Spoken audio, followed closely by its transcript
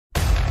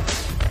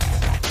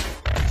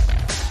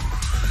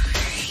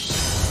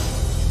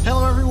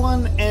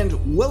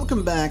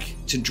Welcome back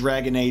to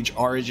Dragon Age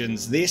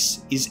Origins.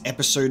 This is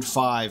episode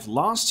 5.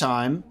 Last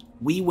time,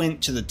 we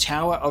went to the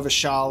Tower of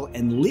Ashal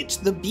and lit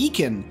the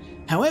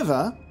beacon.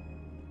 However,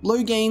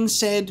 Lothering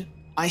said,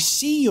 "I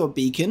see your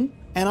beacon,"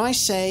 and I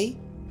say,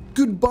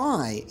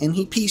 "Goodbye," and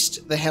he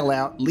pieced the hell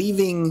out,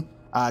 leaving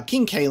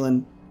King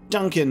Kalen,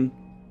 Duncan,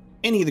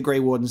 any of the Grey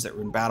Wardens that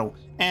were in battle,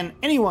 and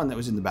anyone that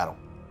was in the battle,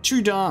 to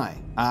die.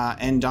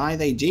 And die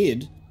they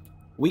did.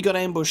 We got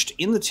ambushed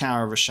in the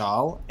Tower of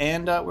Ashal,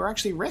 and were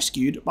actually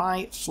rescued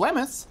by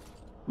Flemeth,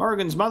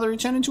 Morrigan's mother, who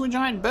turned into a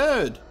giant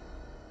bird.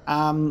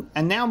 And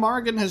now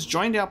Morrigan has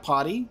joined our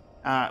party,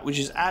 which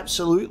is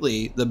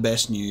absolutely the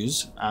best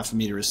news for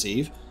me to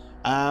receive.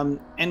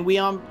 And we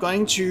are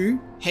going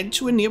to head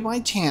to a nearby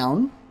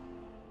town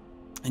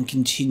and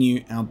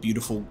continue our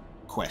beautiful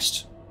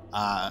quest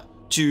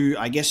to,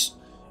 I guess,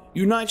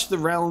 unite the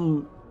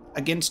realm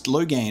against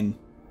Lothering,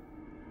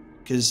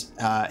 because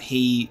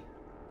he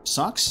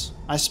sucks,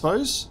 I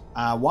suppose,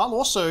 while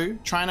also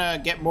trying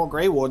to get more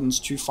Grey Wardens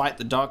to fight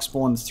the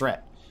Darkspawn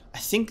threat. I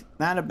think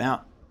that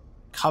about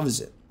covers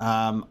it.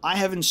 I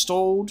have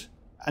installed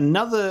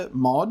another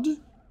mod,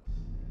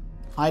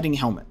 hiding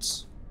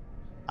helmets,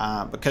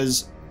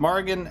 because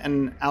Morrigan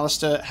and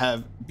Alistair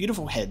have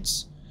beautiful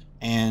heads,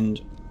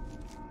 and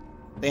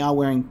they are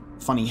wearing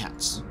funny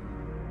hats.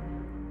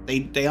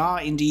 They are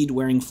indeed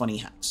wearing funny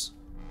hats.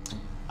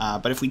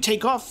 But if we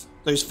take off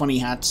those funny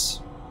hats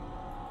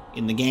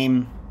in the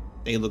game,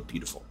 they look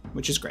beautiful,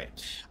 which is great.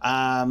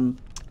 My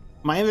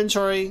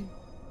inventory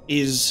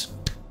is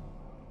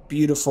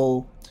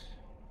beautiful.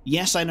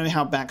 Yes, I know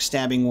how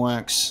backstabbing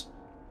works.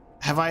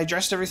 Have I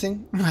addressed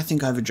everything? I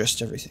think I've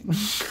addressed everything.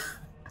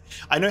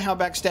 I know how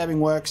backstabbing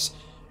works.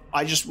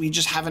 We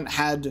just haven't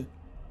had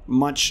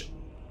much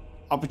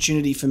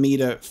opportunity for me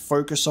to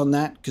focus on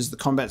that because the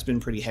combat's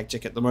been pretty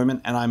hectic at the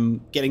moment, and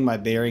I'm getting my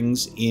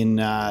bearings in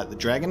the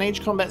Dragon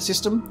Age combat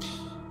system.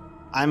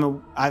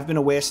 I've been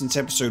aware since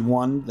episode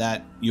 1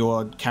 that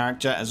your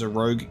character as a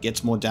rogue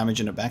gets more damage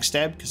in a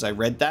backstab, because I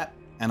read that,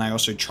 and I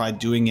also tried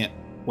doing it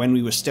when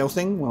we were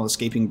stealthing while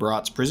escaping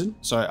Barat's prison.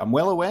 So I'm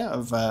well aware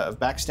of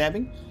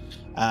backstabbing,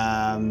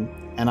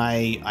 and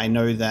I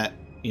know that,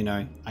 you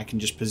know, I can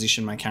just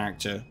position my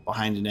character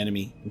behind an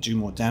enemy and do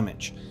more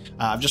damage.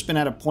 I've just been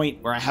at a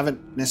point where I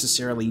haven't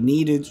necessarily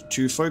needed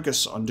to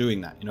focus on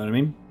doing that, you know what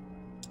I mean?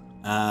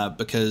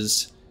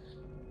 Because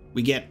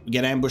we get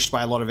ambushed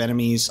by a lot of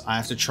enemies. I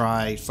have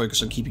to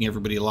focus on keeping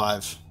everybody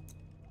alive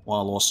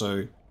while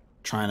also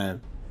trying to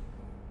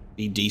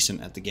be decent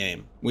at the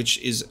game, which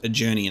is a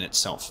journey in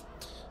itself.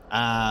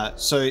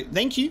 So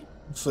thank you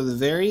for the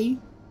very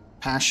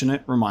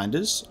passionate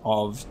reminders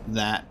of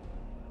that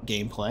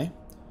gameplay.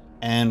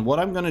 And what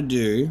I'm going to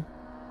do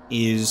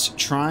is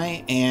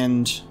try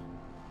and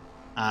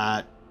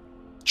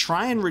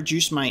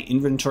reduce my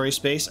inventory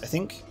space. I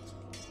think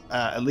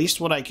at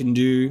least what I can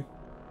do...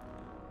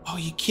 Oh,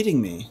 you're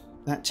kidding me.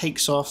 That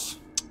takes off...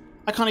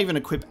 I can't even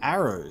equip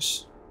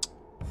arrows.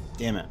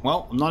 Damn it.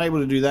 Well, I'm not able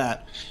to do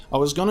that. I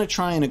was going to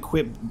try and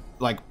equip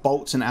like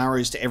bolts and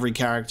arrows to every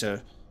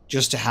character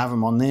just to have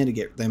them on there to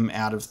get them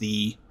out of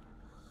the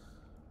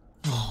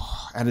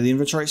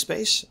inventory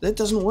space. That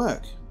doesn't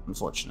work,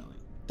 unfortunately.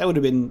 That would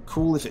have been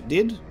cool if it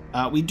did.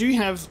 We do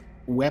have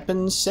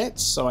weapon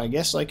sets, so I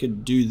guess I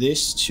could do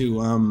this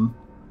to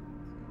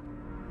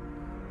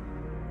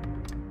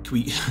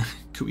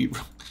Could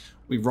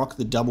we rock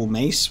the double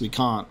mace? We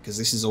can't, because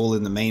this is all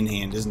in the main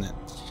hand, isn't it?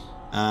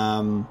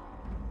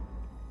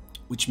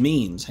 Which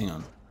means, hang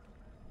on.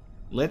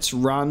 Let's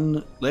rock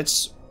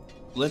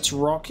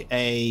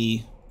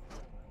a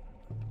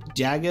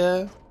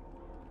dagger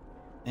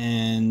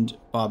and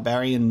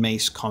barbarian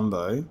mace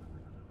combo.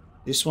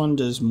 This one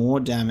does more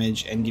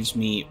damage and gives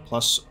me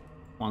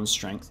 +1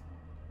 strength.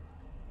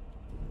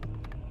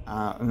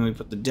 And then we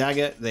put the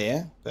dagger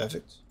there,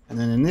 perfect. And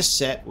then in this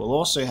set, we'll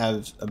also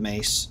have a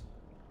mace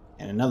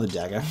and another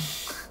dagger,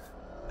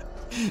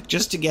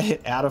 just to get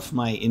it out of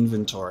my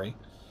inventory.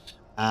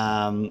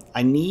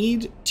 I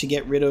need to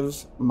get rid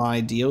of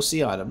my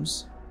DLC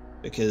items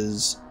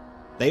because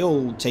they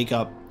all take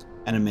up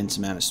an immense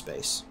amount of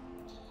space.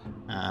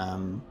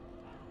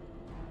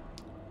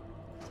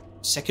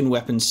 Second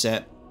weapon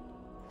set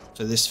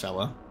for this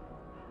fella.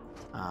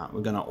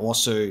 We're going to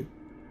also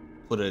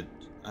put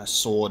a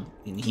sword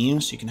in here,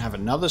 so you can have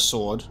another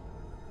sword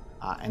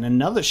and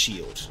another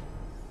shield.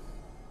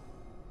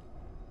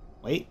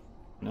 Wait,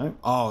 no.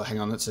 Oh, hang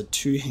on, that's a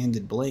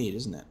two-handed blade,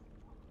 isn't it?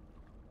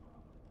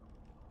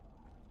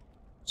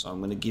 So I'm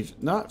going to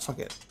give... No, fuck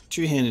it.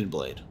 Two-handed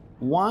blade.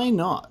 Why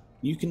not?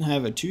 You can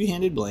have a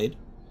two-handed blade.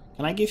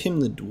 Can I give him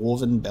the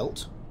Dwarven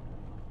belt?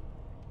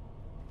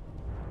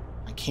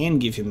 I can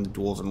give him the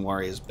Dwarven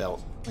warrior's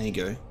belt. There you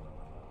go.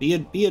 Be a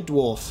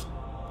dwarf.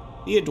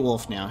 Be a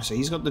dwarf now. So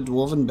he's got the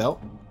Dwarven belt.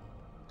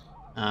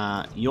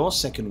 Your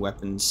second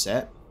weapon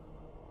set.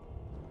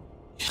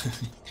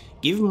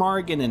 Give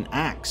Morrigan an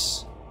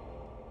axe.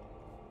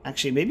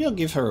 Actually, maybe I'll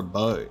give her a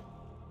bow.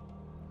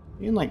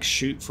 You can like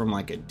shoot from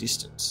like a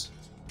distance.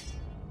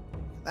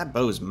 That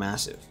bow is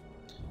massive.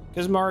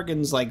 Because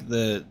Morrigan's like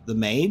the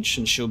mage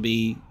and she'll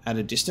be at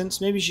a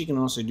distance, maybe she can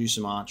also do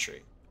some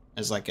archery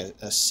as like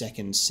a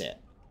second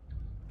set.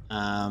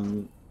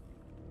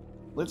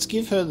 Let's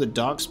give her the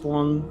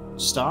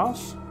Darkspawn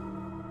staff.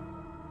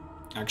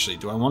 Actually,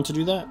 do I want to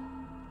do that?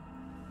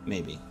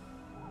 Maybe.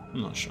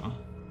 I'm not sure.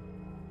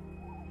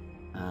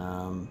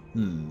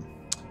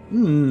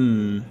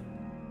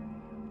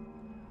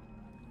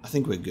 I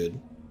think we're good.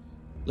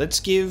 Let's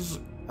give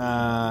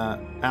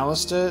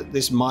Alistair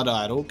this mud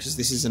idol, because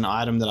this is an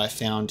item that I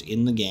found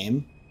in the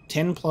game.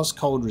 10 plus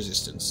cold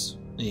resistance.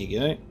 There you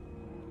go.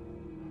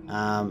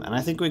 And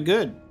I think we're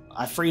good.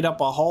 I freed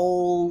up a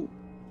whole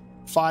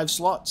 5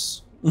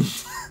 slots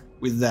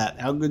with that.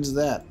 How good's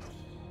that?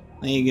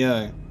 There you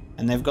go.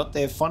 And they've got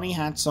their funny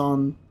hats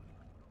on,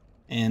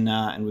 and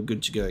we're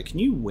good to go. Can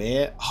you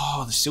wear...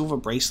 Oh, the silver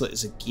bracelet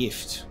is a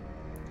gift.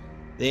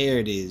 There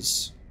it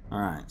is.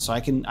 Alright, so I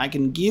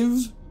can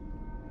give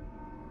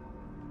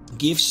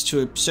gifts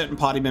to certain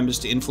party members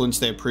to influence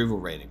their approval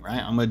rating,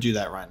 right? I'm going to do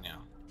that right now.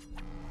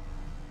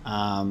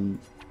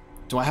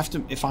 Do I have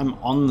to... If I'm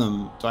on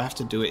them, do I have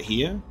to do it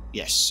here?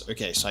 Yes.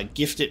 Okay, so I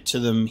gift it to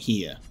them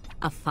here.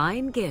 A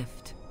fine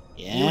gift.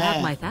 Yeah. You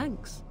have my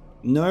thanks.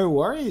 No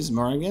worries,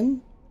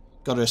 Morrigan.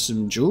 Got her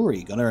some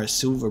jewelry. Got her a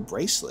silver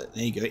bracelet.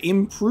 There you go.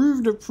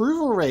 Improved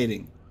approval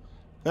rating.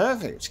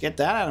 Perfect. Get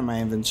that out of my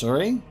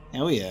inventory.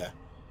 Hell yeah.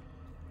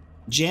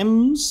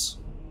 Gems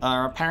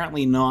are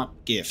apparently not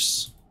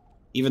gifts,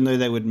 even though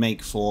they would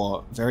make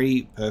for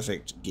very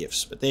perfect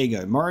gifts. But there you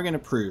go. Morrigan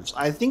approves.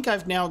 I think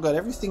I've now got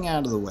everything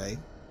out of the way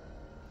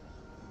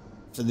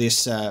for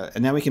this,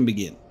 and now we can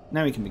begin.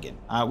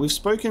 We've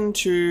spoken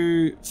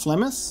to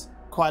Flemeth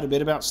quite a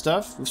bit about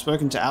stuff. We've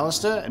spoken to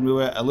Alistair, and we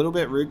were a little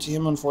bit rude to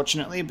him,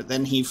 unfortunately, but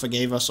then he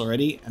forgave us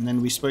already. And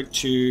then we spoke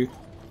to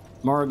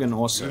Morrigan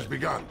also. It has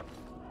begun.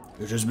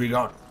 It has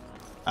begun.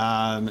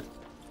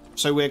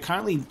 So we're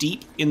currently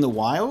deep in the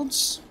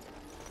wilds.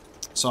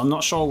 So I'm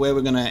not sure where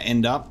we're going to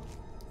end up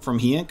from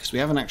here, because we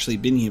haven't actually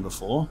been here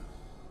before.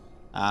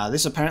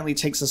 This apparently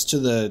takes us to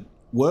the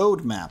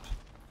world map,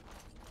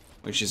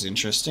 which is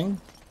interesting.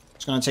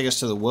 It's going to take us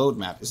to the world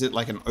map. Is it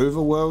like an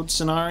overworld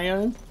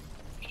scenario?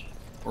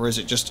 Or is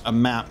it just a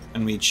map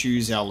and we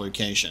choose our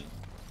location?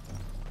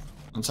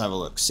 Let's have a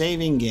look.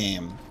 Saving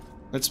game.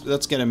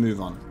 Let's get a move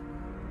on.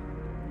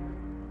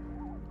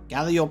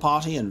 Gather your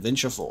party and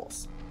venture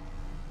forth.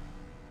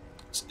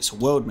 It's a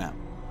world map.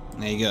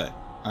 There you go.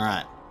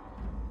 Alright.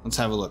 Let's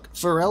have a look.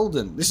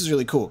 Ferelden. This is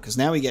really cool, because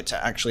now we get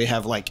to actually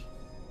have, like,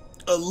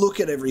 a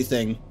look at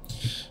everything.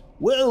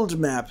 World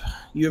map.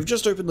 You have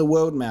just opened the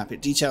world map.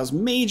 It details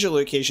major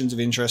locations of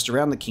interest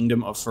around the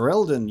kingdom of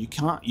Ferelden. You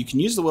can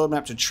use the world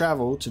map to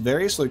travel to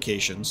various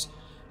locations,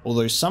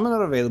 although some are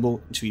not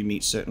available until you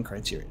meet certain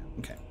criteria.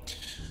 Okay.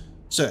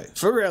 So,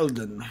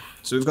 Ferelden.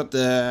 So we've got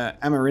the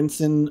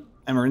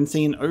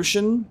Amaranthine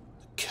Ocean,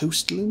 the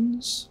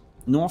coastlands,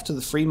 north to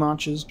the Free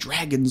Marches,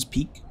 Dragon's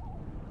Peak,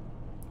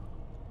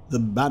 the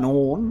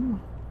Banorn,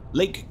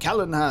 Lake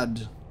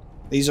Calenhad.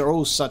 These are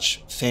all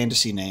such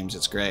fantasy names,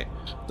 it's great.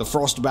 The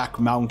Frostback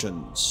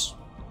Mountains.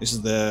 This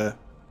is the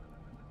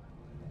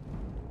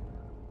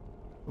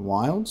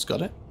Wilds,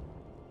 got it.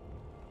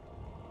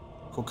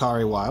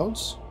 Korkari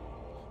Wilds.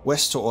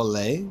 West to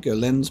Orlais,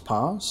 Golen's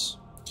Pass.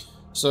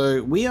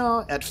 So we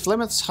are at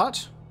Flemeth's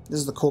Hut. This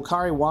is the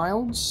Korkari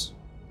Wilds.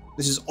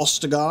 This is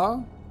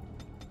Ostagar.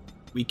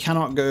 We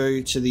cannot go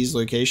to these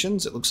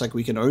locations. It looks like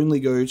we can only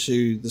go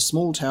to the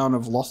small town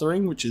of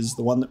Lothering, which is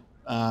the one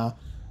that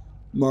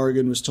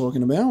Morrigan was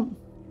talking about.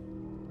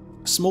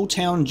 A small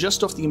town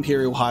just off the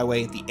Imperial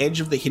Highway at the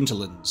edge of the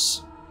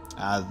hinterlands.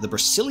 The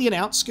Brazilian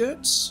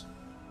outskirts,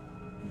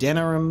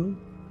 Denerim,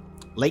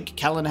 Lake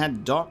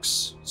Calenhad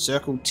Docks,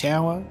 Circle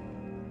Tower,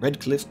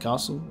 Redcliffe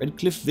Castle,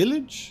 Redcliffe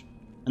Village,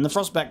 and the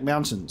Frostback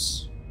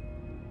Mountains.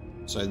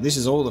 So this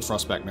is all the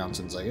Frostback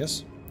Mountains, I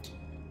guess.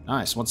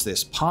 Nice, what's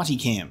this? Party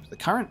camp. The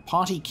current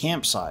party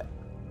campsite.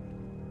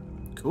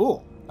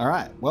 Cool.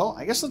 Alright, well,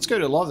 I guess let's go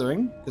to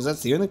Lothering, because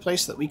that's the only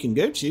place that we can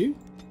go to.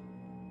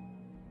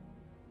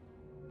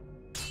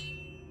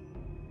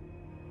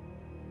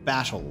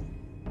 Battle.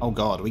 Oh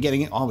god, we're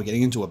getting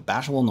into a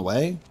battle on the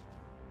way?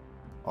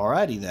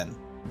 Alrighty then.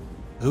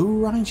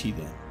 Alrighty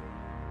then.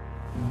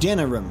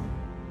 Denerim.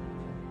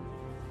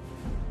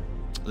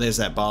 There's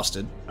that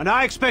bastard. And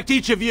I expect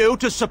each of you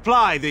to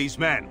supply these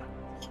men.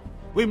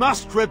 We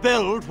must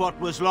rebuild what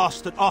was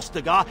lost at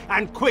Ostagar,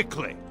 and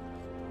quickly.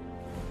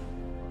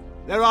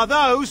 There are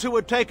those who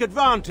would take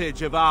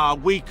advantage of our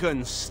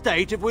weakened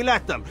state if we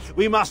let them.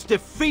 We must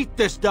defeat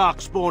this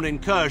Darkspawn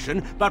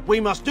incursion, but we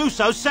must do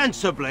so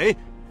sensibly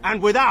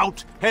and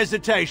without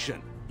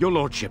hesitation. Your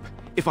lordship,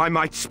 if I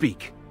might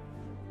speak.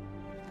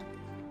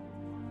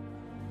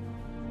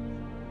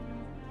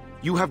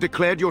 You have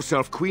declared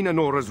yourself Queen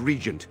Anora's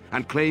regent,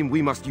 and claim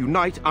we must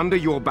unite under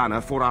your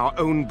banner for our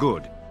own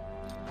good.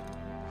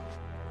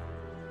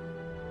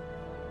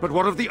 But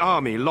what of the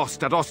army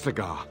lost at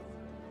Ostagar?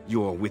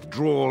 Your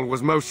withdrawal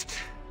was most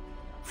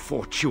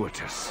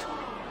fortuitous.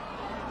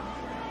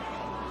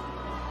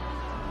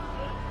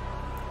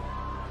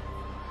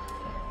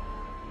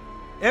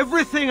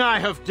 Everything I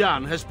have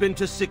done has been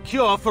to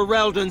secure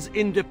Ferelden's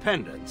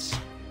independence.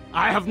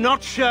 I have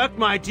not shirked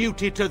my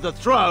duty to the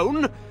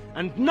throne,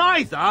 and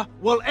neither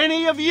will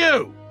any of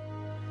you!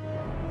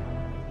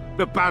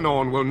 The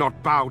Banorn will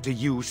not bow to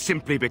you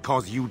simply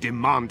because you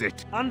demand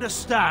it.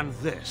 Understand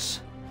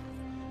this.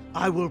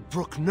 I will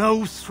brook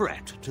no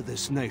threat to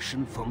this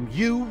nation from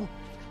you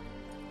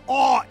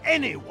or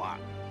anyone.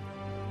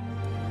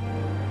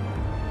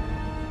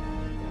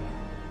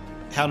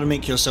 How to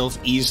make yourself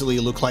easily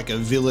look like a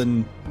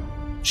villain.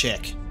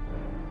 Check.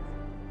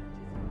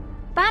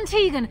 Van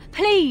Tegan,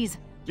 please!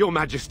 Your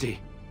Majesty,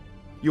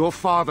 your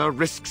father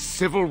risks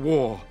civil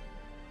war.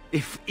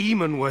 If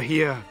Eamon were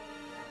here...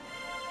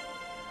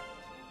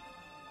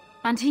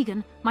 Van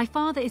Tegan, my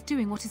father is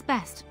doing what is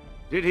best.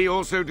 Did he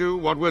also do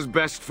what was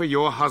best for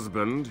your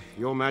husband,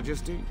 Your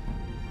Majesty?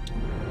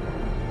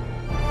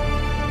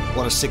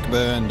 What a sick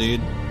burn,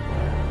 dude.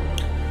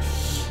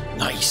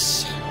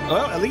 Nice.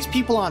 Well, at least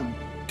people aren't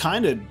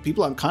kind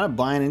of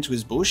buying into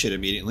his bullshit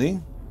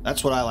immediately.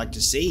 That's what I like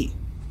to see.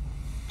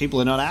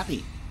 People are not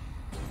happy.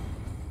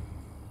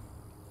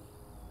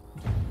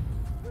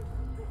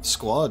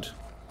 Squad.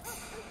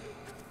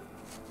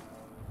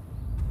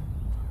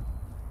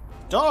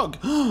 Dog!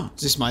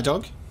 Is this my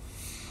dog?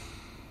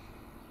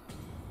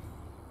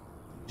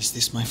 Is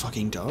this my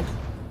fucking dog?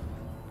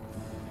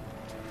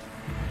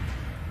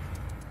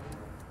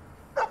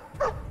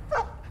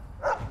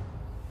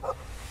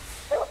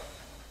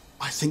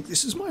 I think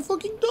this is my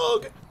fucking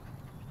dog.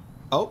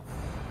 Oh.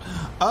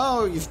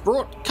 Oh, you've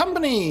brought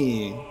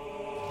company.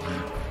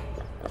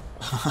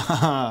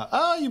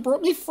 Oh, you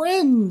brought me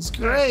friends.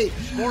 Great.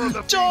 More of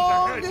the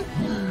Dog!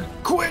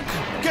 Quick,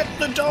 get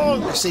the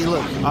dog. See,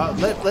 look, I'll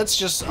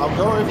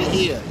go over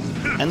here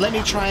and let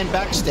me try and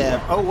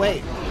backstab. Oh,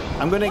 wait.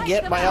 I'm going to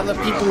get my other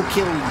people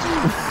killed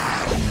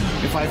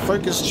if I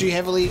focus too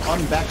heavily on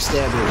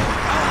backstabbing.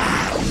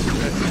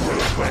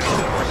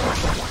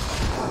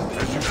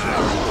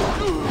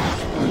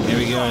 Here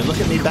we go.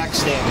 Look at me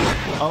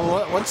backstabbing.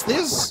 Oh, what's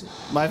this?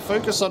 My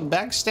focus on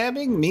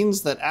backstabbing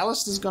means that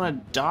Alistair's gonna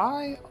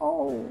die?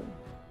 Oh,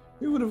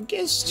 who would have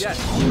guessed? Yes.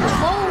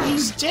 Oh,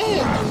 he's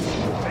dead.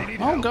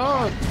 Oh,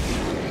 God.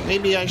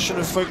 Maybe I should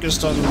have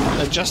focused on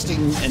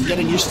adjusting and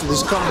getting used to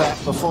this combat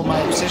before my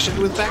obsession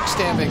with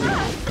backstabbing.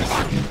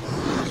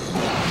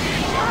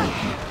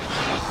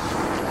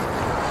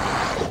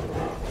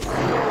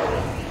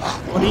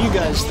 What do you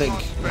guys think?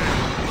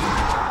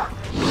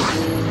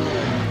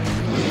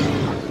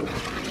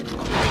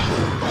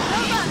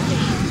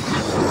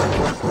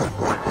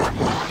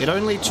 It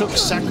only took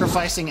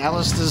sacrificing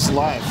Alistair's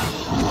life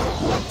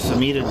for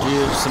me to do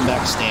some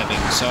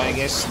backstabbing, so I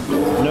guess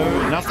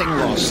nothing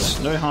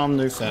lost. No harm,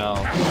 no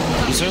foul.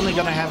 He's only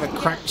gonna have a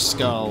cracked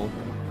skull.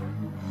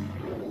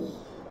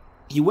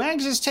 He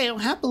wags his tail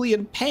happily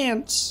and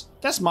pants.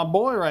 That's my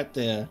boy right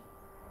there.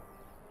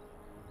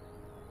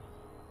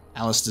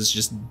 Alistair's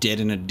just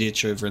dead in a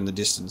ditch over in the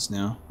distance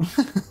now.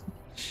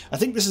 I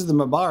think this is the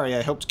Mabari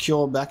I helped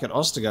cure back at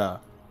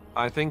Ostagar.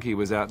 I think he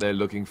was out there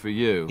looking for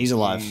you. He's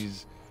alive.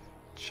 He's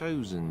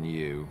chosen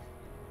you.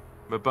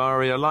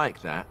 Mabari are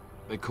like that.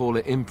 They call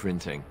it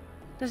imprinting.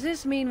 Does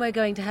this mean we're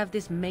going to have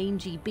this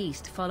mangy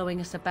beast following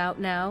us about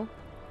now?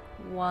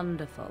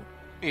 Wonderful.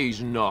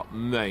 He's not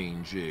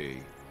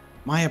mangy.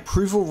 My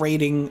approval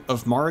rating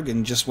of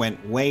Morrigan just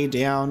went way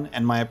down,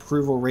 and my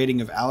approval rating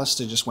of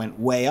Alistair just went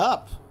way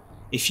up.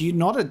 If you're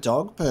not a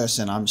dog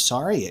person, I'm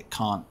sorry, it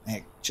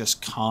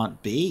just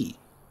can't be.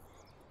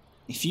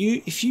 If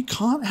you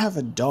can't have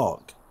a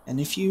dog, and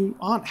if you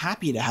aren't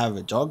happy to have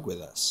a dog with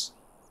us,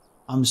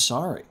 I'm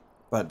sorry,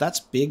 but that's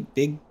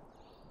big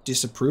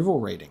disapproval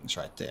ratings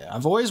right there.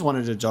 I've always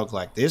wanted a dog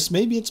like this.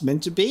 Maybe it's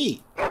meant to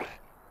be.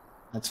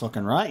 That's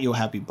fucking right, you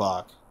happy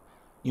bark.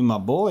 You my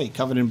boy,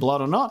 covered in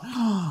blood or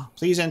not.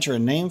 Please enter a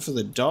name for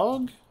the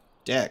dog.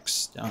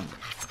 Dex, done.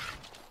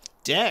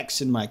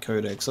 Dex in my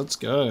codex, let's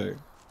go.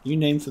 New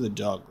name for the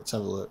dog, let's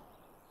have a look.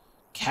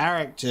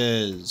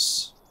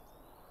 Characters.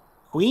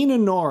 Queen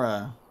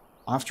Honora.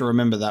 I have to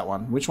remember that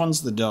one. Which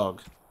one's the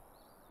dog?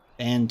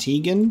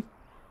 Antigon?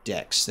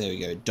 Dex. There we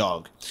go.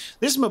 Dog.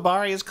 This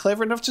Mabari is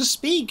clever enough to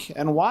speak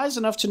and wise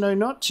enough to know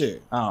not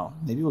to. Oh,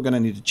 maybe we're going to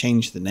need to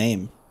change the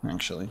name,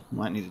 actually.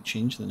 Might need to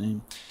change the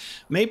name.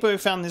 Mapo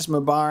found this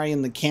Mabari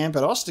in the camp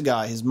at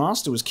Ostagar. His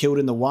master was killed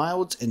in the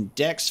wilds, and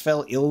Dex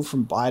fell ill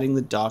from biting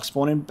the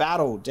Darkspawn in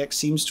battle. Dex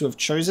seems to have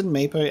chosen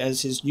Mapo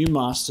as his new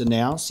master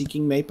now,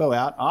 seeking Mapo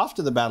out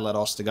after the battle at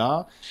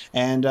Ostagar,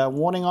 and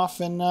warning off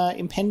an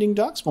impending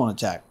Darkspawn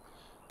attack.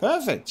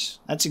 Perfect.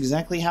 That's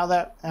exactly how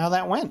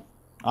that went.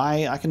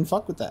 I can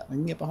fuck with that. I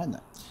can get behind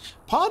that.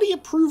 Party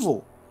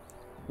approval.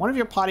 One of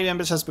your party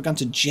members has begun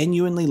to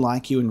genuinely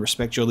like you and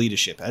respect your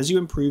leadership. As you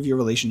improve your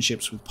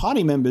relationships with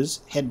party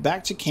members, head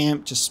back to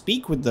camp to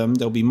speak with them.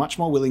 They'll be much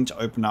more willing to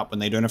open up when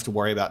they don't have to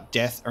worry about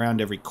death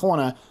around every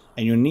corner,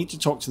 and you'll need to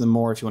talk to them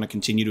more if you want to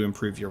continue to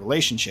improve your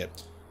relationship.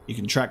 You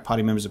can track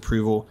party members'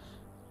 approval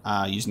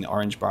using the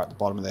orange bar at the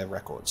bottom of their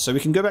records. So we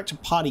can go back to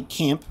party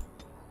camp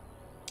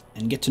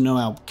and get to know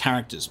our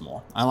characters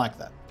more. I like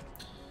that.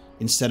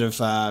 Instead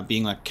of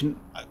being like,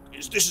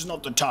 This is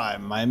not the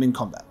time. I am in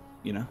combat,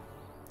 you know.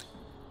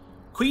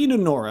 Queen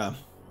Honora.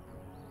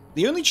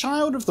 The only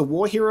child of the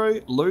war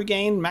hero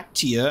Lothering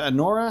Mactier,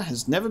 Honora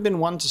has never been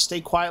one to stay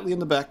quietly in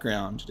the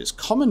background. It is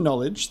common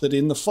knowledge that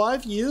in the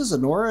 5 years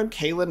Honora and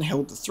Kaelin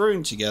held the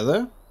throne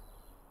together...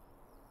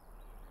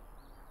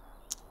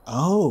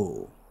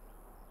 Oh.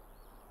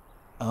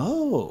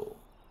 Oh.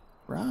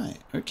 Right.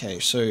 Okay,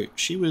 so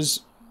she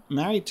was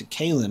married to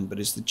Kaelin, but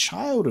is the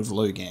child of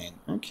Lothering.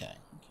 Okay.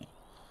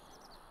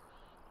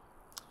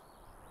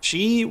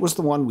 She was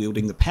the one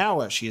wielding the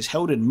power. She is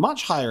held in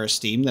much higher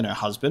esteem than her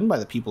husband by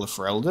the people of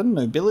Ferelden,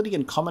 nobility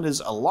and commoners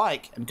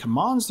alike, and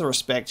commands the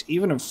respect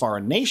even of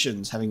foreign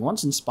nations, having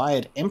once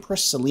inspired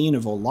Empress Selene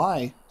of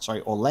Orlais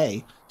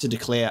to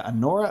declare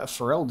Honora of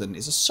Ferelden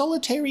is a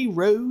solitary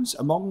rose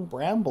among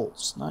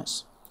brambles.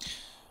 Nice.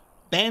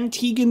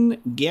 Bantegan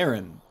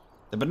Garen.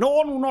 The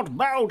Banon will not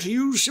bow to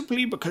you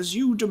simply because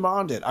you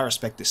demand it. I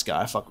respect this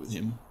guy. I fuck with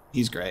him.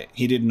 He's great.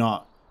 He did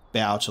not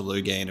bow to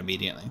Lothering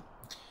immediately.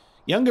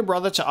 Younger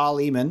brother to Arl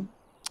Eamon.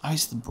 Oh,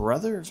 he's the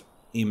brother of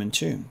Eamon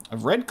too.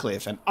 Of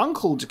Redcliffe, and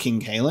uncle to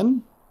King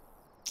Kaelin.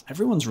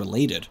 Everyone's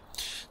related.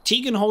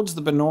 Tegan holds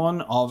the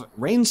Banon of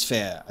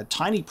Rainsfair, a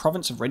tiny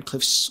province of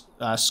Redcliffe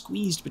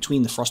squeezed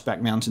between the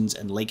Frostback Mountains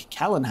and Lake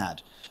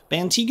Callanhad.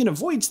 Bantegan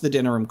avoids the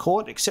Denerim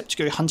court, except to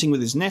go hunting with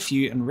his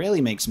nephew, and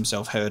rarely makes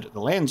himself heard at the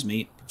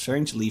Landsmeet,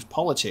 preferring to leave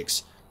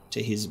politics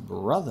to his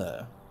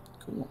brother.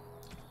 Cool.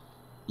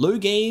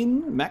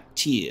 Lothering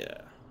Mactier.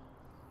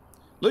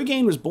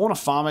 Lothering was born a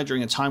farmer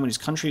during a time when his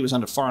country was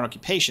under foreign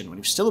occupation. When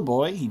he was still a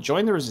boy, he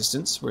joined the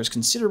resistance, where his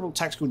considerable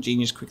tactical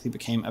genius quickly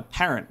became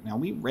apparent. Now,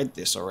 we read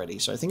this already,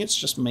 so I think it's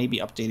just maybe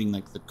updating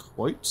like the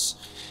quotes.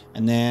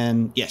 And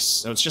then, yes,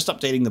 so it's just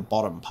updating the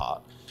bottom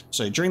part.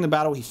 So during the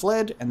battle, he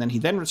fled, and then he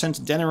returned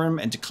to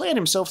Denerim and declared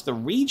himself the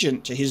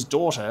regent to his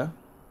daughter.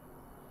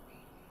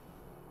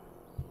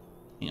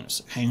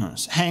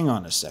 Hang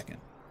on a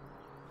second.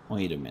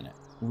 Wait a minute.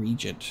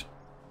 Regent.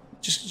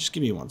 Just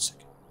give me 1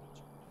 second.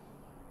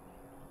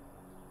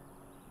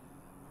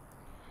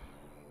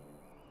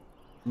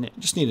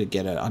 Just need to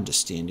get an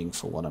understanding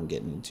for what I'm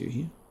getting into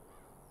here.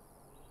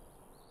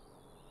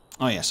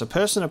 Oh yes, a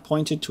person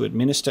appointed to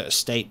administer a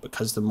state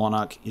because the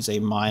monarch is a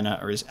minor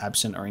or is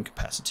absent or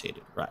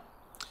incapacitated. Right.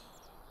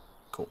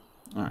 Cool.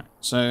 Alright,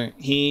 so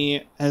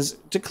he has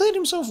declared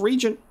himself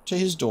regent to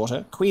his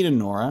daughter, Queen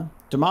Honora,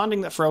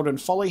 demanding that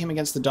Ferelden follow him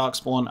against the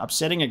Darkspawn,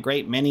 upsetting a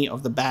great many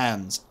of the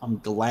bands. I'm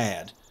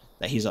glad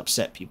that he's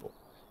upset people,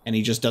 and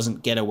he just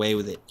doesn't get away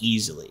with it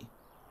easily.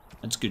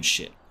 That's good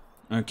shit.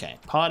 Okay,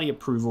 party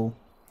approval.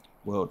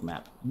 World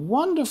map.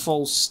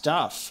 Wonderful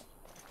stuff.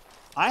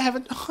 I have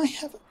a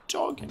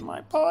dog in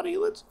my party.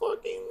 Let's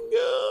fucking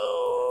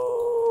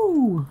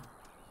go.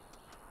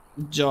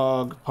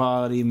 Dog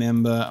party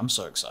member. I'm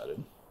so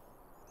excited.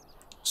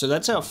 So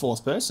that's our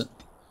 4th person.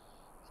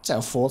 That's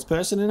our 4th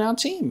person in our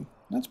team.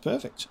 That's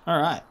perfect.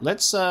 All right.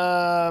 Let's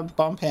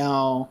bump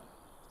our...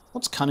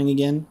 What's cunning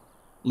again?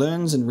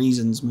 Learns and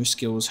reasons, most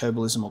skills,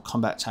 herbalism or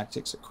combat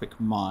tactics, a quick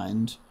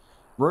mind.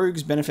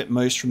 Rogues benefit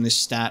most from this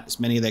stat, as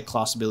many of their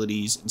class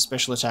abilities and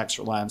special attacks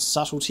rely on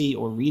subtlety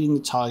or reading the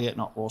target,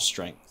 not raw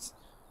strength.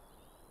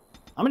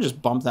 I'm going to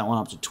just bump that one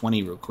up to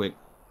 20 real quick.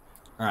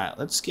 Alright,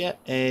 let's get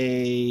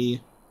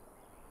a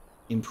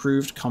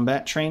improved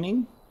combat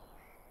training.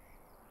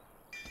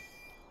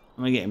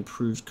 I'm going to get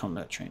improved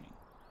combat training.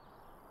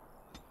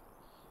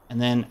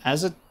 And then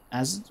as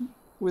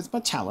with my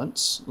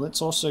talents,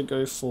 let's also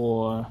go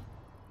for...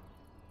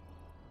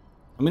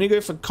 I'm going to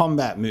go for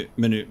combat movement.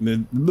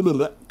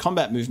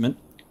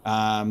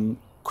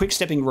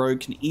 Quick-stepping rogue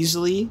can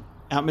easily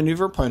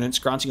outmaneuver opponents,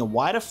 granting a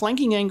wider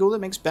flanking angle that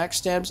makes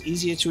backstabs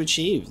easier to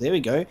achieve. There we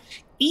go.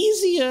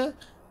 Easier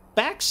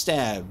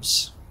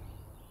backstabs.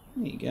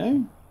 There you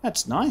go.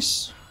 That's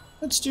nice.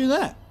 Let's do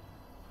that.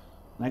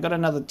 And I got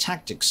another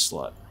tactics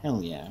slot.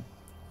 Hell yeah.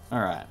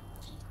 Alright.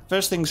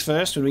 First things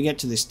first, when we get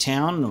to this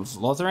town of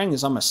Lothering,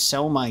 is I'm going to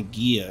sell my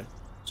gear.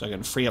 So I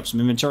can free up some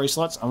inventory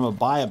slots. I'm going to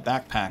buy a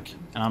backpack.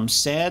 And I'm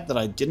sad that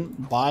I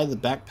didn't buy the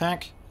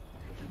backpack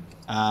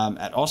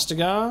at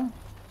Ostagar.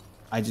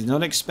 I did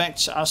not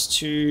expect us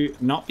to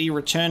not be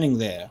returning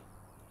there.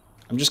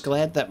 I'm just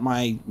glad that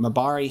my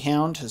Mabari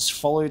hound has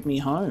followed me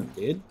home,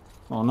 dude.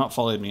 Well, not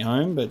followed me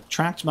home, but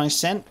tracked my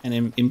scent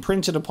and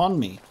imprinted upon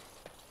me.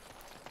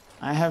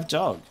 I have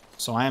dog,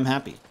 so I am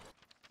happy.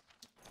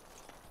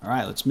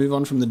 Alright, let's move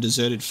on from the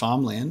deserted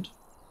farmland.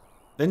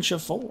 Venture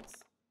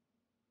forth.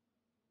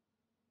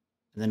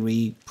 And then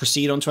we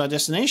proceed on to our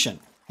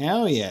destination.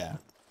 Hell yeah.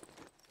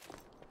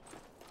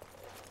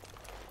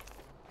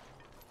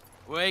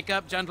 Wake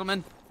up,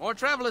 gentlemen. More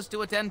travelers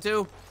to attend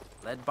to.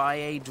 Led by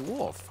a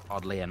dwarf,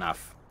 oddly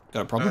enough.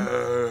 Got a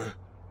problem?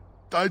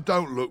 They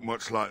don't look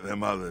much like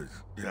them others.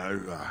 You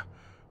know,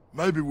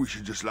 maybe we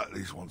should just let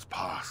these ones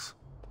pass.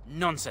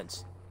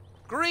 Nonsense.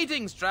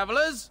 Greetings,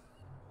 travelers.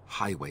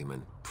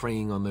 Highwaymen,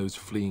 preying on those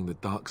fleeing the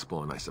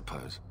Darkspawn, I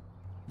suppose.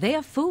 They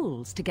are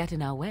fools to get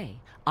in our way.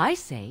 I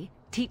say,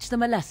 teach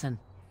them a lesson.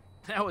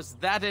 Now, is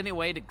that any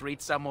way to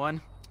greet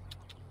someone?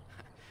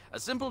 A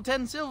simple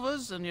 10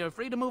 silvers and you're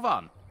free to move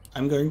on.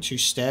 I'm going to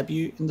stab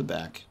you in the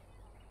back.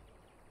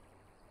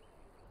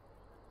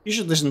 You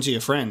should listen to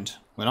your friend.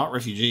 We're not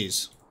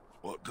refugees.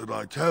 What did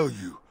I tell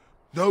you?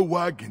 No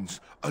wagons,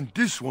 and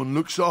this one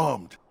looks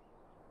armed.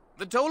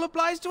 The toll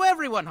applies to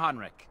everyone,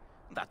 Heinrich.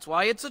 That's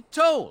why it's a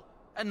toll,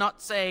 and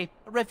not, say,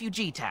 a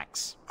refugee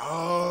tax.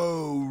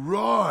 Oh,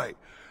 right.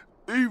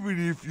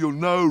 Even if you're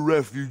no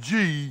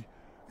refugee,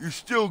 you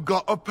still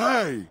gotta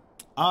pay.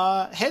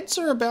 Heads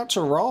are about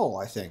to roll,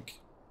 I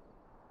think.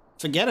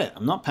 Forget it,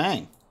 I'm not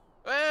paying.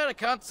 Well, I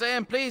can't say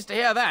I'm pleased to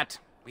hear that.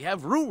 We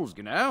have rules,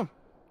 you know.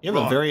 You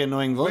have a very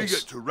annoying We voice.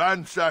 get to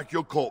ransack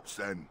your corpse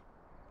then.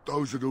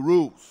 Those are the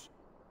rules.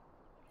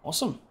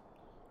 Awesome.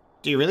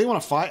 Do you really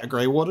want to fight a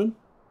Grey Warden?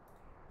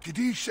 Did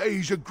he say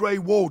he's a Grey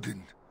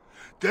Warden?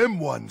 Them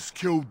ones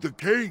killed the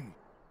king.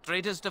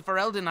 Traitors to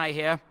Ferelden, I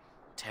hear.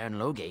 Tern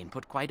Loghain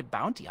put quite a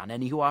bounty on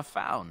any who are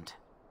found.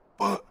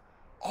 But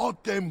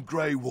aren't them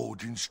Grey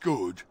Wardens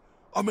good?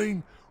 I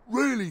mean,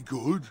 really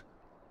good?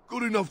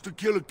 Good enough to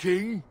kill a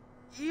king?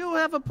 You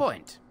have a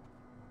point.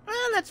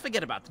 Well, let's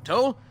forget about the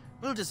toll.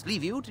 We'll just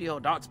leave you to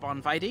your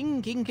darkspawn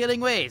fighting, king-killing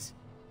ways.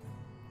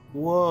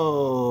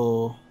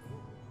 Whoa.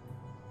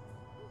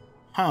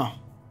 Huh.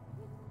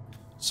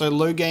 So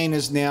Loghain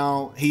is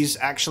now... He's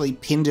actually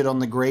pinned it on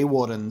the Grey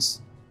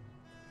Wardens.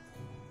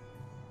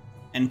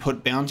 And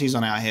put bounties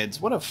on our heads.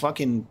 What a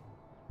fucking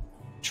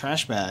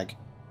trash bag.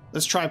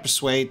 Let's try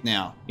persuade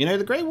now. You know,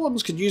 the Grey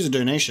Wardens could use a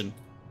donation.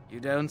 You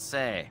don't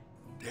say.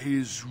 They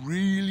is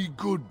really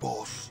good,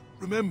 boss.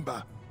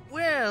 Remember?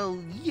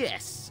 Well,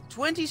 yes.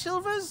 20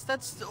 silvers?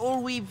 That's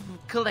all we've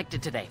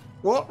collected today.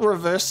 What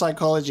reverse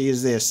psychology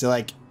is this? They're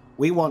like,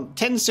 we want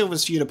 10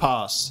 silvers for you to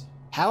pass.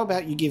 How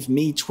about you give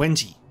me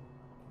 20?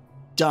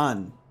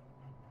 Done.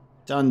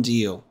 Done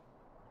deal.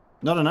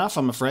 Not enough,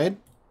 I'm afraid.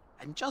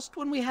 And just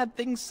when we had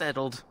things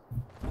settled.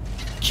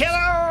 Kill him!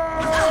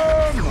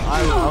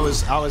 I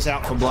was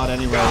out for blood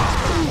anyway.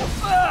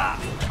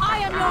 I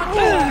am your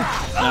king!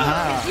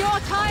 It's your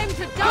time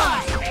to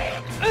die!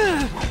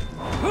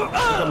 Look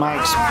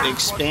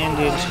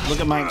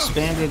at my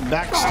expanded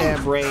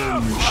backstab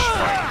range.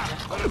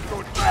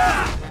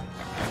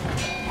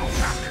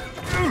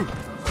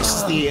 This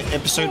is the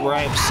episode where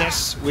I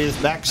obsess with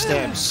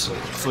backstabs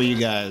for you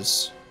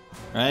guys,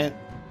 right?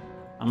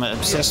 I'm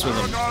obsessed with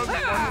them.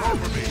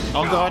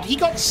 Oh god, he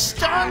got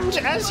stunned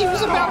as he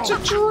was about to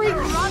drink!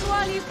 Run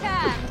while you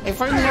can!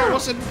 If only I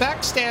wasn't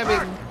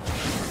backstabbing,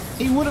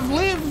 he would have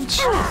lived!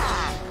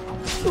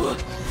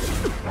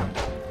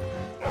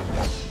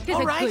 Tis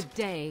All a right. good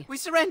day. We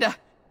surrender.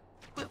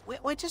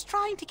 We're just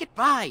trying to get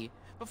by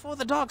before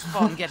the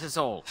darkspawn get us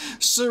all.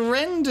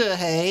 Surrender,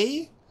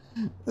 hey?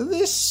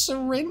 This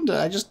surrender.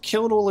 I just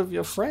killed all of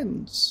your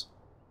friends.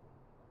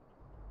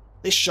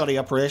 This shoddy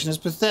operation is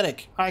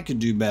pathetic. I could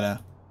do better.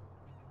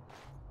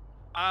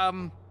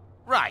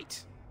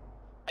 Right.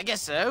 I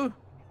guess so.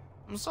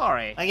 I'm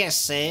sorry. I guess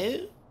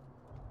so.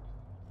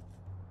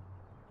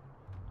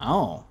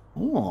 Oh.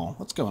 Oh,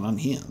 what's going on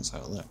here? Let's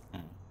have a look.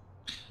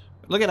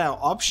 Look at our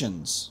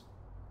options.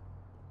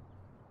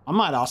 I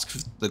might ask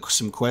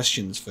some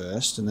questions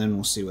first, and then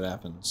we'll see what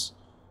happens.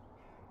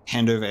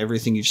 Hand over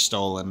everything you've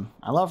stolen.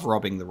 I love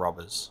robbing the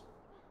robbers.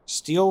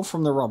 Steal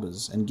from the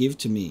robbers and give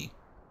to me.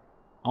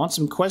 I want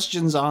some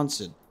questions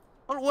answered.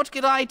 Well, what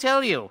could I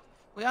tell you?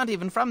 We aren't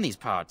even from these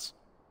parts.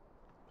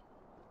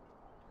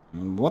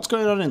 What's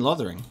going on in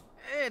Lothering?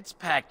 It's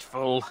packed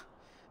full.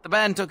 The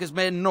band took his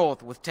men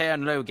north with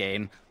Tern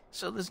Loghain,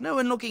 so there's no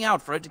one looking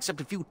out for it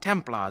except a few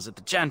Templars at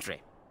the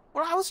Chantry.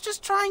 Well, I was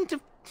just trying to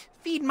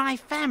feed my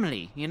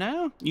family, you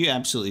know? You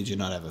absolutely do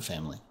not have a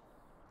family.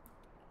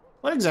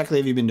 What exactly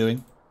have you been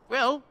doing?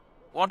 Well,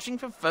 watching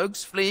for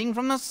folks fleeing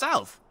from the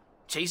south.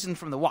 Chasing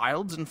from the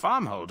wilds and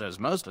farmholders,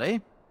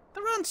 mostly.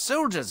 There aren't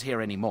soldiers here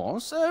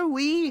anymore, so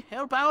we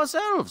help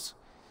ourselves.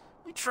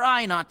 We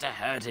try not to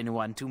hurt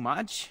anyone too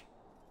much.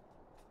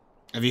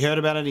 Have you heard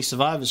about any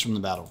survivors from the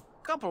battle?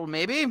 Couple,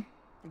 maybe.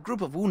 A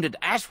group of wounded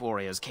ash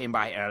warriors came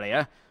by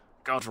earlier.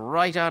 Got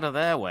right out of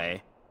their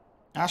way.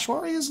 Ash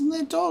warriors and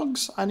their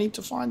dogs. I need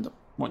to find them.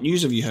 What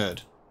news have you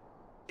heard?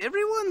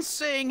 Everyone's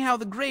saying how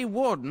the Grey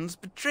Wardens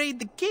betrayed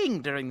the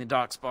king during the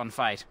Darkspawn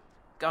fight.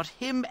 Got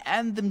him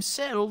and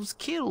themselves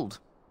killed.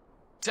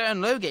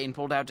 Tern Loghain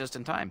pulled out just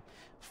in time.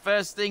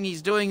 First thing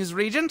he's doing as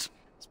regent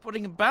is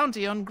putting a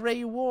bounty on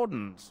Grey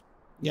Wardens.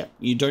 Yep,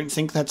 you don't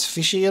think that's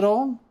fishy at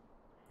all?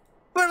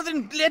 Well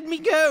then, let me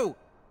go!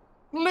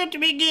 Let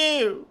me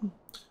go!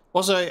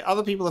 Also,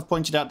 other people have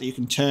pointed out that you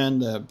can turn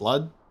the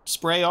blood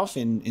spray off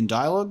in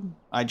dialogue.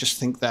 I just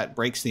think that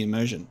breaks the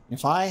immersion.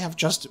 If I have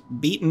just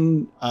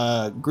beaten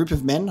a group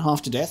of men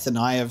half to death and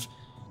I have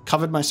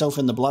covered myself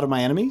in the blood of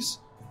my enemies,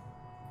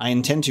 I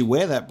intend to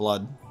wear that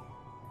blood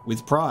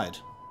with pride.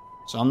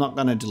 So I'm not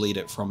going to delete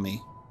it from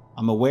me.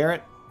 I'm going to wear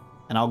it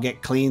and I'll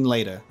get clean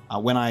later.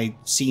 When I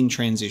scene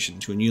transition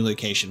to a new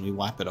location, we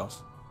wipe it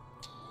off.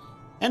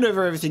 Hand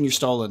over everything you've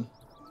stolen.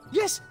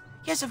 Yes,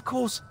 of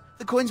course.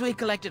 The coins we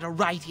collected are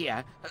right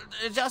here.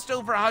 Just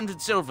over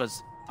 100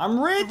 silvers. I'm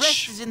rich! The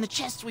rest is in the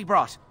chests we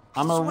brought.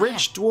 I'm a Swear.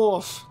 rich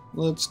dwarf.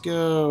 Let's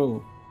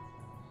go.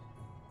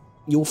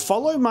 You'll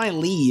follow my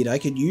lead. I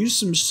could use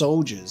some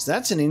soldiers.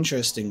 That's an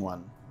interesting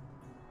one.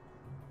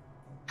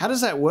 How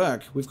does that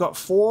work? We've got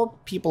 4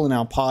 people in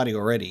our party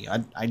already.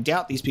 I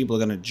doubt these people are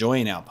going to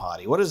join our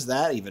party. What does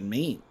that even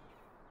mean?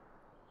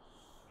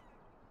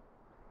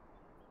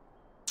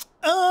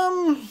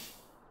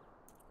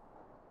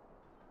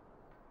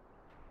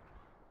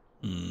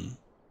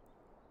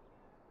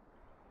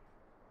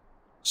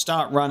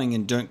 Start running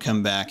and don't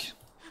come back.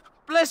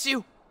 Bless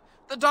you!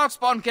 The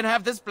Darkspawn can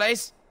have this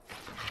place.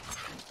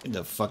 Get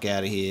the fuck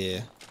out of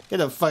here. Get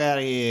the fuck out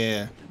of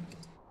here.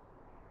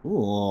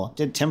 Ooh,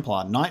 Dead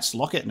Templar. Knight's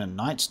Locket and a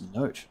Knight's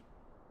Note.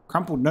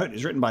 Crumpled note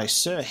is written by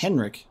Sir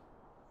Henrik,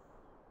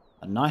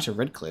 a Knight of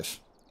Redcliffe.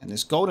 And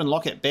this golden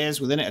locket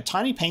bears within it a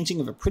tiny painting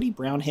of a pretty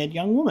brown-haired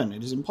young woman.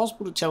 It is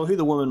impossible to tell who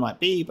the woman might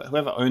be, but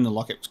whoever owned the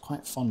locket was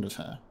quite fond of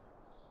her.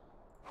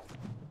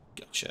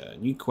 Gotcha.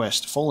 New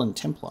quest, Fallen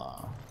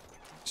Templar.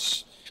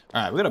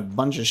 Alright, we've got a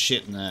bunch of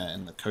shit in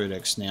the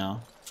codex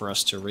now for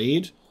us to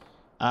read.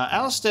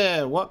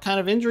 Alistair, what kind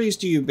of injuries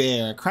do you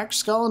bear? A cracked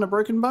skull and a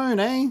broken bone,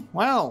 eh?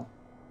 Well,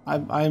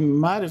 I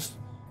might have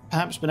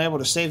perhaps been able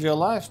to save your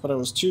life, but I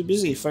was too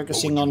busy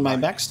focusing on my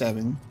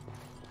backstabbing.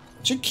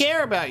 Should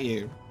care about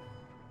you.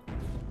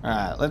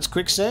 Alright, let's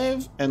quick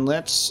save and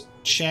let's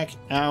check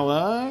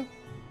our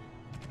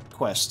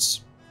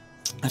quests.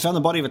 I found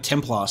the body of a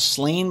Templar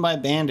slain by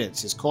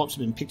bandits. His corpse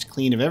had been picked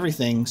clean of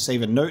everything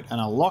save a note and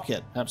a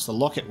locket. Perhaps the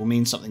locket will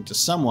mean something to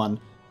someone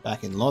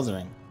back in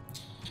Lothering.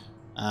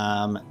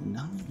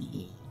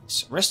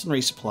 Nice. Rest and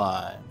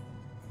resupply.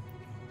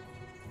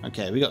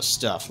 Okay, we got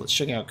stuff. Let's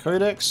check our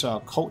codex,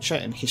 our culture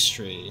and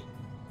history.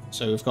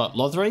 So we've got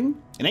Lothering.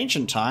 In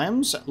ancient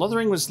times,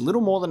 Lothering was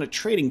little more than a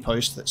trading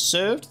post that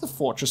served the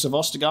fortress of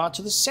Ostagar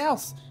to the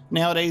south.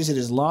 Nowadays it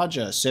is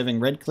larger, serving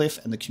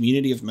Redcliffe and the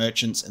community of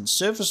merchants and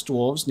surface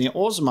dwarves near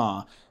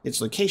Orzammar.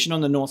 Its location on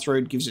the North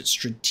Road gives it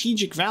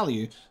strategic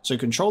value, so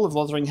control of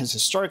Lothering has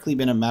historically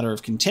been a matter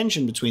of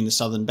contention between the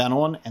Southern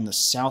Banorn and the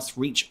South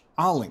Reach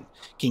Arling.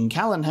 King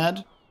Callan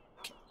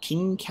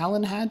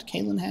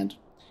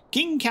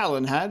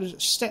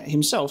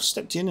himself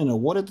stepped in and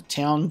awarded the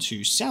town to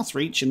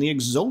Southreach in the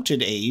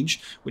Exalted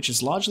Age, which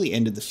has largely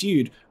ended the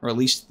feud, or at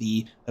least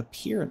the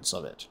appearance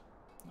of it.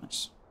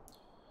 Nice.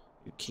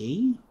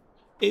 Okay.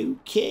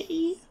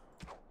 Okay.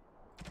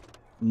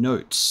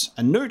 Notes.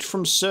 A note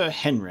from Sir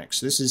Henrik.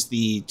 So this is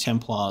the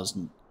Templar's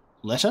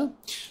letter.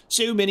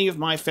 So many of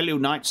my fellow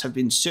knights have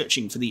been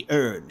searching for the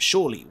urn.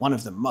 Surely one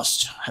of them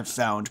must have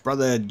found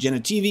Brother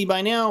Genetivi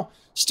by now.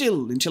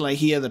 Still, until I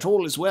hear that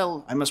all is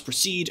well, I must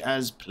proceed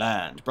as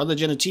planned. Brother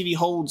Genetivi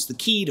holds the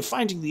key to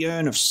finding the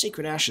urn of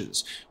sacred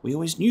ashes. We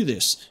always knew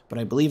this, but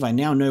I believe I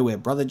now know where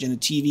Brother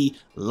Genetivi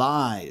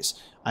lies.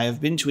 I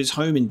have been to his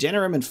home in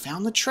Denerim and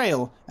found the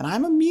trail, and I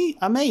am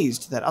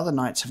amazed that other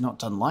knights have not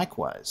done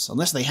likewise,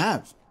 unless they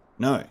have.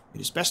 No, it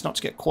is best not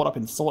to get caught up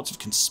in thoughts of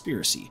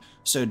conspiracy.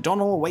 Sir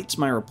Donal awaits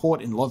my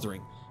report in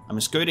Lothering. I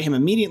must go to him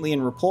immediately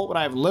and report what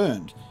I have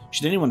learned.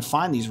 Should anyone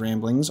find these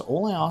ramblings,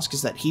 all I ask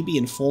is that he be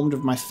informed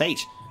of my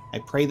fate. I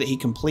pray that he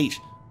complete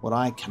what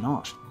I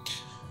cannot.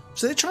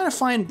 So they're trying to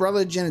find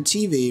Brother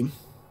Genetivi.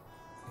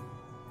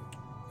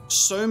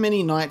 So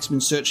many knights have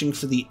been searching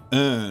for the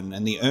urn,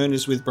 and the urn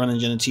is with Brother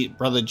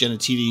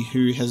Genetivi,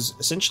 who has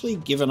essentially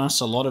given us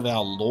a lot of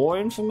our lore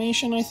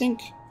information, I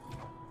think.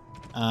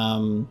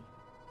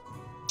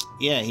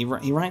 Yeah, he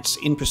writes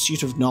In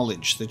Pursuit of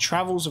Knowledge, The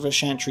Travels of a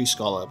Chantry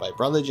Scholar by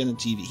Brother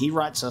Genetivi. He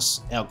writes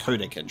us our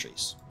codex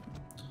entries.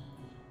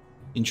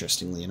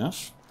 Interestingly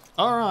enough.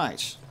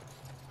 Alright.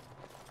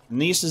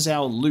 And this is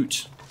our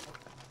loot.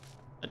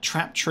 A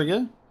trap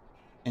trigger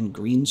and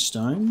green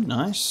stone.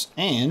 Nice.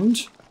 And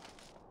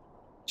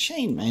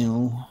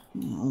chainmail.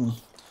 Oh.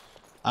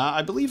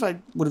 I believe I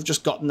would have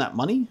just gotten that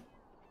money.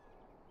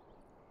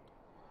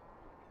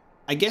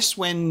 I guess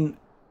when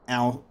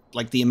our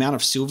the amount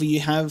of silver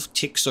you have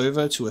ticks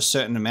over to a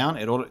certain amount,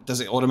 does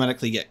it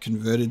automatically get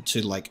converted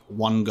to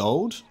 1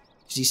 gold?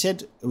 Because he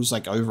said it was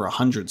over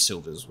 100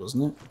 silvers,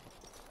 wasn't it?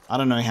 I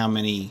don't know how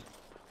many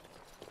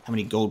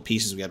gold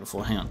pieces we had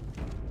before. Hang on.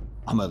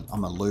 I'm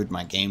gonna load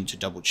my game to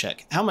double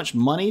check. How much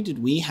money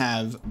did we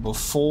have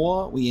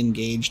before we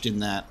engaged in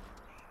that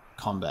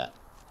combat?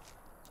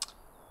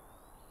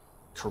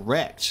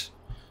 Correct.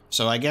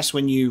 So I guess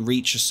when you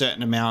reach a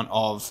certain amount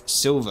of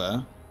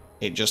silver,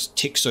 it just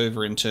ticks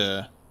over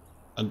into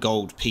a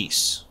gold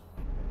piece.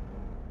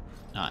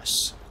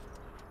 Nice.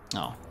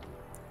 Oh.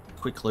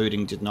 Quick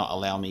loading did not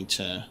allow me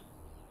to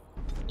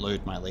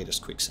load my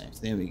latest quick save.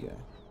 There we go.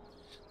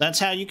 That's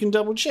how you can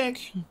double check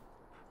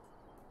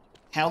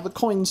how the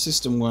coin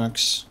system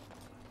works.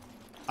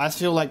 I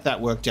feel like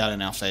that worked out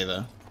in our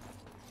favor.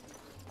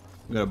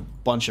 We got a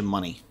bunch of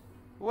money.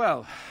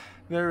 Well,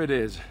 there it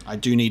is. I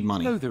do need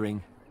money.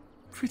 Lothering.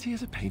 Pretty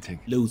as a painting.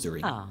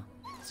 Lothering. Ah,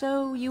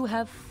 so you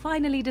have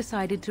finally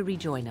decided to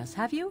rejoin us,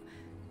 have you?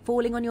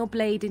 Falling on your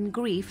blade in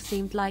grief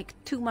seemed like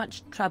too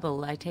much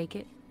trouble, I take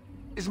it.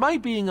 Is my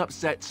being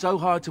upset so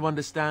hard to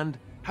understand?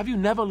 Have you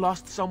never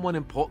lost someone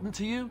important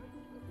to you?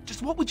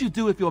 Just what would you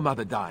do if your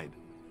mother died?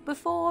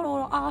 Before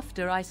or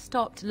after I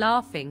stopped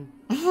laughing?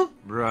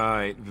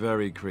 Right,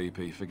 very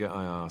creepy. Forget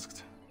I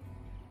asked.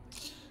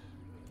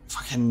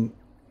 Fucking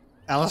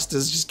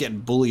Alistair's just getting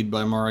bullied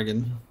by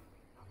Morrigan.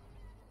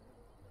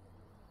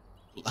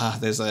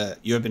 There's a...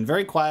 You have been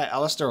very quiet,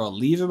 Alistair, or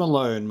leave him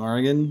alone,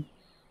 Morrigan.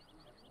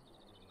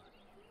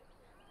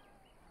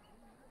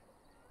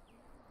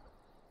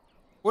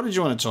 What did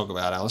you want to talk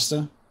about,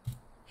 Alistair?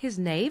 His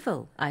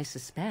navel, I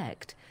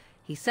suspect.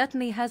 He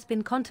certainly has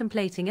been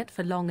contemplating it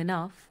for long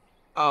enough.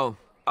 Oh,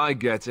 I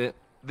get it.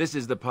 This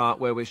is the part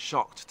where we're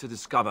shocked to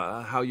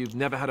discover how you've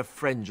never had a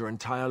friend your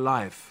entire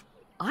life.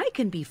 I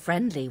can be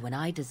friendly when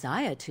I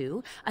desire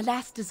to.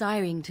 Alas,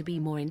 desiring to be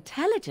more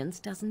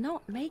intelligent does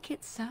not make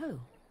it so.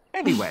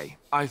 Anyway,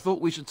 I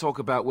thought we should talk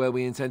about where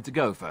we intend to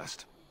go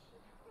first.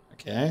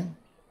 Okay.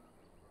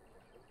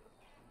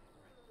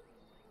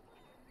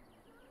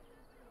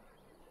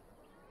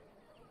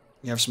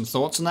 You have some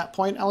thoughts on that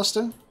point,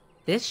 Alistair?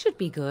 This should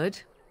be good.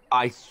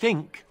 I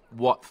think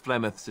what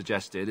Flemeth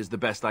suggested is the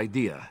best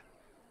idea.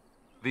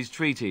 These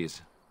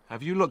treaties,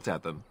 have you looked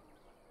at them?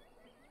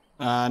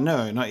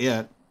 No, not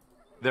yet.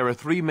 There are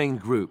three main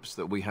groups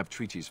that we have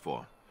treaties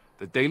for.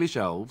 The Dalish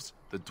Elves,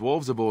 the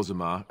Dwarves of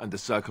Orzammar, and the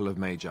Circle of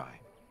Magi.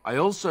 I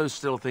also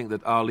still think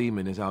that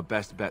Arleman is our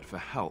best bet for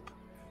help.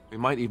 We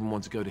might even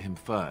want to go to him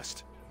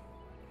first.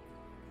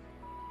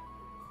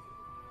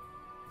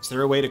 Is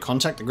there a way to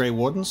contact the Grey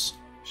Wardens?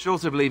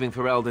 Short of leaving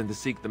Ferelden to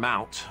seek them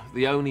out,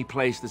 the only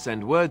place to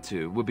send word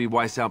to would be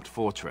Weishaupt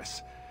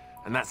Fortress.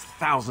 And that's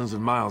thousands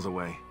of miles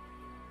away.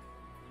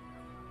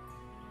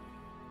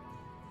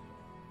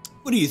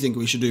 What do you think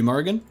we should do,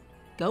 Morrigan?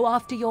 Go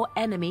after your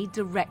enemy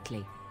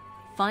directly.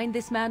 Find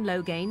this man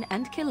Logain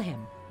and kill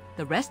him.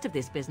 The rest of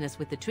this business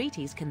with the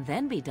treaties can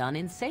then be done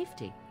in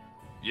safety.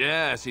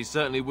 Yes, he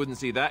certainly wouldn't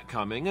see that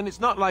coming, and it's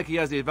not like he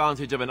has the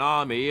advantage of an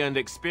army and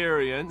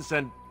experience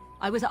and...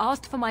 I was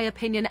asked for my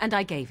opinion and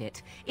I gave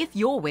it. If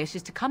your wish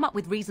is to come up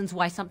with reasons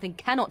why something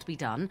cannot be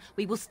done,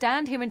 we will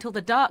stand here until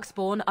the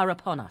Darkspawn are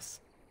upon us.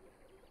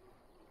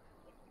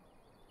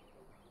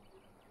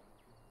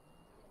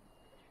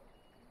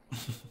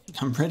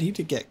 I'm ready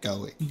to get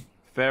going.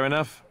 Fair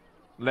enough.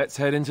 Let's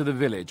head into the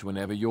village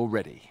whenever you're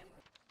ready.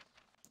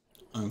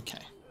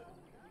 Okay.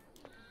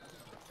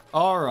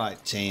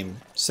 Alright,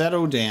 team.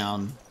 Settle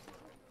down.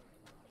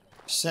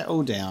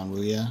 Settle down,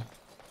 will ya?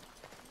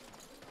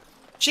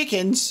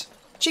 Chickens!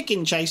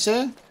 Chicken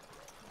chaser!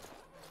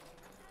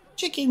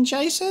 Chicken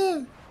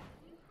chaser!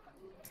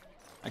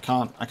 I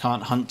can't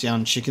hunt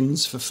down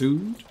chickens for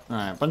food.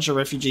 Alright, bunch of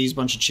refugees,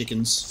 bunch of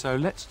chickens. So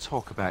let's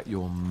talk about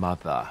your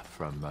mother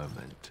for a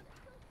moment.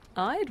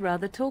 I'd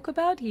rather talk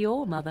about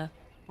your mother.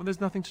 Well,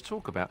 there's nothing to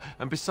talk about.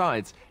 And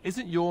besides,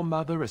 isn't your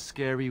mother a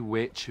scary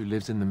witch who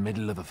lives in the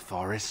middle of a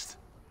forest?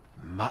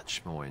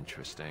 Much more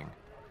interesting.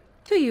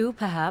 To you,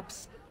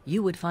 perhaps.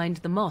 You would find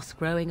the moss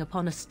growing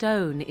upon a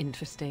stone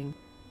interesting.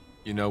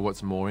 You know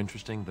what's more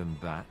interesting than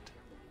that?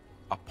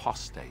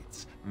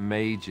 Apostates,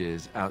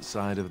 mages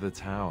outside of the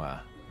tower.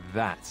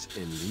 That's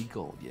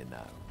illegal, you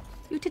know.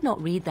 You did not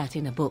read that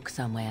in a book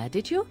somewhere,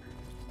 did you?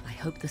 I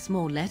hope the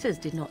small letters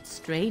did not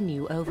strain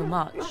you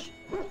overmuch.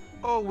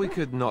 Or we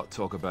could not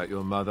talk about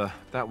your mother.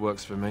 That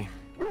works for me.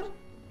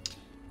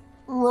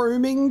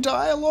 Roaming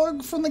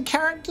dialogue from the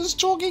characters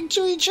talking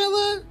to each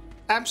other?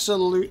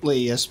 Absolutely,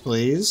 yes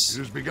please. It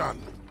has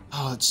begun.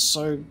 Oh, it's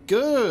so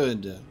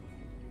good.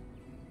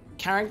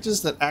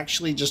 Characters that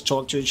actually just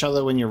talk to each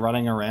other when you're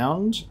running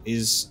around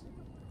is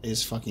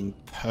fucking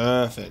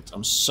perfect.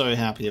 I'm so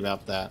happy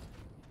about that.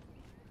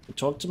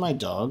 Talk to my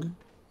dog.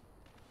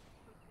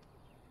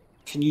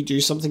 Can you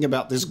do something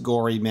about this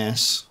gory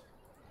mess?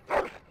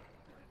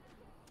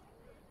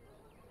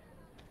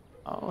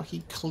 Oh,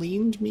 he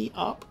cleaned me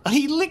up.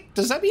 He licked...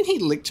 Does that mean he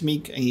licked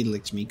me? He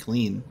licked me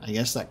clean. I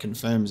guess that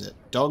confirms it.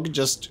 Dog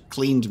just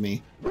cleaned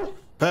me.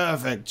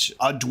 Perfect.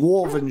 A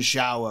dwarven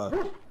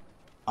shower.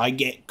 I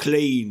get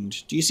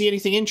cleaned. Do you see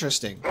anything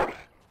interesting?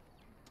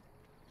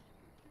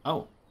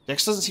 Oh,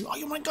 Dex doesn't seem...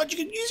 Oh my god, you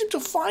can use him to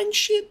find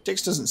shit.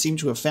 Dex doesn't seem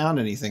to have found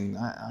anything.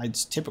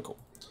 It's typical.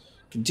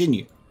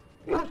 Continue.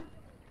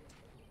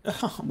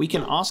 We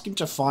can ask him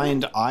to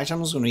find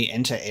items when we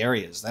enter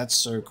areas. That's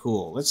so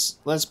cool.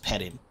 Let's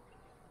pet him.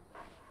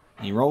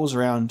 He rolls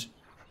around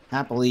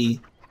happily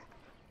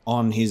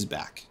on his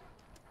back.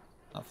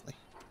 Lovely.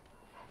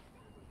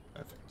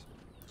 Perfect.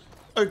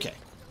 Okay.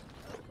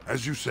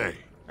 As you say.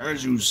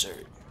 As you say.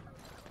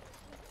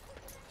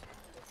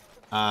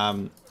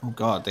 Oh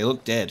god, they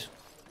look dead.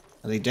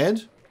 Are they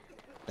dead?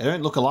 They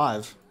don't look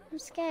alive. I'm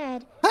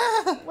scared.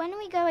 When are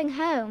we going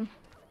home?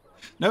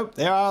 Nope,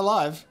 they are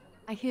alive.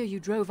 I hear you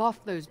drove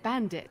off those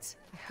bandits.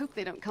 I hope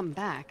they don't come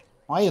back.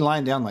 Why are you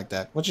lying down like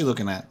that? What you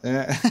looking at?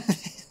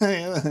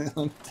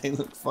 They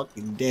look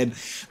fucking dead.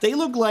 They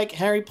look like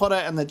Harry Potter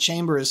and the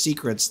Chamber of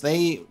Secrets.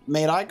 They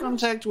made eye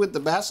contact with the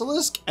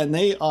basilisk and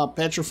they are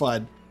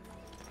petrified.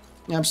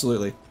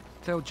 Absolutely.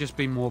 There'll just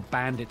be more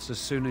bandits as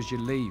soon as you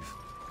leave.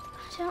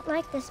 I don't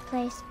like this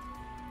place.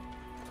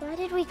 Why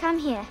did we come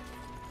here?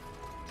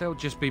 There'll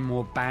just be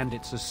more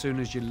bandits as soon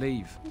as you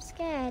leave. I'm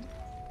scared.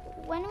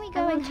 When are we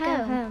going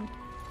home?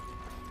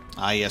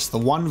 Ah, yes, the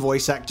one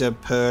voice actor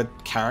per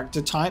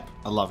character type.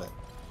 I love it.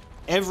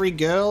 Every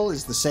girl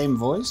is the same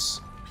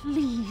voice.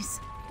 Please,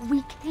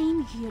 we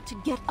came here to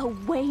get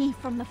away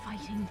from the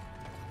fighting.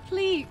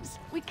 Please,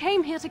 we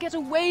came here to get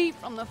away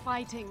from the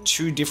fighting.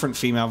 2 different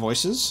female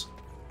voices.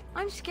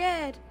 I'm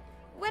scared.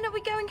 When are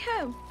we going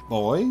home?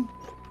 Boy.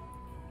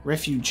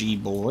 Refugee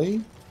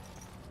boy.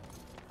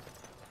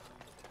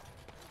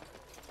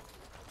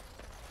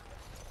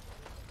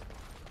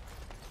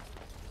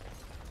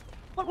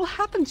 What will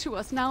happen to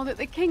us now that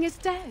the king is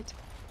dead?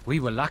 We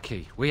were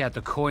lucky. We had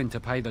the coin to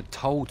pay the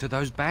toll to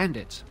those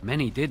bandits.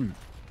 Many didn't.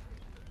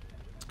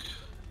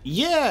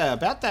 Yeah,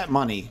 about that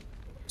money.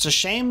 It's a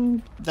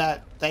shame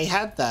that they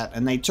had that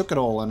and they took it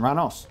all and ran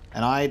off.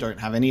 And I don't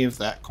have any of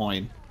that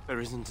coin. There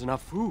isn't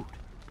enough food.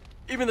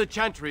 Even the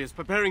chantry is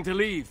preparing to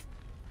leave.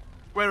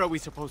 Where are we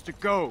supposed to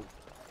go?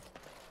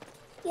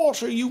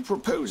 What are you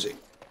proposing?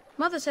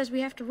 Mother says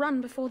we have to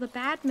run before the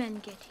bad men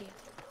get here.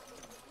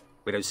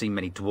 We don't see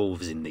many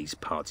dwarves in these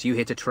parts. You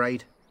here to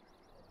trade?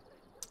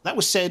 That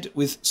was said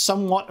with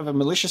somewhat of a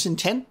malicious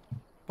intent,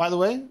 by the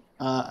way.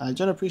 I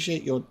don't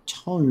appreciate your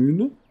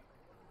tone.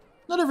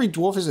 Not every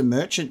dwarf is a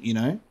merchant, you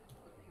know.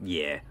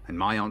 Yeah, and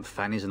my Aunt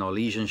Fanny's an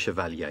Orlesian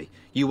chevalier.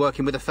 You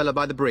working with a fella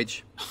by the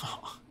bridge?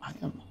 I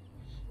am.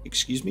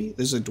 Excuse me?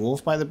 There's a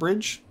dwarf by the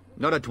bridge?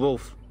 Not a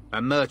dwarf.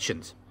 A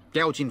merchant.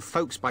 Gouging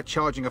folks by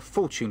charging a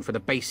fortune for the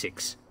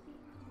basics.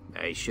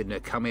 They shouldn't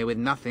have come here with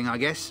nothing, I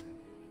guess.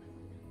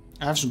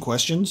 I have some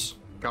questions.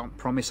 Can't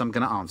promise I'm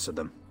going to answer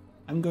them.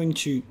 I'm going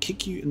to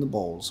kick you in the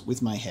balls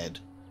with my head.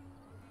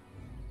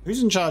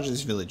 Who's in charge of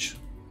this village?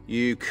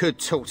 You could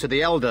talk to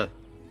the elder,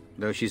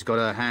 though she's got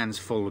her hands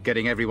full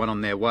getting everyone on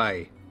their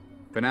way.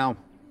 For now,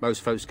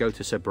 most folks go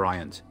to Sir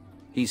Bryant.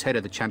 He's head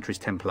of the Chantry's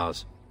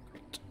Templars.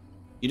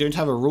 You don't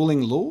have a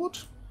ruling lord?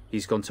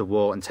 He's gone to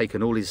war and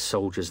taken all his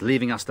soldiers,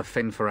 leaving us to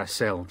fend for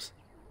ourselves.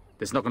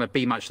 There's not going to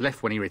be much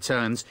left when he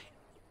returns,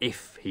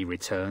 if he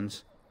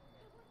returns.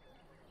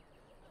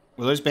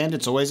 Were those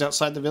bandits always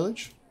outside the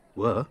village?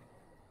 Were?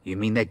 You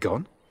mean they're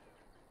gone?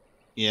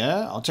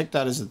 Yeah, I'll take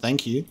that as a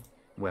thank you.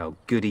 Well,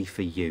 goody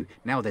for you.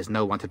 Now there's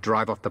no one to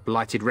drive off the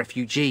blighted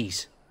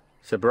refugees.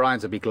 Sir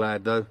Brian'll be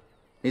glad, though.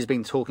 He's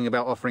been talking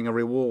about offering a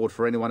reward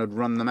for anyone who'd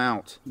run them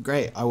out.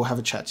 Great, I will have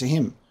a chat to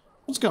him.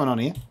 What's going on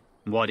here?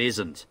 What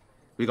isn't?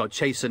 We got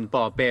chastened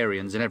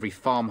barbarians in every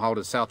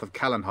farmholder south of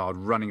Callanhard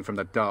running from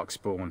the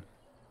Darkspawn.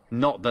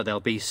 Not that they'll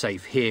be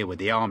safe here with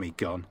the army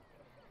gone.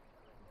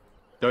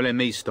 Don't let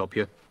me stop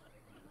you.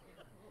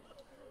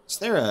 Is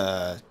there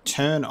a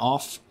turn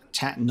off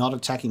not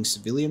attacking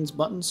civilians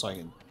button so I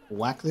can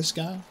whack this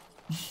guy?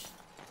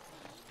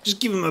 Just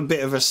give him a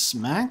bit of a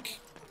smack?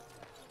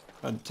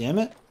 God damn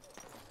it.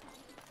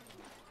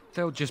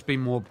 There'll just be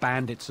more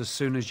bandits as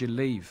soon as you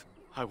leave.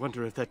 I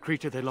wonder if that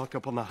creature they locked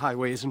up on the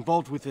highway is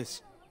involved with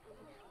this.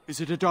 Is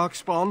it a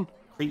darkspawn?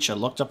 Creature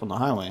locked up on the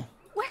highway.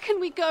 Where can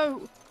we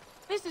go?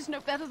 This is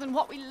no better than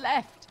what we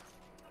left.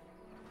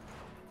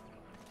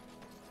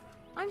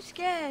 I'm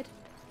scared.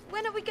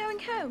 When are we going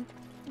home?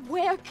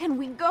 Where can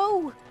we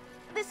go?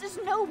 This is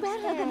no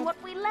better than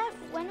what we left.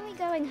 When are we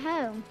going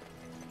home?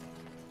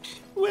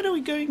 When are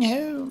we going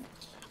home?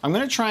 I'm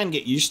going to try and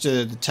get used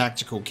to the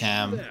tactical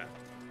cam. There.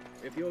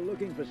 If you're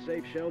looking for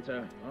safe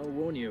shelter, I'll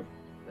warn you,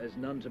 there's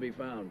none to be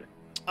found.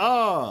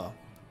 Oh,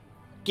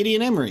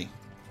 Gideon Emery.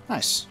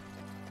 Nice.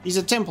 He's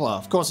a Templar,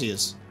 of course he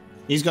is.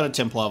 He's got a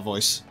Templar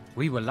voice.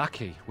 We were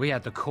lucky. We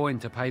had the coin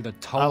to pay the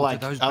toll to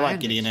those bandits. I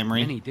like Gideon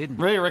Emery. Many didn't.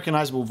 Very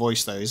recognizable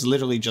voice, though. It's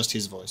literally just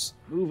his voice.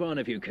 Move on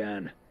if you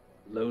can.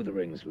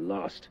 Lothering's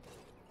lost.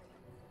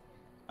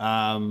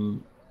 I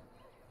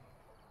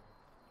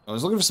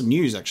was looking for some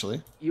news,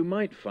 actually. You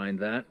might find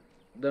that,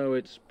 though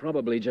it's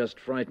probably just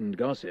frightened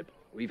gossip.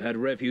 We've had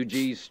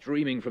refugees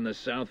streaming from the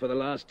south for the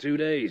last 2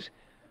 days.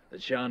 The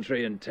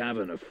Chantry and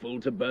Tavern are full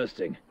to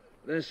bursting.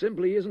 There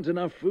simply isn't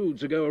enough food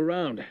to go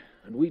around,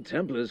 and we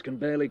Templars can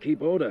barely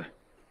keep order.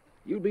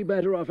 You'd be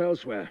better off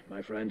elsewhere,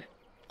 my friend.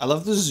 I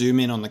love the zoom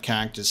in on the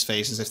characters'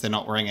 faces if they're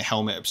not wearing a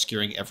helmet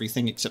obscuring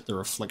everything except the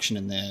reflection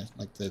in their,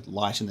 like the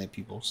light in their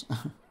pupils.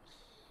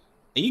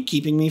 Are you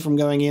keeping me from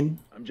going in?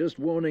 I'm just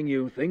warning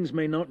you, things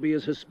may not be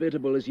as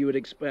hospitable as you would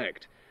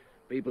expect.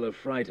 People are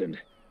frightened.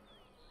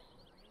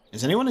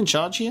 Is anyone in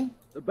charge here?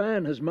 The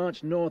band has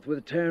marched north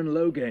with Tairn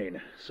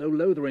Logain, so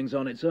Lothering's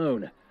on its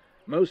own.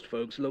 Most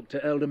folks look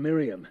to Elder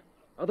Miriam.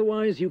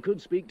 Otherwise, you could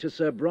speak to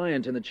Sir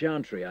Bryant in the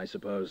Chantry, I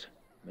suppose.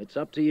 It's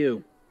up to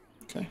you.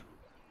 Okay.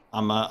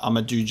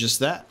 I'ma do just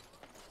that.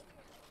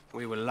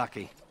 We were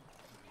lucky.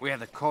 We had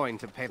the coin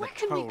to pay the Where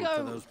can toll we go?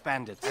 to those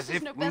bandits. This As is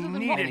if no we better than what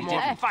needed we more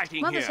left.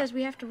 fighting Mother here. says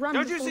we have to run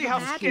Don't you before see the how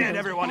bad scared men.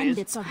 everyone is?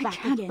 Bandits are I back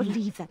can't again.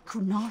 believe that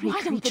Kunari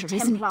Why don't the creature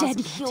isn't Templars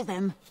dead kill yet.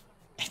 them?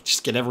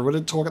 Just get everyone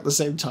to talk at the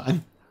same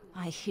time.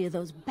 I hear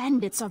those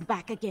bandits are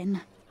back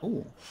again.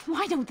 Oh.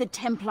 Why don't the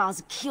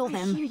Templars kill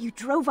them? I hear you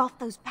drove off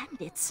those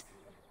bandits.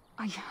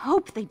 I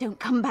hope they don't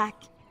come back.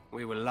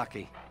 We were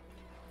lucky.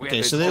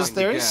 Okay, so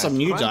there is some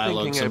new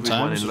dialogue I'm thinking sometimes,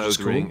 everyone in which is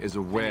Lothering cool. is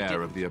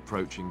aware of the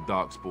approaching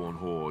Darkspawn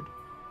horde.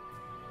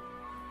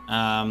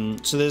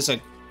 So there's a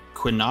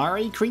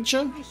Quinari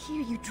creature I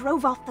hear you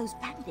drove off those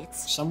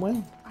bandits.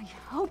 somewhere. I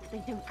hope they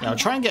don't come Yeah, I'll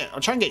try back.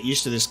 and get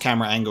used to this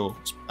camera angle,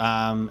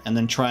 and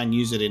then try and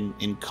use it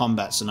in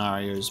combat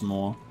scenarios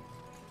more.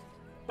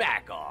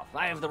 Back off.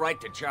 I have the right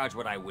to charge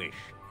what I wish.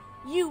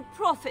 You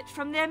profit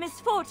from their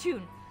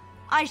misfortune.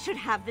 I should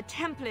have the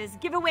Templars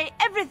give away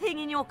everything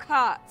in your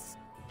carts.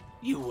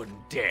 You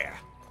wouldn't dare.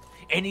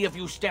 Any of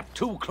you step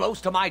too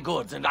close to my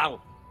goods and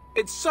I'll...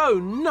 It's so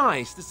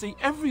nice to see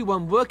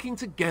everyone working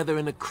together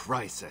in a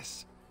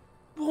crisis.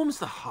 Warms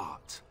the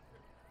heart.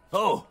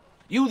 Oh,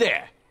 you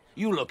there.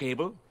 You look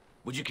able.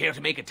 Would you care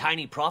to make a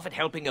tiny profit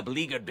helping a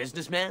beleaguered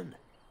businessman?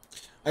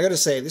 I gotta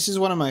say, this is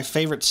one of my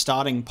favorite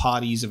starting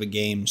parties of a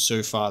game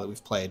so far that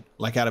we've played,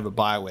 like out of a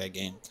BioWare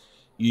game.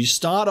 You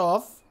start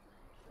off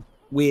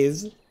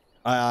with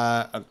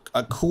a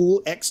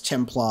cool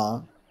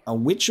ex-Templar, a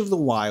Witch of the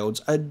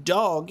Wilds, a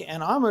dog,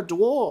 and I'm a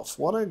dwarf.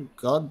 What a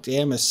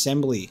goddamn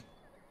assembly.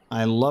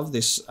 I love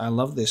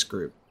this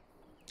group.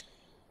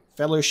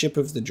 Fellowship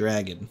of the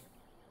Dragon.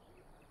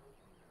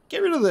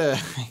 Get rid of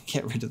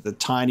the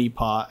tiny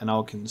part and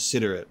I'll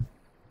consider it.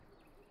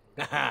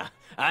 Haha,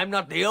 I'm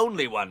not the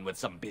only one with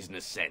some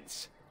business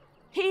sense.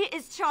 He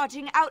is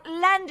charging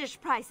outlandish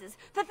prices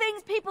for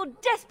things people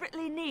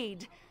desperately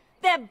need.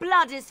 Their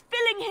blood is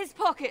filling his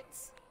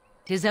pockets.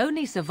 'Tis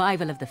only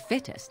survival of the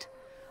fittest.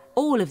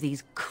 All of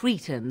these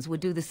cretins would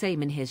do the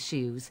same in his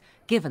shoes,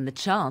 given the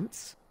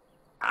chance.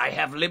 I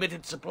have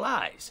limited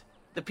supplies.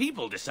 The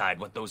people decide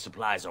what those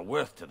supplies are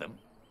worth to them.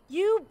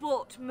 You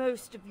bought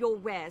most of your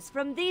wares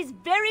from these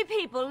very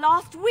people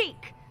last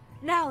week.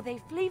 Now they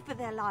flee for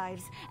their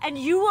lives, and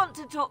you want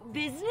to talk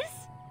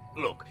business?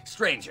 Look,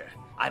 stranger,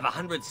 I've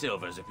 100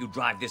 silvers if you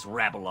drive this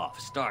rabble off,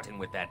 starting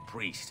with that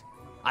priest.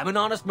 I'm an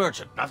honest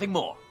merchant, nothing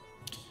more.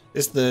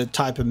 This is the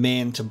type of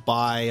man to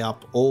buy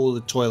up all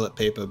the toilet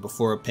paper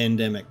before a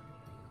pandemic,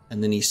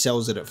 and then he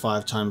sells it at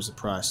 5 times the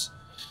price.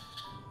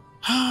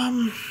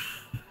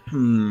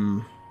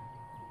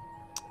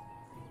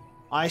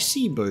 I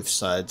see both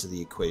sides of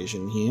the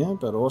equation here,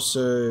 but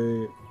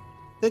also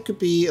there could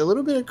be a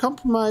little bit of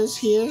compromise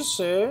here,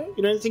 sir.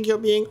 You don't think you're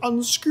being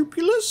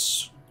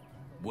unscrupulous?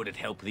 Would it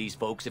help these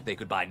folks if they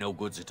could buy no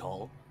goods at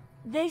all?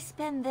 They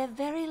spend their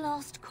very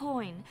last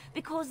coin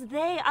because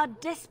they are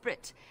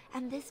desperate,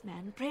 and this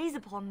man preys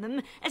upon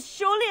them as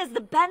surely as the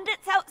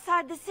bandits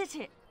outside the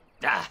city.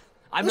 Ah,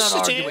 I'm not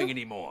arguing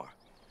anymore.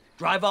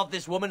 Drive off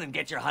this woman and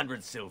get your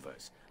 100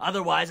 silvers.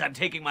 Otherwise, I'm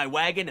taking my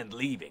wagon and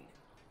leaving.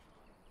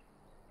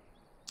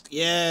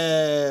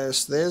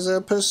 Yes, there's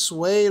a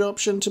persuade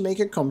option to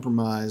make a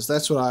compromise.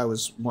 That's what I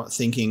was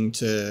thinking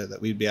that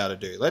we'd be able to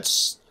do.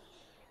 Let's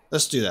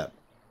do that.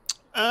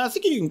 I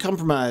think you can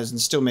compromise and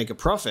still make a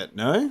profit,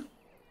 no?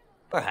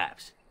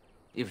 Perhaps.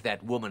 If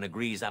that woman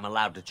agrees I'm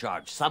allowed to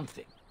charge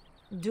something.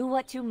 Do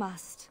what you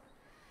must,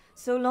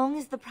 so long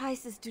as the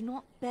prices do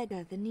not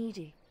beggar the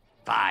needy.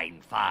 Fine,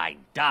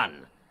 fine,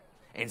 done.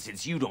 And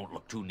since you don't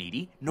look too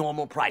needy,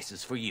 normal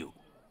prices for you.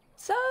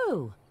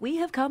 So, we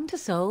have come to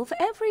solve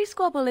every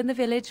squabble in the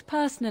village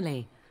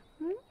personally.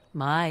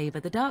 My,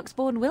 but the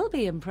Darkspawn will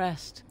be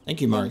impressed.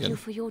 Thank you, Morrigan. Thank you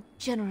for your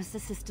generous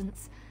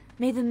assistance.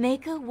 May the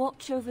Maker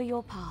watch over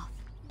your path.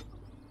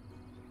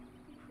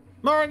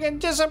 Morrigan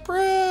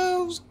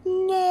disapproves!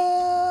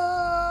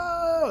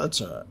 No!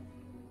 That's alright.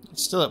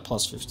 It's still at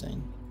plus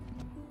 15.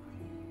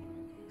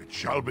 It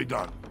shall be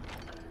done.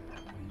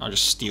 I'll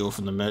just steal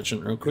from the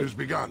merchant real quick. It has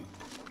begun.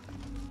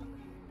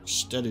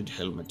 Studded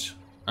helmet.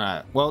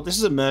 Alright, well, this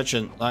is a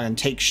merchant. I can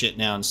take shit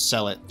now and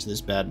sell it to this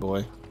bad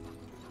boy.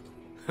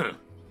 Huh.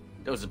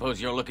 Don't suppose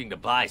you're looking to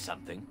buy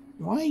something?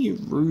 Why are you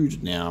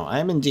rude now? I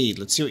am indeed.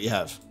 Let's see what you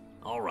have.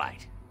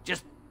 Alright.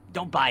 Just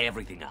don't buy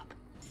everything up.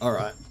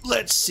 Alright,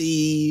 let's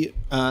see.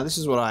 This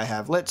is what I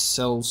have. Let's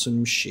sell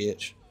some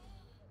shit.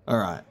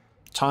 Alright.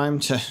 Time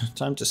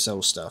to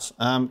sell stuff.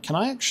 Can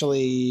I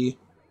actually...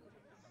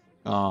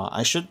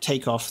 I should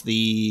take off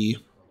the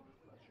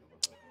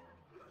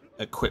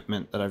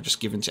equipment that I've just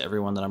given to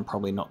everyone that I'm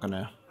probably not going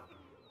to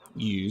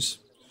use.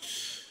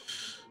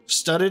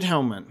 Studded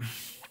helmet.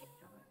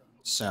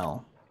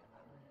 Sell.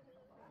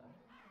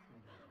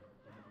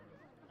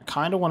 I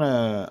kind of want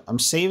to... I'm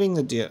saving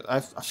the deal.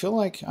 I feel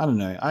like... I don't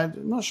know.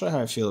 I'm not sure how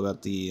I feel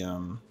about the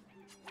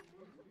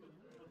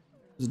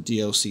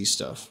DLC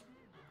stuff.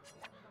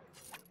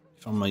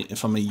 If I'm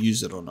gonna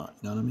use it or not.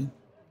 You know what I mean?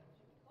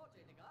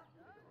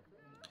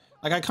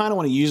 Like, I kind of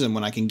want to use them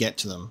when I can get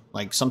to them.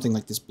 Like, something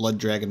like this Blood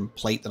Dragon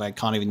plate that I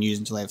can't even use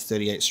until I have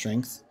 38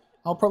 strength.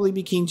 I'll probably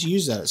be keen to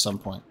use that at some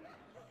point.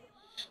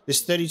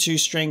 This 32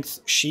 strength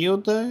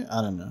shield, though?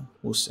 I don't know.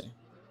 We'll see.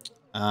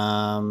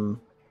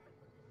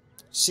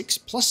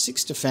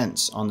 6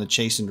 defense on the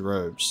chastened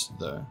robes,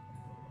 though.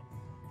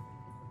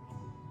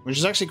 Which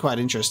is actually quite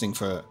interesting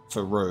for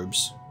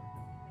robes.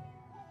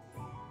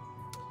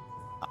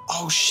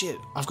 Oh, shit.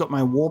 I've got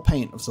my war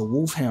paint of the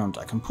Wolfhound.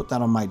 I can put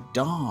that on my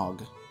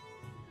dog.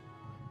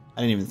 I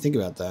didn't even think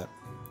about that.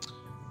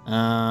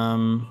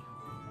 I'm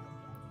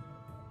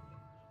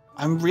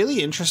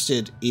really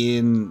interested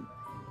in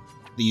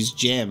these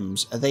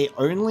gems. Are they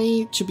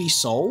only to be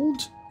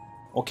sold?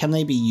 Or can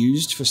they be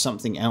used for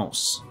something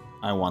else?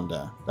 I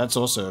wonder. That's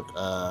also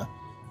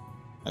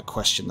a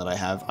question that I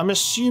have. I'm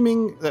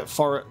assuming that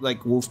for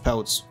like wolf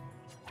pelts,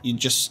 you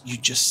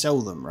just sell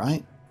them,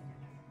 right?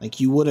 Like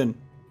you wouldn't.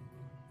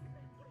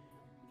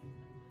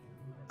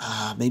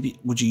 Maybe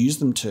would you use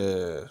them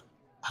to?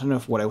 I don't know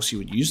what else you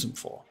would use them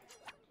for.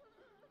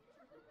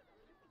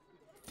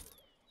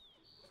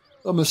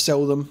 I'm gonna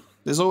sell them.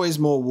 There's always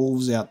more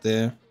wolves out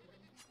there.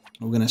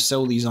 We're gonna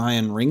sell these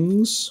iron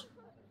rings.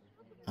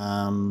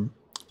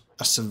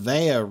 A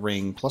surveyor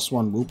ring,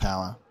 +1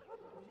 willpower.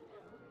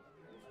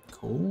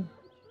 Cool.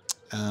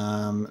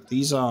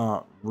 These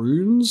are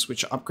runes,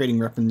 which are upgrading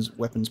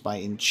weapons by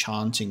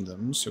enchanting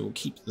them, so we'll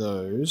keep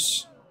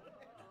those.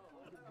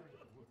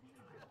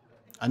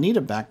 I need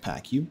a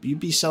backpack. You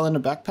be selling a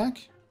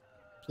backpack?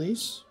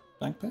 Please?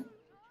 Backpack?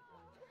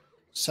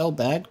 Sell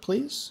bag,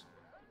 please?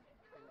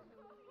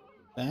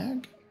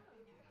 Bag?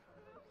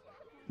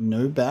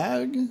 No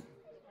bag?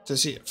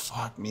 Does he?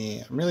 Fuck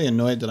me. I'm really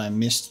annoyed that I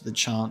missed the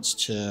chance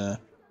to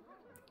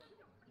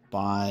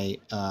buy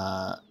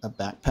a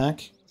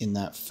backpack in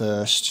that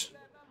first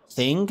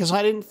thing, because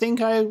I didn't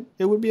think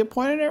it would be a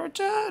point at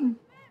return.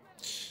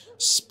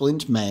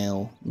 Splint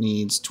mail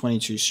needs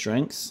 22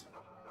 strength.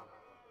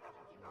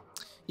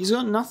 He's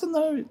got nothing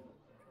though.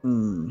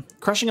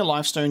 Crushing a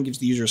life stone gives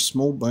the user a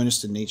small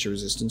bonus to nature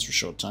resistance for a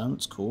short time.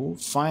 That's cool.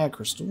 Fire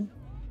crystal.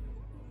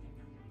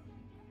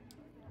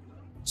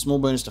 Small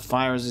bonus to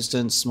fire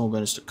resistance, small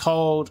bonus to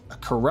cold. A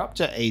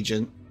corruptor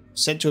agent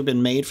said to have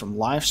been made from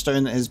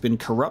lifestone that has been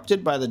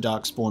corrupted by the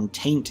darkspawn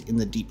taint in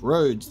the deep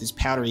roads. This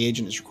powdery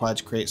agent is required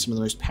to create some of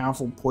the most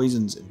powerful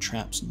poisons and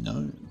traps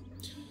known.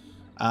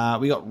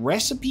 We got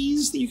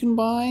recipes that you can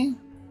buy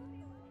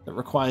that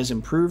requires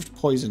improved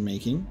poison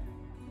making.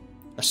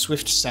 A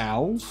swift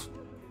salve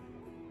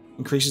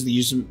increases the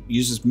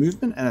user's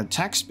movement and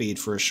attack speed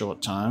for a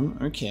short time.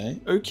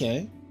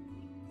 Okay.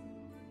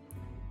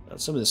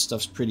 Some of this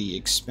stuff's pretty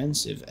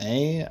expensive,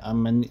 eh?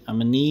 I'm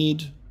gonna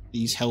need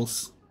these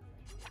health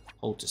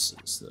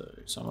poultices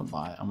though, so I'm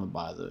gonna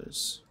buy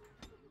those.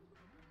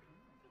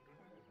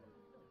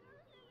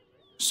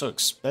 So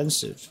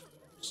expensive.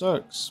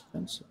 I'm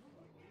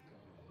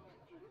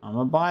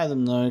gonna buy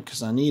them though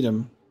because I need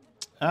them.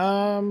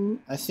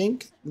 I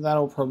think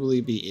that'll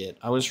probably be it.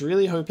 I was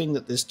really hoping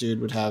that this dude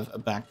would have a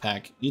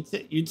backpack.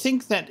 You'd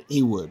think that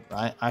he would,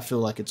 right? I feel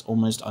like it's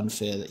almost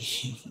unfair that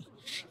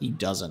he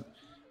doesn't.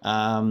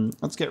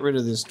 Let's get rid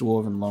of this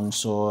dwarven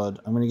longsword.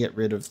 I'm going to get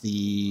rid of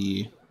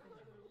the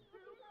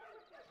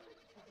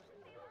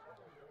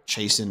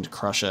chastened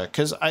crusher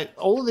because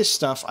all of this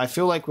stuff, I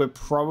feel like we're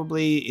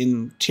probably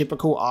in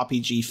typical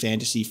RPG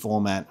fantasy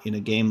format in a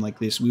game like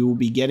this. We will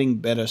be getting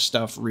better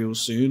stuff real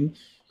soon,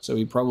 so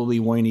we probably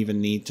won't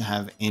even need to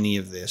have any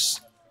of this,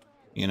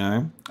 you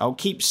know? I'll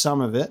keep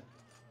some of it,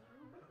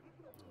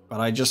 but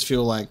I just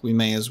feel like we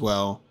may as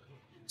well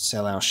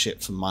sell our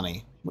shit for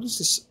money. What is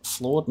this?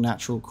 Flawed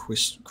natural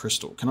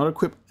crystal. Cannot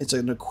equip. It's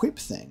an equip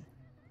thing.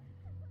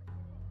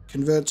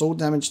 Converts all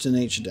damage to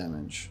nature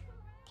damage.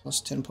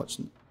 Plus 10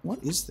 points.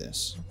 What is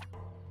this?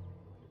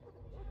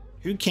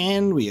 Who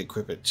can we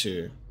equip it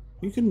to?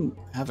 Who can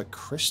have a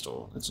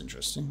crystal? That's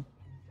interesting.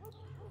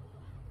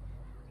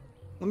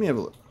 Let me have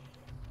a look.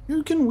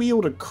 Who can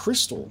wield a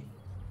crystal?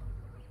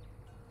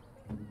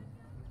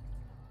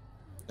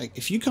 Like,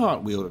 if you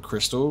can't wield a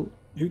crystal,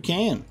 who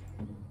can?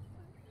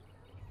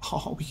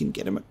 Oh, we can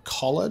get him a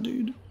collar,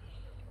 dude.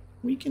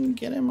 We can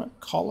get him a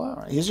collar. All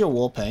right, here's your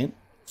war paint.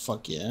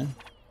 Fuck yeah.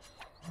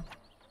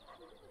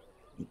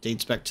 It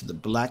dates back to the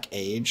Black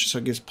Age, so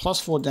it gives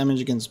 +4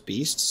 damage against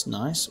beasts.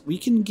 Nice. We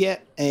can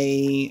get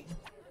a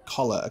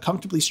collar, a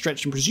comfortably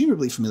stretched and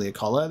presumably familiar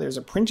collar. There's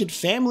a printed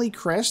family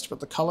crest,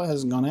 but the color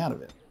hasn't gone out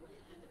of it.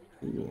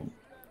 Cool.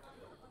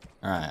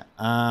 Alright,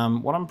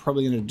 what I'm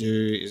probably going to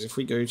do is if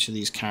we go to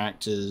these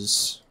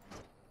characters'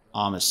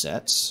 armor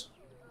sets...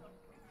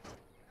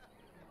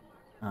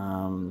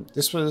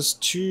 this was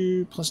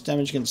 2+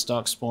 damage against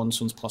darkspawn. This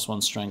one's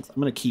 +1 strength.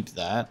 I'm going to keep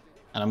that,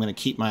 and I'm going to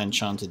keep my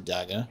enchanted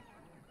dagger.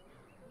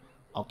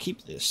 I'll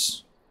keep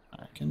this,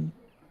 I reckon.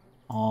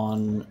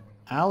 On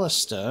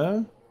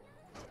Alistair,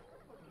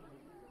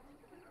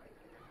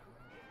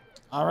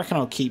 I reckon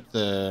I'll keep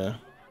the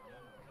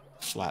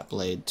flat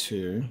blade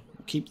too.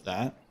 I'll keep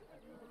that.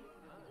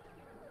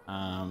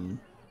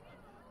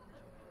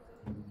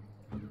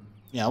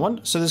 Yeah, I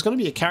wonder, so there's got to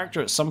be a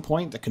character at some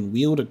point that can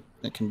wield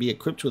that can be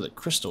equipped with a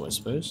crystal, I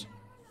suppose.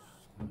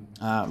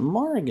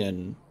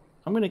 Morrigan,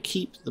 I'm going to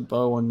keep the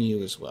bow on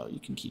you as well. You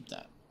can keep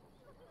that.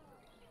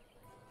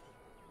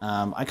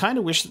 I kind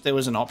of wish that there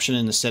was an option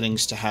in the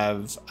settings to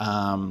have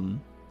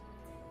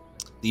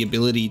the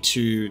ability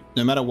to,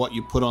 no matter what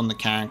you put on the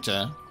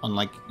character, on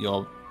like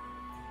your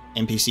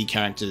NPC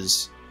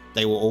characters,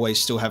 they will always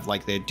still have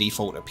like their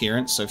default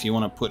appearance. So if you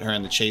want to put her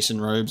in the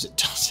chastened robes, it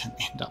doesn't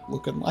end up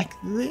looking like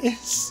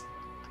this.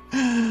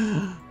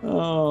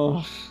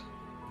 Oh.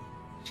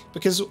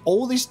 Because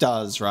all this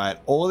does, right?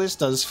 All this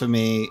does for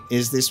me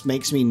is this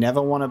makes me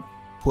never want to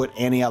put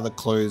any other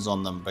clothes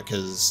on them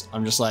because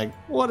I'm just like,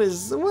 what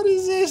is this?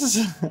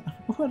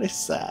 What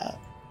is that?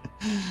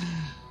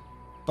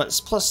 But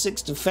it's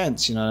 +6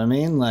 defense, you know what I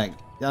mean? Like,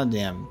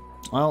 goddamn.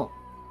 Well,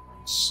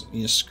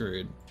 you're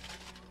screwed.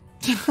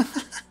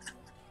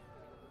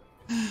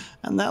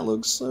 And that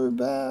looks so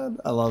bad.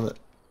 I love it.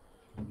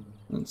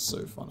 That's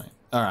so funny.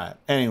 Alright,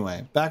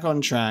 anyway, back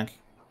on track.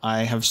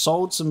 I have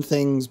sold some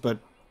things, but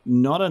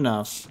not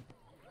enough.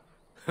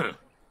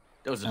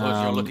 Don't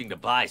suppose you're looking to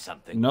buy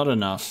something? Not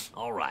enough.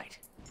 All right.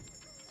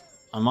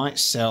 I might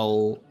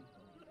sell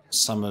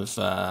some of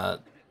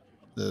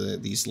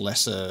these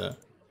lesser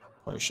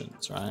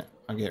potions, right?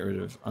 I'll get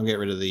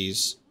rid of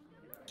these.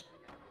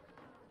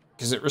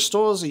 Because it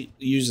restores the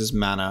user's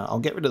mana. I'll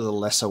get rid of the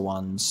lesser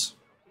ones.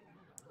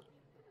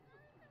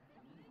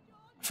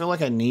 I feel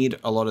like I need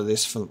a lot of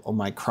this for all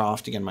my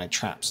crafting and my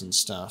traps and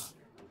stuff.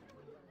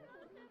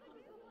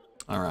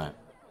 Alright.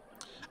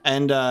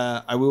 And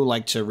I will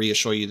like to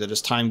reassure you that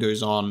as time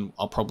goes on,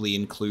 I'll probably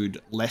include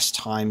less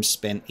time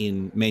spent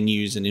in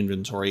menus and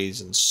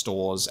inventories and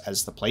stores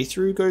as the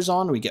playthrough goes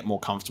on. We get more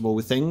comfortable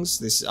with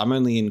things. I'm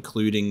only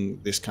including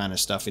this kind of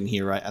stuff in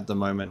here right at the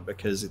moment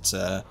because it's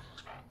a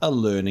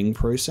learning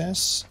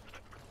process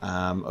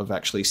of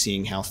actually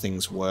seeing how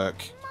things work.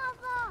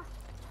 Mother,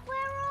 where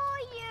are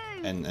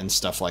you? And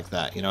stuff like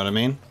that. You know what I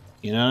mean?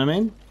 You know what I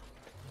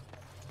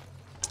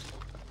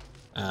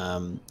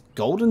mean?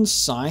 Golden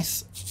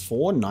Scythe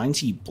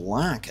 490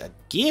 black, a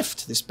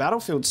gift. This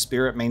battlefield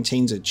spirit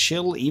maintains a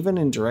chill even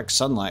in direct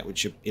sunlight,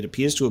 which it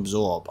appears to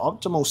absorb.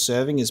 Optimal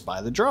serving is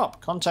by the drop.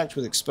 Contact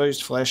with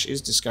exposed flesh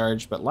is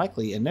discouraged, but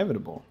likely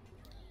inevitable.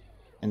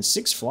 And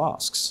 6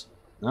 flasks.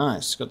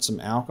 Nice. Got some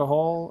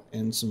alcohol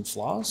and some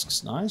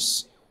flasks.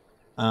 Nice.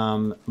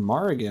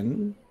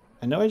 Morrigan,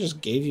 I know I just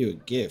gave you a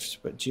gift,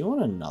 but do you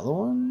want another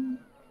one?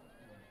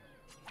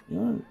 You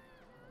want...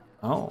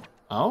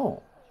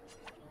 Oh.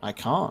 I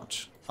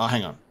can't. Oh,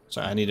 hang on.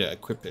 Sorry, I need to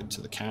equip it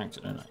to the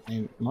character, don't I?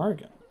 Hey,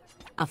 Morrigan.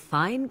 A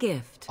fine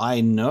gift.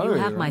 I know. You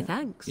have my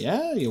thanks.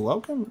 Yeah, you're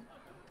welcome.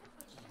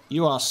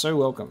 You are so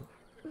welcome.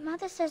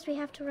 Mother says we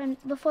have to run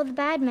before the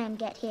bad men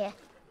get here.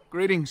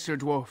 Greetings, Sir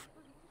Dwarf.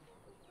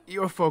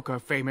 Your folk are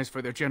famous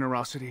for their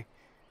generosity.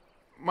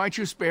 Might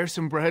you spare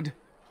some bread?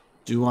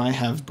 Do I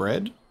have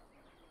bread?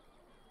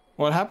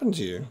 What happened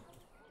to you?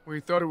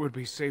 We thought it would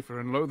be safer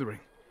in Lothering,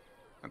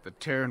 that the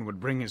Terran would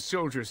bring his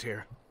soldiers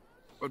here.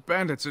 But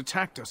bandits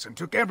attacked us and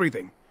took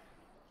everything.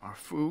 Our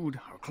food,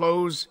 our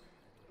clothes,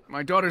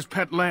 my daughter's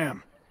pet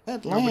lamb.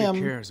 Pet lamb? Nobody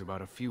cares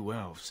about a few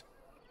elves.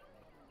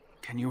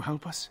 Can you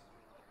help us?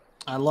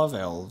 I love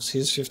elves.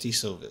 Here's 50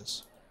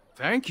 silvers.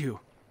 Thank you.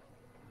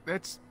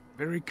 That's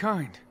very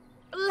kind.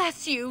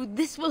 Bless you.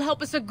 This will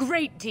help us a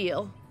great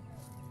deal.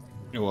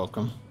 You're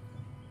welcome.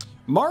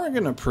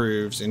 Morrigan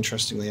approves,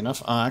 interestingly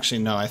enough.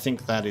 Actually, no, I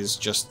think that is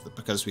just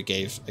because we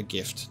gave a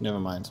gift. Never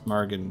mind.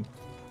 Morrigan...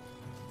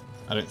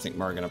 I don't think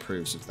Morrigan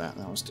approves of that.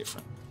 That was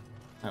different.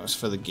 That was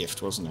for the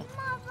gift, wasn't it?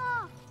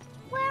 Mother,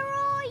 where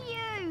are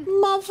you?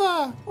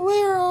 Mother,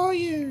 where are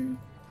you?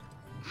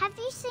 Have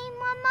you seen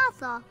my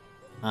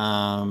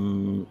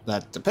mother?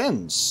 That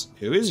depends.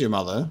 Who is your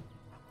mother?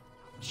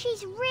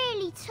 She's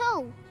really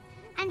tall,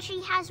 and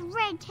she has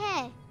red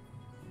hair.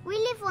 We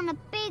live on a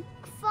big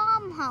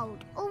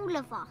farmhold, all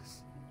of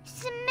us.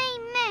 Some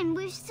mean men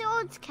with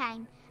swords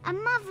came,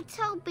 and Mother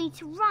told me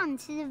to run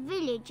to the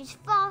village as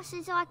fast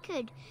as I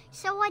could,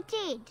 so I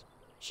did.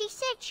 She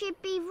said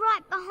she'd be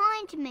right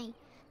behind me,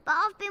 but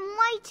I've been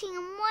waiting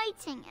and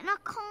waiting, and I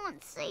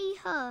can't see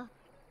her.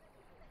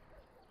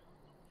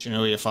 Do you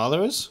know where your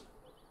father is?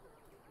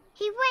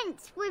 He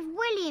went with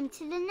William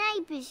to the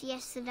neighbours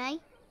yesterday,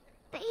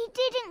 but he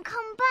didn't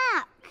come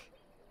back.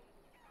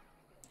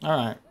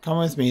 Alright, come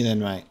with me then,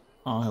 mate.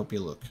 I'll help you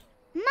look.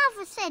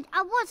 Mother said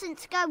I wasn't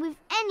to go with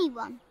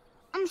anyone.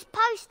 I'm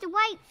supposed to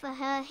wait for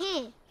her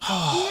here, in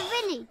the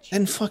village.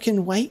 Then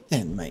fucking wait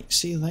then, mate.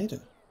 See you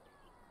later.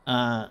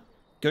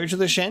 Go to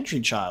the Chantry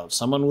Child.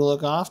 Someone will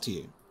look after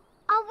you.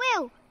 I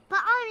will, but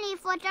only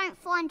if I don't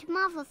find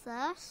Mother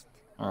first.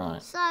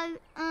 Alright. So,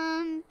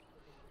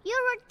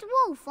 you're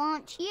a dwarf,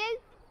 aren't you?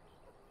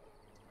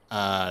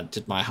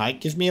 Did my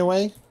height give me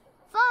away?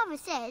 Father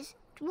says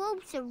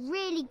dwarves are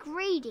really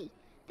greedy,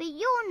 but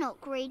you're not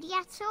greedy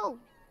at all.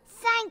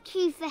 Thank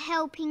you for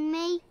helping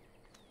me.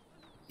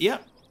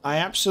 Yep, I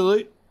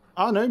absolutely...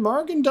 Oh no,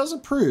 Morrigan does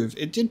approve.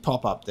 It did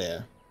pop up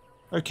there.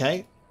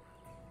 Okay.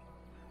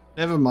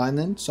 Never mind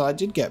then. So I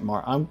did get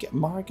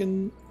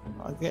Morrigan...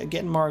 I'm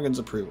getting Morrigan's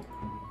approval.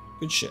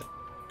 Good shit.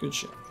 Good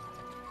shit.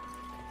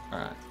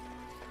 Alright.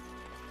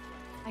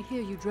 I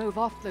hear you drove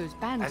off those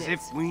bandits. As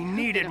if we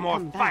needed more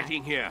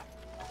fighting here.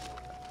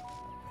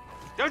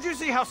 Don't you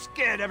see how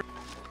scared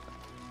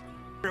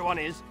everyone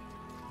is?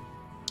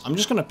 I'm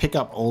just going to pick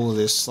up all of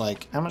this,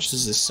 like, how much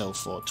does this sell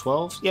for?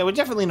 12? Yeah, we're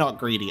definitely not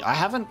greedy. I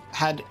haven't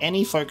had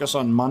any focus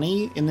on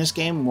money in this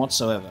game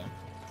whatsoever.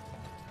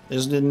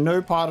 There's been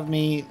no part of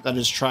me that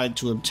has tried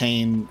to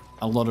obtain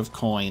a lot of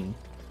coin.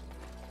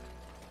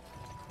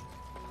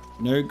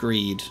 No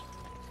greed.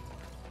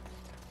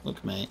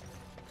 Look, mate.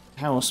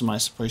 How else am I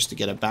supposed to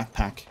get a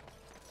backpack?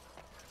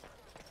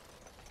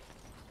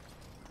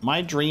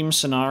 My dream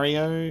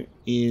scenario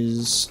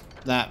is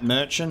that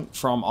merchant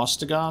from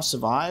Ostagar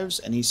survives,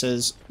 and he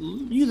says,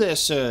 "You there,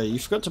 sir, you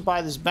forgot to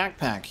buy this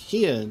backpack.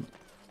 Here,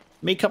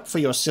 make up for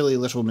your silly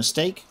little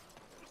mistake,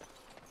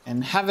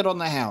 and have it on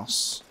the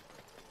house."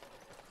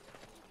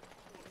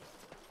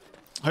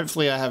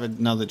 Hopefully I have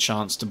another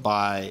chance to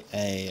buy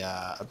a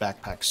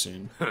backpack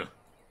soon.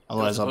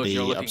 Otherwise I'll be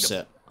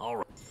upset.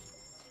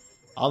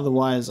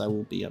 Otherwise I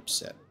will be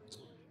upset.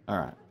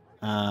 Alright.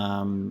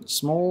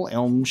 Small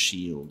elm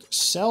shield.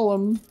 Sell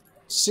them.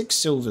 6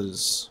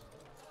 silvers.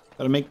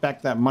 Gotta make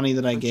back that money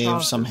that I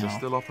gave somehow.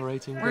 Still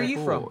operating. Where are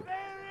you from?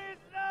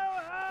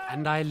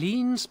 And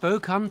Eileen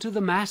spoke unto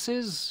the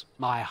masses,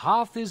 "My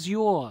hearth is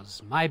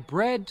yours, my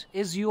bread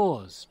is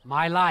yours,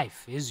 my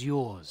life is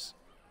yours.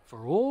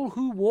 For all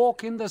who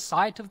walk in the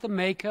sight of the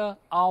Maker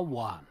are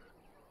one."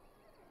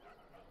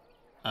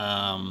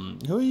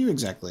 Who are you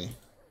exactly?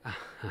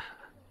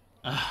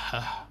 You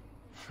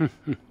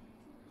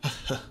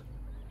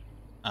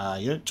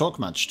don't talk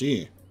much, do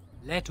you?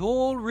 Let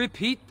all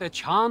repeat the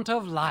chant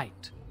of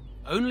light.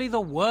 Only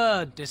the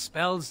word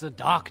dispels the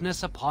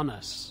darkness upon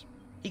us.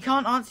 He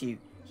can't answer you.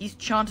 He's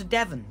chanted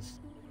Devons.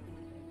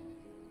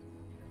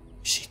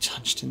 Is he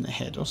punched in the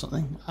head or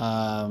something?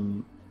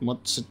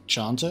 What's a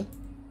chanter?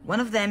 One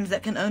of them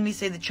that can only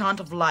say the chant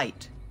of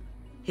light.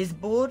 His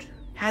board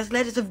has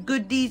letters of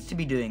good deeds to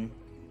be doing.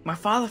 My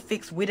father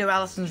fixed Widow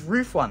Allison's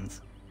roof once,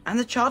 and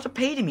the charter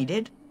paid him, he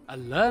did. A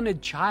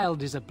learned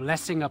child is a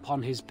blessing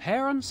upon his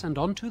parents and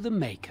onto the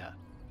Maker.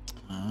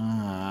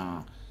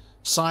 Ah.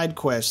 Side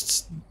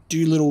quests,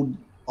 do little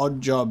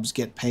odd jobs,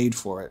 get paid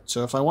for it.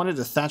 So if I wanted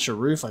to thatch a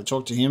roof, I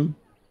talk to him.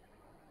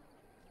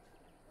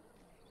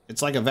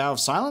 It's like a vow of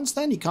silence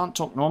then? He can't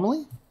talk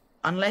normally?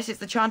 Unless it's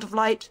the chant of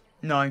light,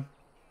 no.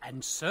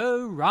 And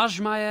so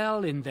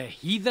Rajmael in the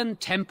heathen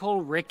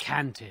temple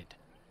recanted.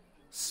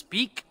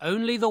 Speak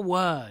only the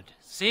word,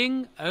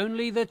 sing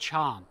only the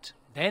chant,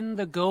 then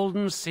the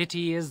golden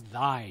city is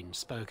thine,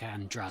 spoke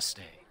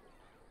Andraste.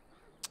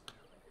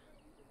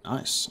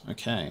 Nice,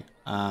 okay.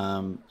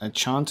 A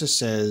chanter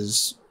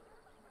says...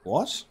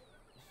 What?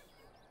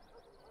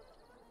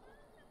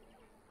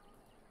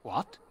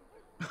 What?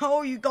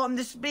 Oh, you got him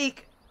to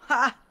speak!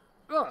 Ha!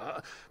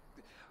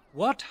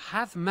 What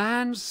hath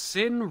man's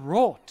sin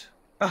wrought?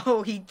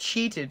 Oh, he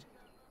cheated.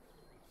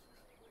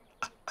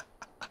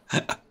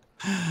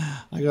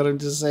 I got him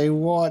to say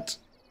what?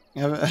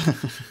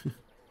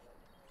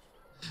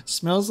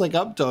 Smells like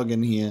updog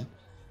in here.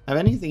 Have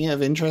anything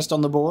of interest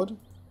on the board?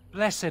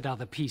 Blessed are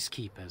the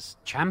peacekeepers,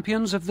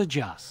 champions of the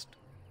just.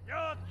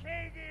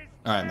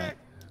 Alright, mate.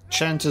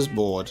 Chanter's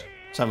board.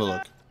 Let's have a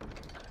look.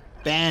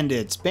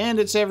 Bandits.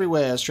 Bandits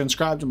everywhere. As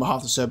transcribed on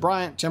behalf of Sir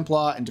Bryant,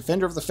 Templar, and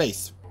Defender of the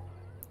Faith.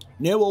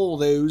 Know all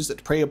those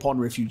that prey upon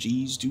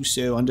refugees do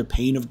so under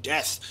pain of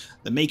death.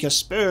 The Maker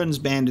spurns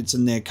bandits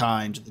and their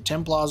kind. The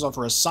Templars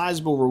offer a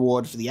sizable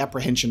reward for the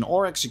apprehension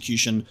or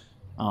execution.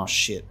 Oh,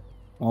 shit.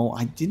 Well,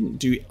 I didn't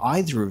do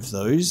either of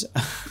those.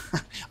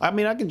 I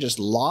mean, I can just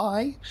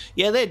lie.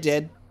 Yeah, they're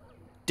dead.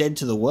 Dead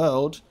to the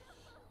world.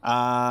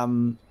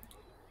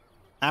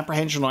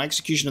 Apprehension or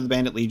execution of the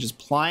bandit legions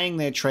plying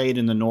their trade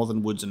in the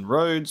northern woods and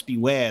roads.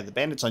 Beware, the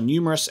bandits are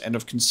numerous and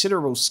of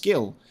considerable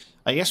skill.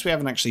 I guess we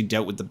haven't actually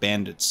dealt with the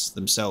bandits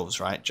themselves,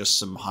 right? Just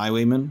some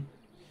highwaymen.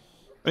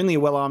 Only a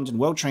well-armed and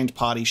well-trained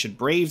party should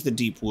brave the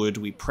deep wood.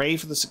 We pray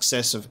for the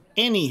success of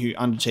any who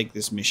undertake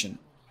this mission.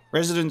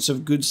 Residents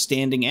of good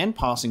standing and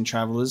passing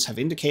travelers have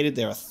indicated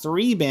there are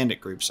 3 bandit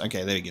groups.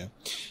 Okay, there we go.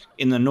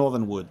 In the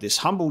northern wood, this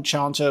humble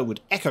chanter would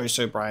echo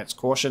Sir Bryant's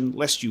caution,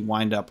 lest you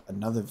wind up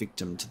another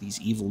victim to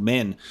these evil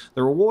men.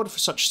 The reward for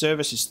such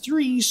service is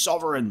 3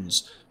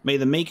 sovereigns. May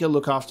the Maker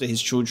look after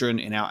his children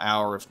in our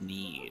hour of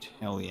need.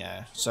 Hell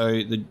yeah.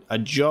 So, a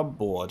job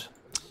board.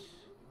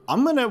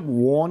 I'm going to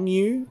warn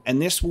you,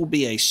 and this will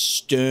be a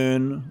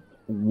stern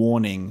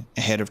warning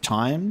ahead of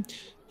time,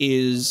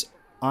 is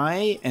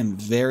I am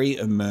very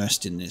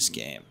immersed in this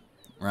game,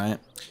 right?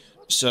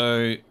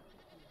 So,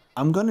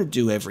 I'm going to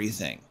do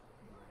everything.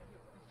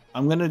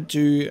 I'm going to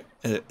do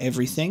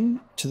everything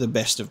to the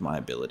best of my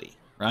ability,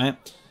 right?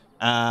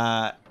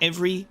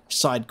 Every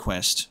side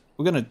quest,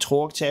 we're going to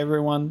talk to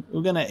everyone.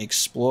 We're going to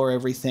explore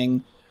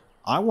everything.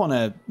 I want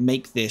to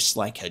make this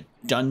like a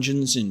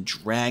Dungeons and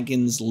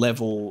Dragons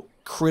level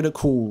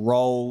critical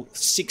role,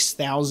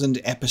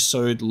 6,000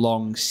 episode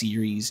long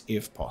series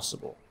if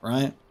possible,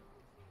 right?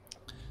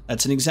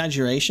 That's an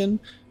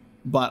exaggeration,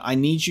 but I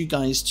need you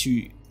guys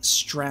to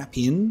strap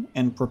in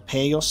and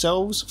prepare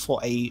yourselves for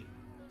a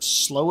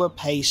slower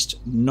paced,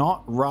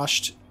 not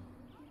rushed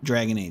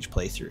Dragon Age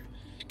playthrough.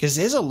 Because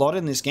there's a lot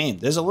in this game.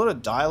 There's a lot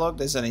of dialogue.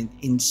 There's an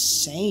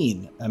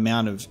insane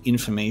amount of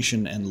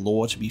information and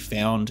lore to be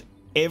found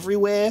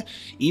everywhere,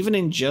 even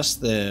in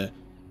just the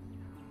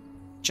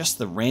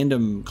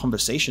random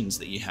conversations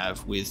that you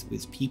have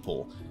with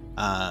people.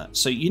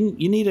 So you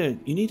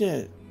need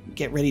to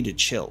get ready to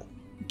chill.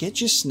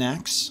 Get your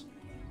snacks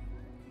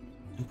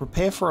and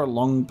prepare for a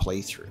long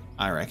playthrough,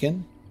 I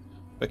reckon.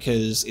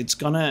 Because it's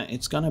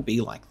gonna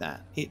be like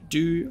that.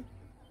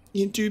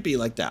 You do be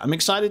like that. I'm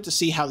excited to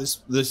see how this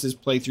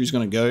playthrough is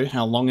going to go,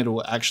 how long it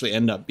will actually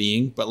end up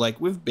being. But like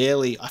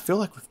I feel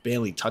like we've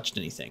barely touched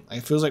anything. Like,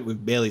 it feels like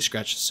we've barely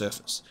scratched the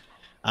surface.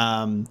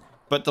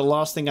 But the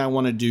last thing I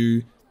want to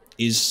do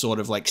is sort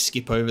of like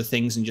skip over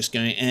things and just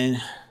go,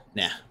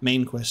 nah,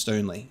 main quest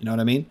only. You know what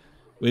I mean?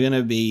 We're going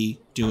to be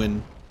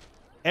doing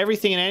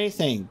everything and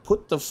anything.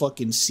 Put the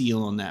fucking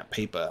seal on that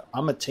paper.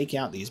 I'm going to take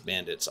out these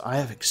bandits. I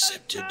have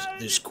accepted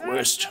this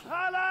quest.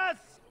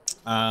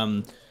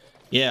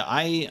 Yeah,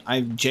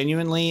 I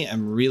genuinely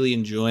am really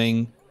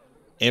enjoying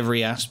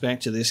every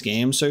aspect of this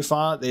game so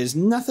far. There's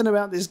nothing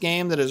about this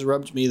game that has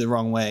rubbed me the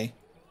wrong way.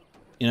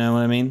 You know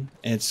what I mean?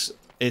 It's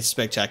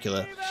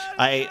spectacular.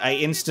 I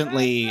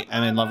instantly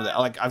am in love with it.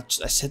 Like, I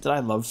said that I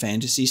love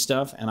fantasy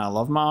stuff and I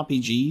love my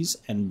RPGs,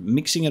 and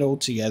mixing it all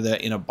together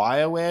in a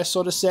BioWare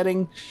sort of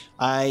setting,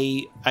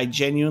 I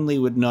genuinely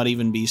would not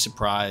even be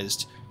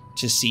surprised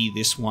to see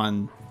this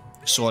one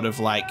sort of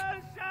like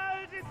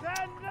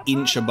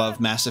inch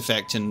above Mass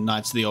Effect and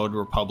Knights of the Old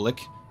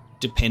Republic,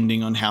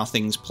 depending on how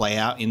things play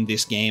out in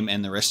this game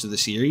and the rest of the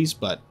series.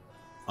 But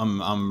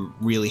I'm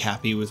really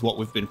happy with what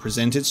we've been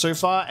presented so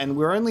far, and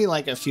we're only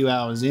like a few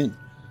hours in.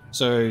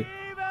 So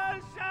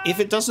if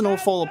it doesn't all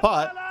fall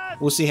apart,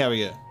 we'll see how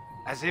we go.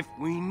 As if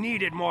we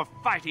needed more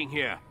fighting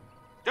here.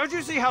 Don't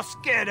you see how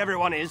scared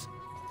everyone is?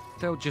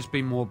 There'll just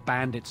be more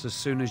bandits as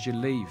soon as you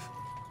leave.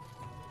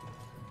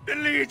 The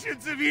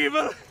legions of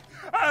evil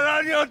are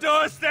on your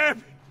doorstep.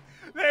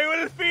 They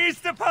will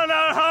feast upon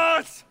our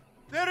hearts.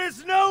 There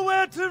is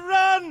nowhere to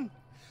run.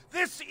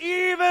 This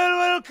evil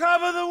will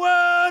cover the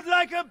world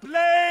like a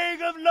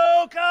plague of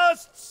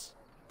locusts.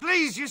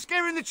 Please, you're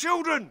scaring the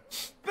children.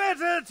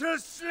 Better to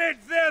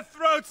slit their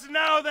throats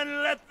now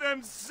than let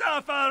them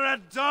suffer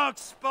at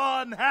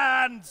Darkspawn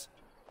hands.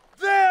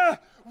 There,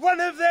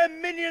 one of their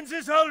minions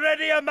is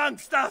already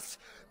amongst us.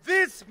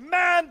 This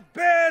man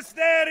bears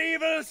their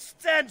evil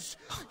stench.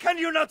 Can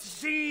you not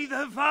see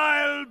the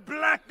vile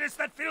blackness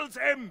that fills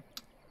him?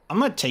 I'm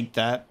going to take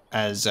that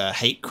as a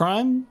hate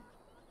crime.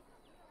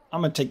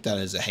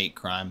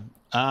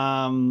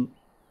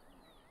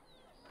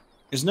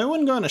 Is no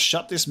one going to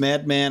shut this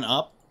madman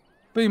up?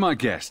 Be my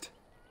guest.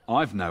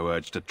 I've no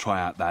urge to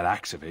try out that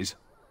axe of his.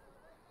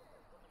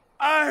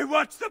 I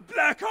watched the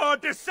Black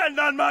Horde descend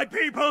on my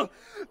people.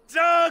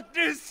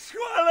 Darkness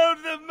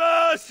swallowed the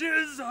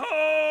marshes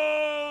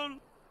whole.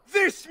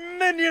 This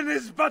minion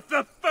is but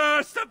the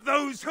first of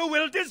those who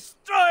will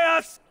destroy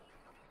us.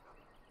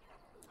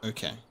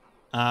 Okay.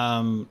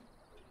 Don't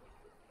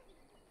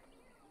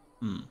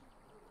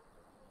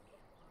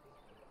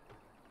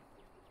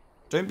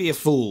be a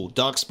fool.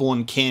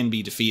 Darkspawn can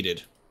be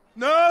defeated.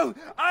 No,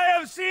 I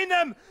have seen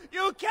them.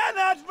 You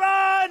cannot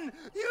run.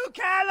 You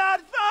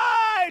cannot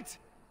fight.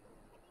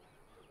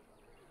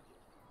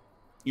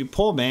 You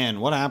poor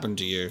man. What happened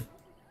to you?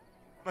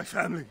 My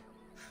family,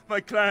 my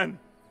clan.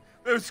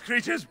 Those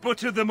creatures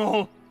butchered them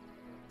all.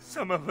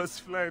 Some of us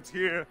fled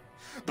here,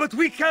 but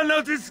we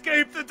cannot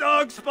escape the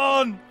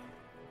Darkspawn.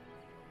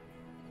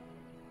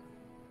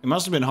 It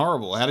must have been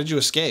horrible. How did you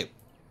escape?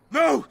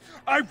 No,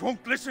 I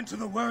won't listen to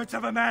the words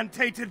of a man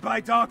tainted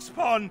by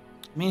Darkspawn.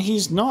 I mean,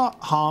 he's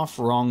not half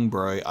wrong,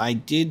 bro. I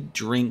did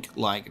drink,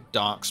 like,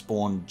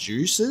 Darkspawn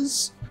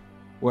juices,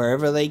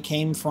 wherever they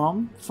came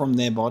from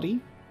their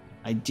body.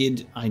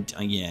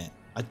 Yeah,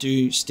 I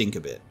do stink a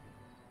bit.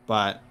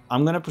 But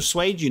I'm going to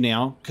persuade you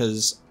now,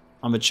 because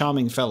I'm a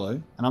charming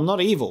fellow, and I'm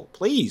not evil.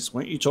 Please,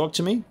 won't you talk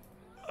to me?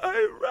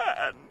 I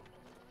ran,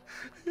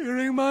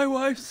 hearing my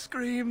wife's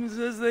screams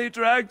as they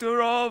dragged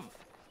her off.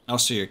 Oh,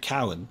 so you're a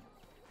coward.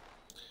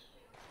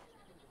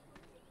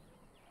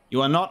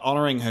 You are not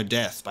honoring her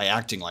death by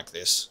acting like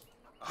this.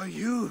 Are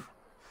you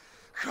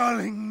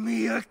calling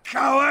me a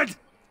coward?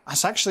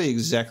 That's actually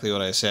exactly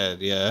what I said,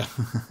 yeah.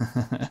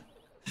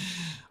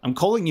 I'm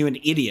calling you an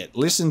idiot.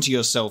 Listen to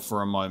yourself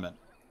for a moment.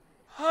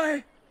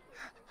 I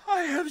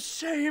have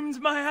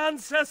shamed my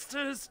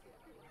ancestors,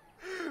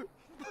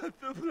 but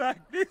the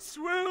blackness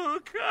will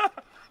come.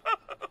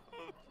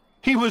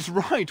 He was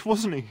right,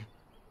 wasn't he?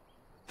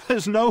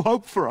 There's no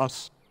hope for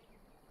us.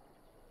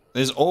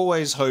 There's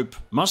always hope.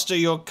 Muster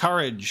your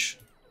courage.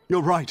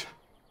 You're right.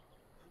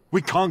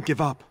 We can't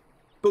give up.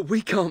 But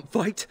we can't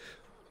fight.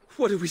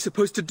 What are we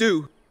supposed to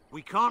do?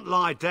 We can't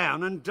lie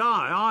down and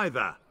die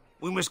either.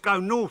 We must go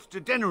north to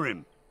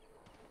Denerim.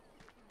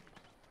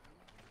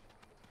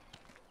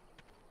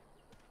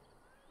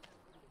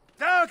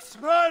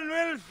 Darkspawn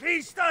will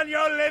feast on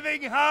your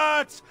living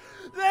hearts.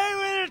 They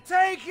will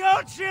take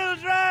your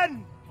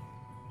children.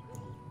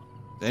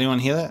 Did anyone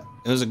hear that?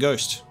 It was a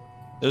ghost.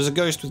 There was a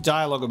ghost with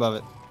dialogue above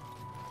it.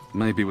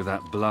 Maybe with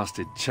that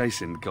blasted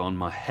chasing gone,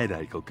 my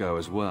headache will go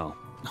as well.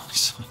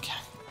 Nice, okay.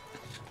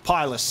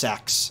 Pile of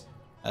sacks.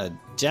 A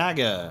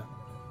dagger.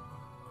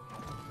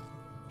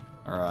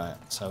 Alright,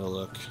 let's have a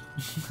look.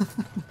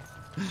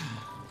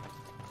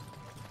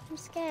 I'm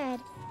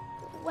scared.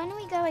 When are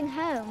we going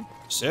home?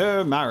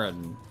 Sir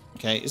Marin.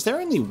 Okay, is there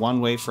only one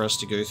way for us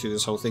to go through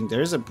this whole thing?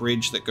 There is a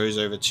bridge that goes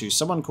over to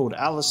someone called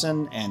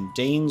Allison and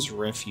Dane's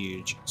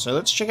Refuge. So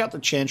let's check out the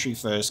Chantry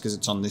first, because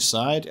it's on this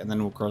side, and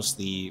then we'll cross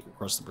the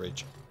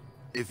bridge.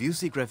 If you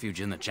seek refuge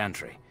in the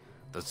Chantry,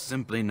 there's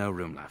simply no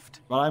room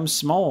left. But I'm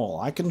small.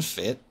 I can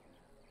fit.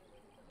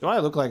 Do I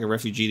look like a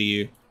refugee to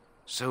you?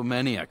 So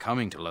many are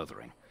coming to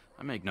Lothering.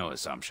 I make no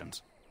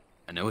assumptions.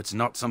 I know it's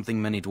not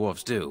something many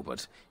dwarves do,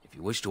 but if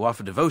you wish to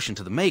offer devotion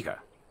to the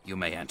Maker, you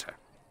may enter.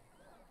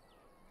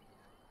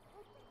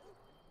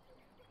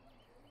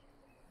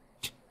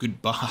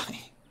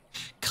 Goodbye.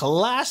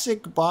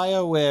 Classic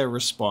BioWare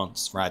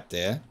response right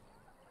there.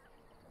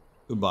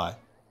 Goodbye.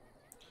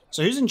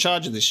 So who's in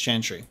charge of this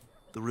Chantry?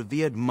 The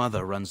revered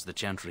mother runs the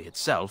Chantry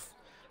itself,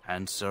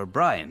 and Sir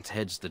Bryant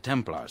heads the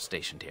Templars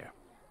stationed here.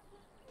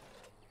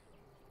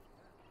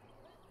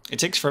 It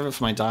takes forever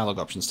for my dialogue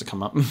options to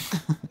come up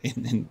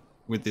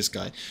with this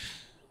guy.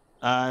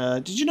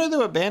 Did you know there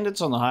were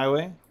bandits on the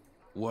highway?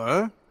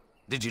 Were?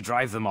 Did you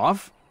drive them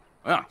off?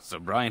 Well, Sir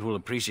Bryant will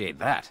appreciate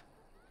that.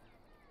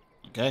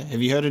 Okay,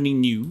 have you heard any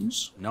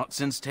news? Not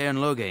since Tairn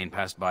Loghain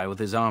passed by with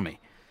his army.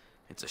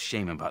 It's a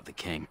shame about the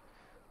king.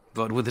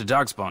 But with the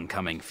Darkspawn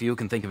coming, few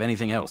can think of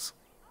anything else.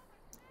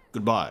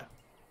 Goodbye.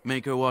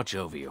 Maker watch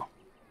over you.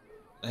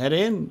 Head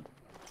in.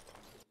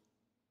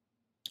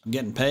 I'm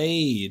getting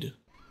paid.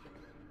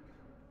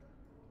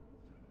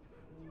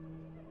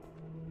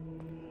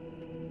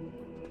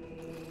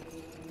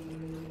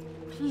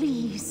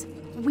 Please,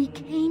 we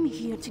came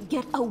here to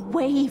get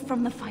away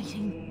from the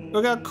fighting.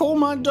 Look how cool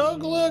my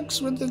dog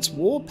looks with its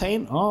war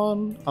paint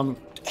on.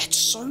 It's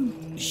so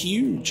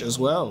huge as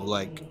well.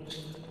 Like,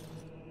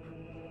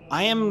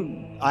 I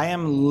am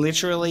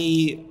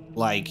literally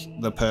like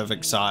the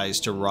perfect size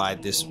to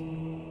ride this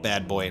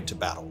bad boy into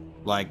battle.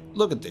 Like,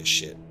 look at this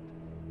shit.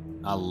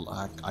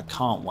 I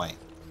can't wait.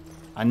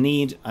 I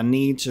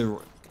need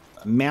to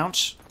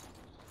mount.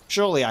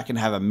 Surely I can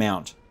have a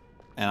mount,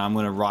 and I'm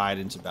gonna ride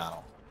into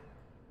battle.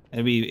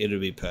 It'll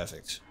be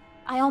perfect.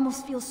 I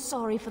almost feel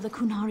sorry for the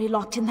Qunari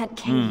locked in that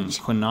cage.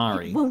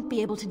 Qunari. It won't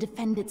be able to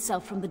defend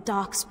itself from the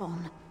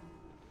Darkspawn.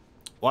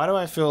 Why do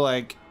I feel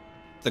like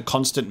the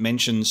constant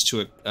mentions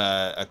to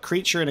a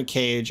creature in a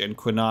cage and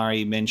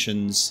Qunari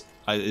mentions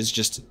is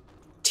just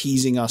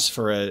teasing us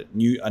for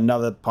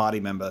another party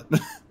member?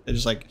 They're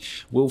just like,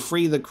 we'll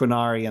free the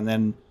Qunari and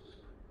then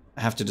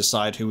have to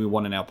decide who we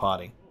want in our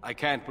party. I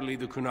can't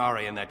believe the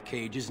Qunari in that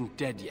cage isn't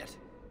dead yet.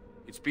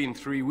 It's been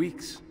 3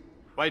 weeks.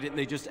 Why didn't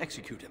they just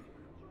execute him?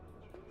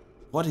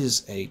 What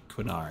is a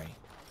Qunari?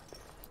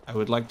 I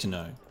would like to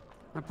know.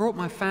 I brought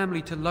my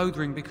family to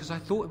Lothering because I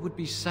thought it would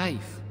be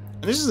safe.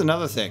 And this is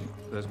another thing,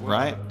 There's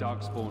right?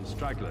 Darkspawn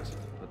stragglers,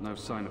 but no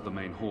sign of the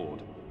main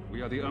horde.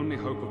 We are the only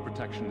hope of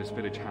protection this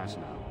village has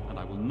now, and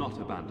I will not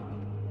abandon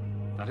them.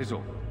 That is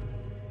all.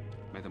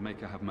 May the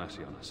Maker have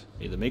mercy on us.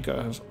 May the Maker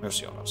have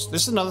mercy on us.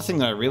 This is another thing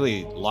that I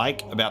really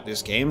like about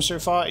this game so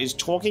far, is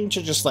talking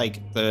to just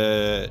like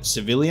the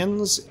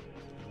civilians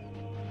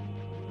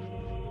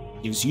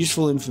gives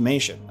useful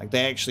information. Like,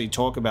 they actually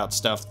talk about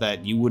stuff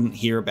that you wouldn't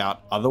hear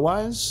about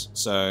otherwise,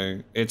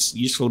 so it's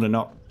useful to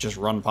not just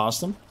run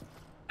past them.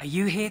 Are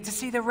you here to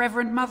see the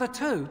Reverend Mother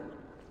too?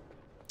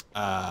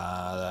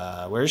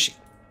 Where is she?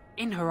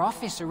 In her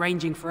office,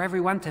 arranging for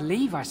everyone to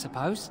leave, I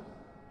suppose.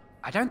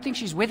 I don't think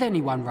she's with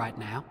anyone right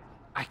now.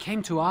 I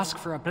came to ask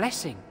for a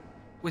blessing.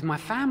 With my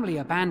family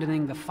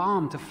abandoning the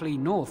farm to flee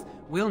north,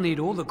 we'll need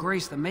all the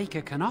grace the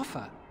Maker can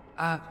offer.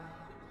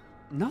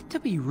 Not to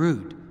be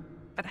rude,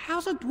 but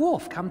how's a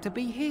dwarf come to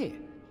be here?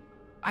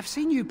 I've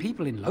seen you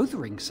people in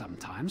Lothering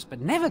sometimes, but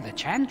never the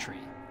Chantry.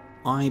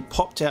 I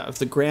popped out of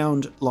the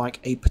ground like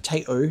a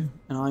potato,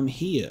 and I'm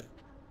here.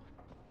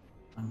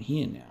 I'm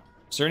here now.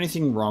 Is there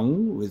anything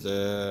wrong with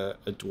a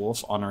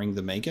dwarf honoring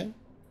the Maker?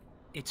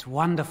 It's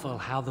wonderful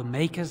how the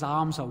Maker's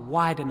arms are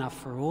wide enough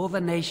for all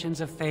the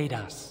nations of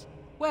Thedas.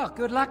 Well,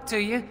 good luck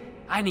to you.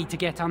 I need to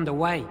get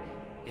underway.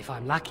 If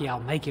I'm lucky, I'll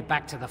make it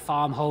back to the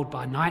farmhold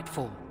by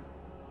nightfall.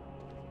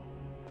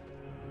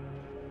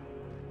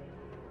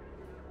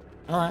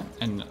 Alright,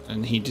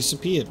 and he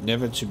disappeared,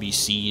 never to be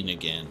seen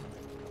again.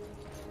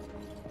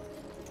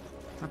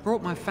 I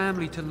brought my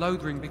family to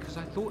Lothering because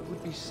I thought it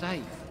would be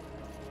safe.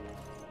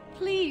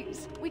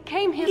 Please, we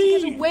came here to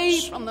get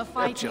away from the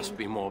fighting. There'll just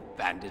be more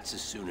bandits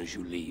as soon as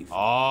you leave.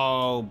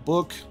 Oh,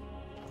 book.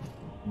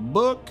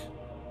 Book.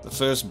 The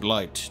First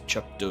Blight,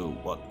 Chapter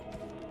 1.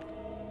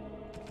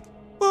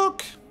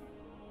 Book.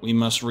 We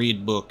must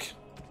read book.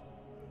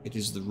 It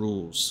is the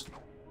rules.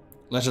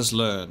 Let us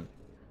learn.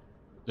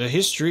 The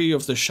History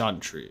of the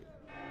Chantry.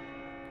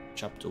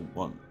 Chapter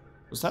 1.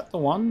 Was that the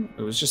one?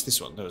 It was just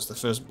this one. That was the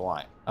First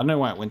Blight. I don't know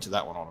why it went to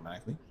that one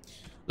automatically.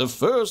 The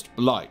First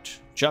Blight,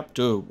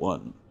 Chapter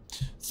 1.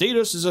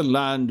 Thedas is a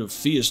land of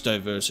fierce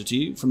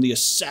diversity, from the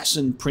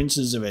assassin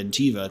princes of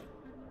Antiva,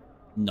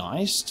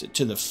 nice,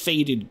 to the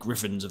faded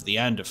griffins of the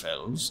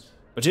Anderfels.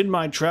 But in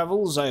my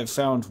travels I have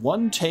found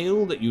one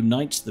tale that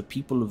unites the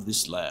people of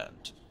this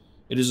land.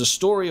 It is a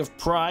story of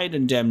pride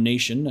and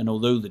damnation, and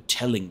although the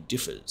telling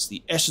differs,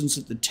 the essence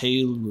of the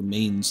tale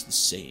remains the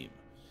same.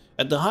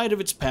 At the height of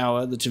its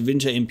power, the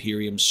Tevinter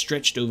Imperium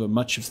stretched over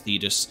much of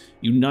Thedas,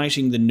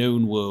 uniting the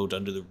known world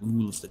under the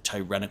rule of the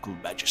tyrannical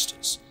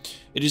Magisters.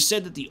 It is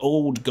said that the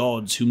old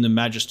gods whom the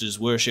Magisters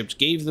worshipped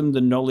gave them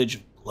the knowledge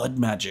of blood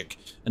magic,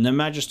 and the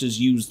Magisters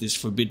used this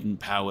forbidden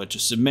power to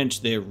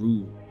cement their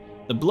rule.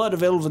 The blood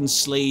of elven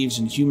slaves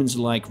and humans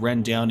alike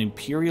ran down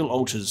imperial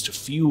altars to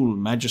fuel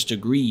Magister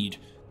greed.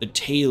 The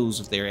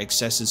tales of their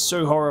excesses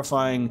so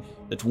horrifying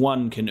that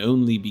one can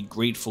only be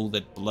grateful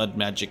that blood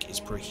magic is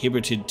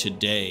prohibited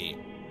today.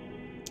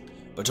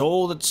 But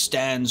all that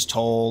stands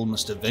tall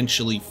must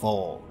eventually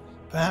fall.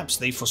 Perhaps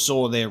they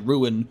foresaw their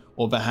ruin,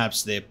 or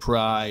perhaps their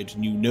pride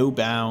knew no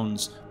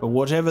bounds, but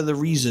whatever the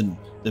reason,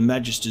 the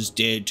Magisters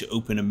dared to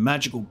open a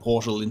magical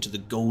portal into the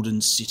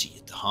Golden City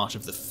at the heart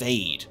of the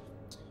Fade.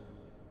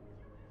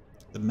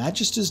 The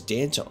Magisters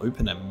dared to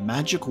open a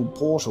magical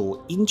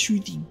portal into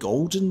the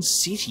Golden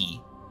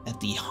City at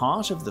the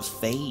heart of the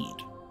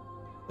Fade.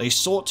 They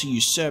sought to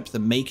usurp the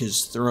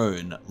Maker's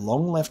throne,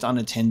 long left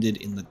unattended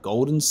in the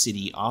Golden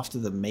City after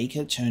the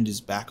Maker turned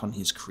his back on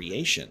his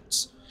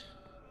creations.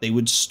 They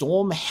would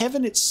storm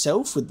heaven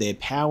itself with their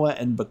power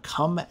and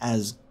become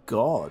as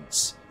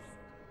gods.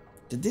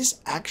 Did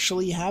this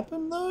actually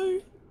happen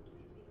though?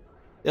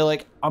 They're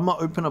like, I'm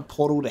gonna open a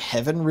portal to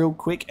heaven real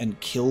quick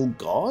and kill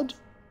God?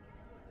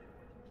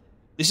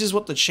 This is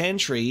what the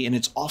Chantry, in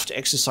its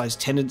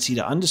oft-exercised tendency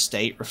to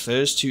understate,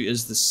 refers to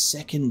as the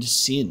second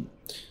sin.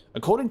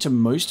 According to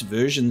most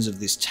versions of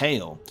this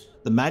tale,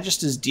 the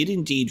Magisters did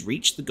indeed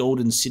reach the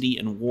Golden City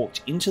and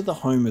walked into the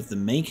home of the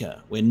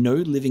Maker, where no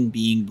living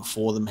being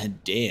before them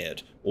had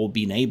dared or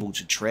been able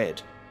to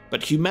tread.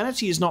 But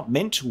humanity is not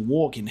meant to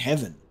walk in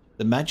heaven.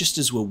 The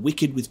Magisters were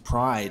wicked with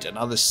pride and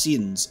other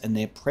sins, and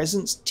their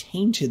presence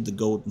tainted the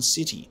Golden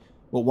City.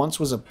 What once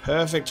was a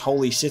perfect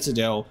holy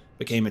citadel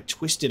became a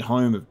twisted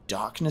home of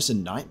darkness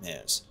and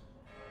nightmares.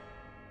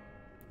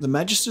 The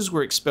Magisters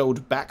were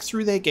expelled back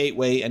through their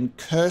gateway and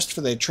cursed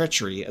for their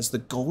treachery. As the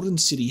Golden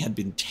City had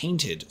been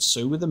tainted,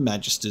 so were the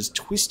Magisters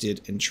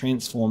twisted and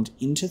transformed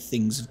into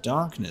things of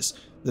darkness,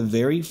 the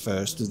very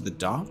first of the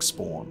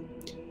Darkspawn.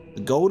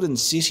 The Golden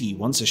City,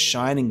 once a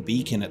shining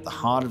beacon at the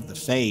heart of the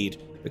Fade,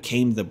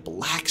 became the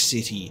Black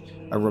City,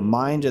 a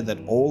reminder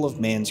that all of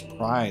man's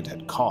pride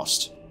had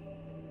cost.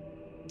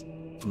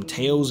 From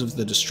Tales of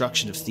the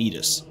Destruction of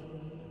Thedas.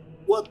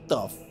 What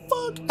the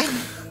fuck?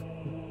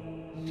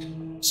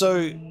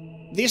 So,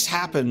 this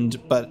happened,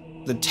 but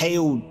the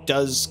tale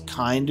does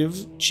kind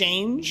of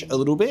change a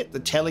little bit. The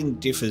telling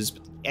differs,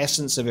 but the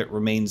essence of it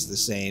remains the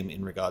same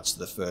in regards to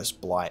the first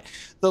Blight.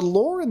 The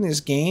lore in this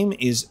game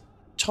is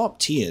top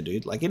tier,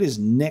 dude. Like, it is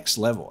next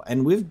level,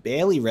 and we've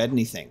barely read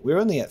anything. We're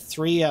only at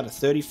 3 out of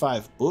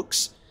 35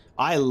 books.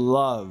 I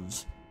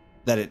love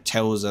that it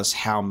tells us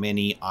how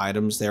many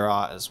items there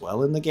are as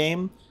well in the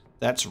game.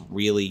 That's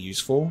really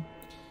useful.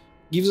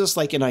 Gives us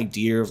like an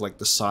idea of like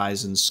the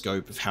size and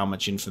scope of how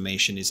much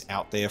information is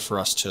out there for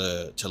us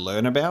to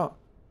learn about.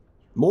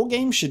 More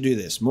games should do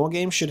this. More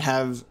games should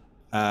have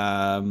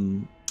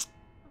like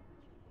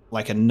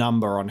a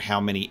number on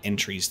how many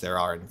entries there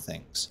are in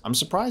things. I'm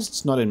surprised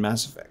it's not in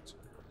Mass Effect.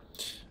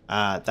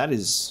 That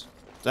is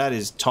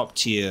top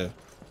tier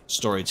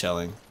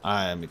storytelling.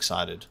 I am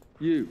excited.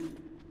 You,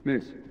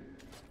 miss,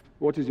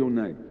 what is your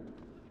name?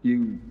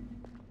 You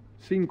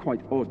seem quite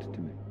odd to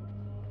me.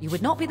 You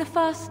would not be the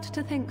first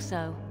to think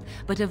so.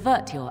 But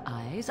avert your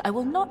eyes. I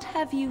will not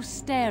have you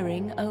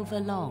staring over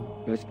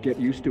long. Best get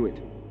used to it.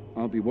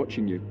 I'll be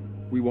watching you.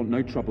 We want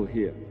no trouble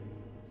here.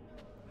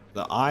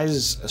 The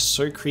eyes are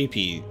so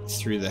creepy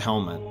through the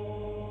helmet.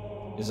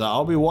 He's like,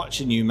 I'll be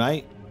watching you,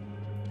 mate.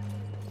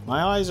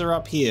 My eyes are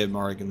up here,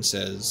 Morrigan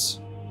says.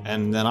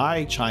 And then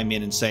I chime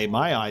in and say,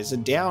 my eyes are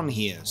down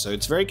here. So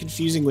it's very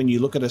confusing when you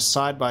look at us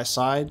side by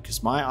side,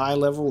 because my eye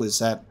level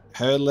is at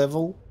her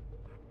level.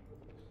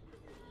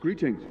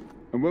 Greetings,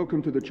 and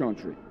welcome to the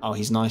Chantry. Oh,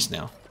 he's nice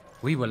now.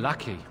 We were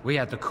lucky. We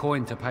had the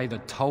coin to pay the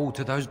toll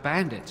to those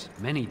bandits.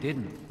 Many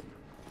didn't.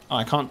 Oh,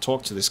 I can't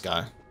talk to this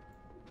guy.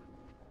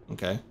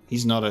 Okay.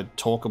 He's not a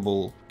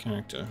talkable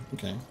character.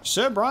 Okay.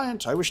 Sir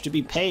Bryant, I wish to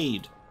be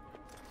paid.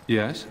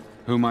 Yes?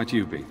 Who might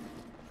you be?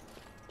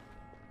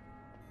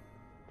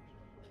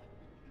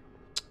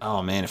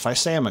 Oh man, if I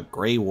say I'm a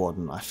Grey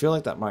Warden, I feel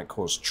like that might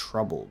cause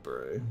trouble,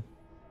 bro.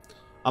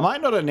 I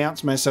might not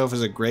announce myself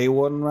as a Grey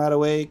Warden right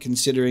away,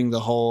 considering the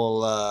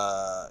whole,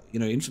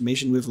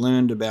 information we've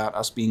learned about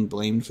us being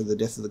blamed for the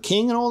death of the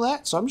king and all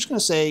that. So I'm just going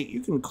to say, you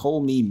can call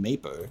me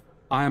Mapo.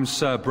 I am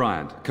Sir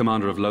Bryant,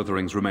 commander of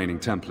Lothering's remaining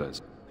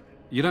Templars.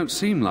 You don't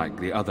seem like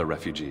the other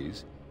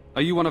refugees.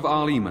 Are you one of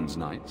Arl Eamon's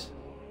knights?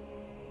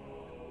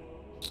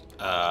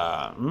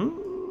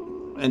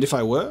 And if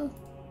I were?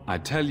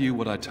 I'd tell you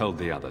what I told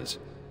the others.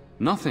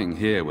 Nothing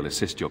here will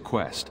assist your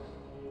quest.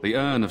 The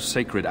Urn of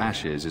Sacred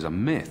Ashes is a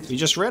myth. We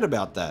just read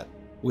about that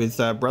with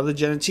Brother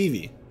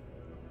Genitivi.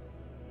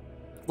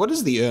 What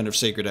is the Urn of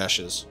Sacred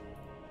Ashes?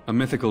 A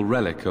mythical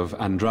relic of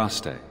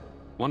Andraste.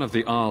 One of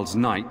the Arl's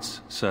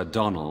knights, Sir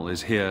Donnell,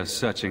 is here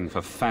searching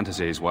for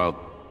fantasies. Well,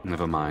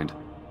 never mind.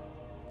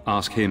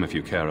 Ask him if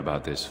you care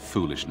about this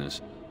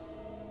foolishness.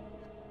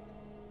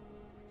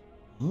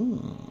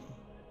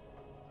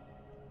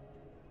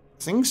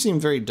 Things seem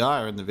very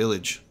dire in the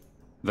village.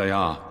 They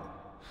are.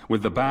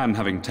 With the ban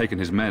having taken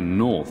his men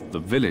north, the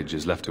village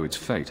is left to its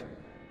fate.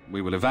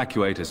 We will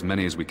evacuate as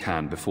many as we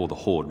can before the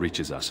horde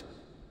reaches us.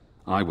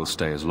 I will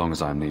stay as long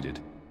as I am needed.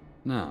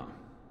 Now,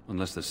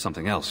 unless there's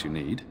something else you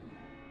need.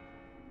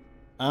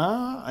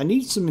 I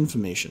need some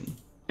information.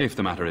 If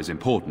the matter is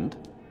important,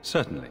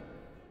 certainly.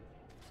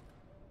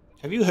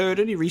 Have you heard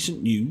any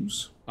recent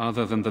news?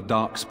 Other than the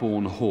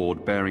Darkspawn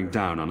horde bearing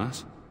down on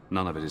us,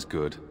 none of it is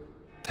good.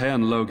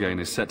 Teyrn Loghain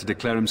is set to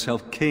declare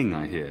himself king,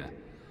 I hear.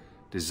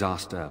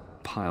 Disaster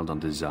piled on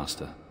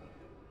disaster.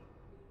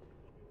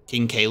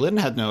 King Kaelin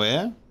had no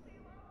heir?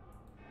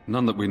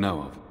 None that we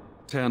know of.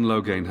 Teyrn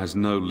Loghain has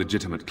no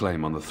legitimate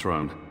claim on the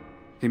throne.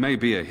 He may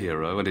be a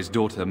hero and his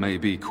daughter may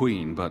be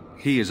queen, but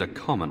he is a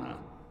commoner.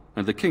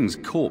 And the king's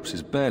corpse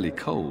is barely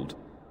cold.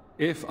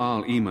 If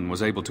Arl Eamon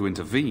was able to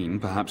intervene,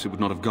 perhaps it would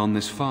not have gone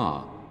this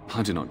far.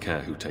 I do not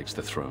care who takes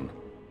the throne.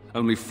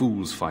 Only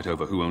fools fight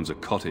over who owns a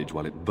cottage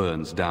while it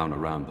burns down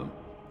around them.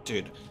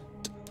 Dude.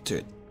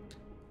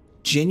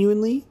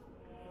 Genuinely,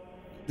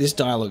 this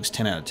dialogue's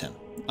 10 out of 10.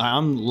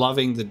 I'm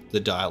loving the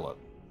dialogue.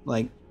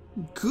 Like,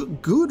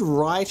 good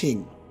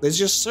writing. There's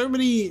just so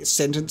many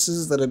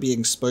sentences that are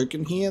being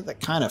spoken here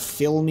that kind of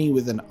fill me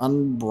with an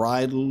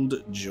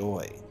unbridled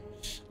joy.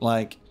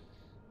 Like,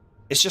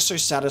 it's just so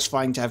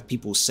satisfying to have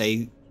people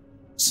say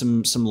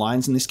some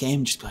lines in this game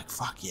and just be like,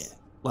 fuck yeah.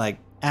 Like,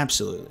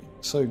 absolutely.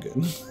 So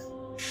good.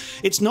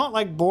 It's not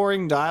like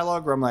boring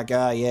dialogue where I'm like,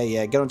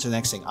 yeah, get on to the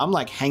next thing. I'm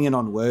like hanging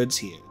on words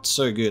here. It's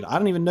so good. I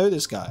don't even know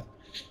this guy.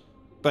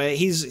 But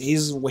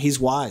he's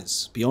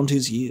wise, beyond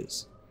his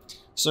years.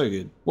 So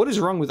good. What is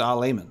wrong with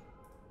Arl Eamon?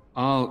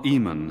 Arl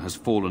Eamon has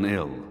fallen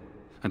ill,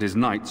 and his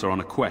knights are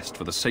on a quest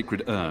for the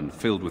sacred urn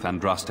filled with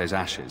Andraste's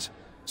ashes,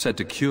 said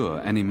to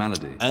cure any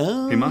malady.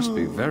 Oh. He must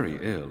be very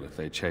ill if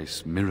they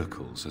chase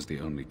miracles as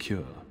the only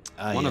cure.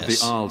 One of the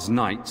Arl's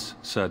knights,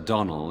 Sir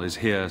Donnell, is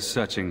here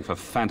searching for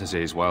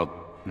fantasies while...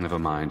 Never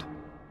mind.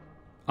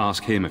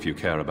 Ask him if you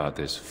care about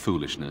this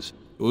foolishness.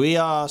 We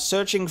are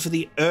searching for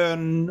the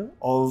urn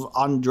of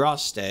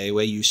Andraste,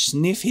 where you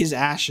sniff his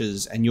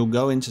ashes and you'll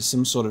go into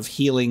some sort of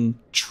healing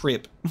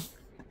trip.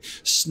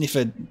 Sniff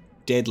a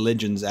dead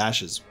legend's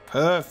ashes.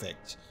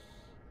 Perfect.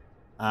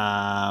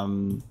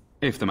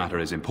 If the matter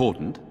is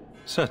important,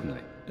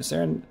 certainly. Is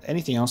there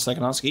anything else I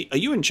can ask you? Are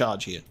you in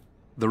charge here?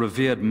 The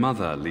revered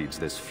mother leads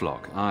this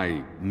flock.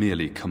 I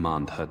merely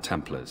command her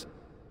Templars.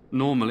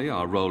 Normally,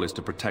 our role is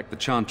to protect the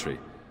Chantry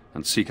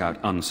and seek out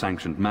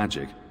unsanctioned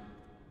magic.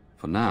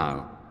 For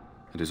now,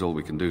 it is all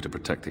we can do to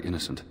protect the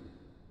innocent.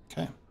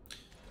 Okay.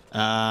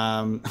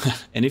 And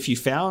if you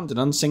found an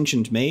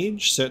unsanctioned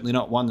mage, certainly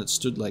not one that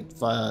stood like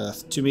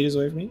 2 meters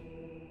away from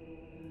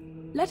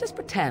me? Let us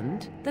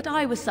pretend that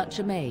I was such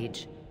a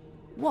mage.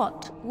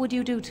 What would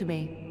you do to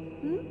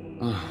me?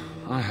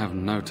 I have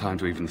no time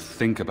to even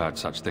think about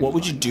such things. What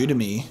would you do to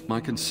me? My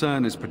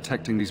concern is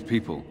protecting these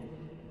people.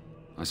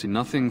 I see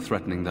nothing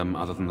threatening them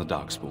other than the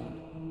Darkspawn.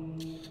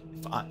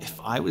 If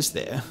I was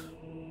there,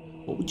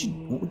 what would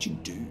you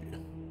do?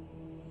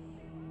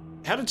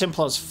 How do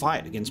Templars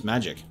fight against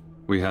magic?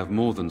 We have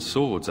more than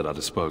swords at our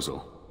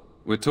disposal.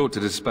 We're taught to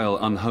dispel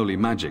unholy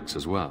magics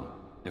as well.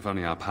 If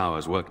only our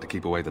powers work to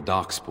keep away the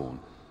Darkspawn.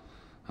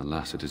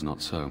 Alas, it is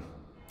not so.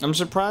 I'm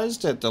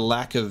surprised at the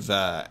lack of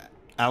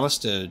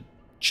Alistair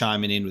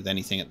chiming in with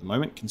anything at the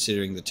moment,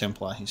 considering the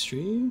Templar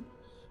history.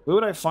 Where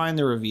would I find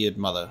the revered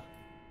mother?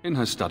 In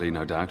her study,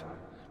 no doubt.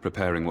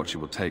 Preparing what she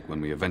will take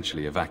when we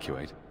eventually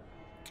evacuate.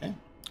 Okay.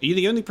 Are you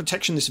the only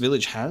protection this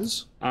village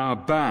has? Our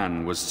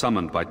ban was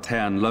summoned by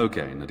Teyrn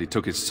Loghain, and he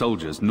took his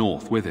soldiers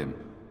north with him.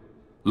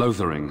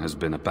 Lothering has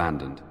been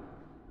abandoned.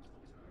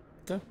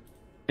 Okay.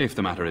 If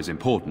the matter is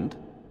important,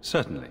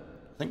 certainly.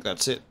 I think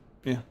that's it.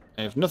 Yeah.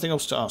 I have nothing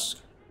else to ask.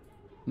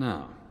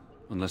 Now,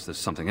 unless there's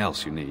something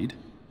else you need.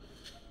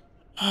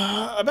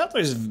 About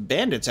those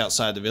bandits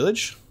outside the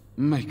village.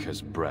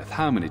 Maker's breath,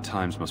 how many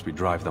times must we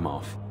drive them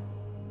off?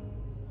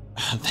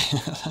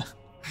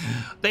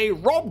 They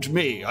robbed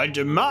me! I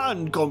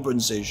demand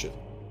compensation!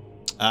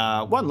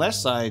 One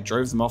less, I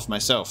drove them off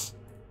myself.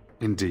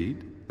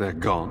 Indeed? They're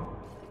gone?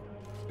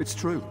 It's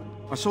true.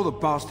 I saw the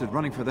bastard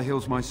running for the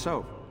hills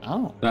myself.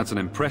 Oh. That's an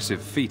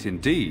impressive feat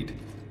indeed.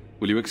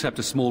 Will you accept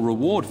a small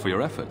reward for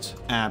your efforts?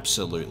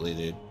 Absolutely,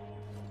 dude.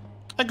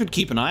 I could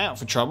keep an eye out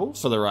for trouble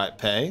for the right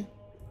pay.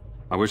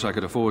 I wish I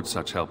could afford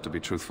such help, to be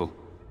truthful.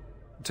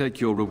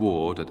 Take your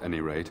reward, at any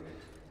rate.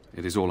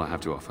 It is all I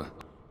have to offer.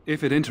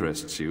 If it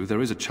interests you,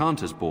 there is a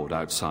Chanters board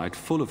outside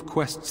full of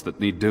quests that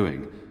need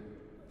doing.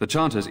 The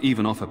Chanters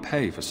even offer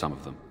pay for some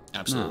of them.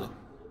 Absolutely. No,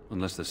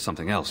 unless there's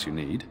something else you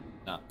need.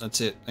 No, that's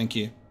it. Thank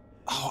you.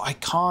 Oh, I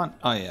can't...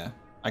 Oh, yeah.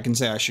 I can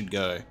say I should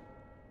go.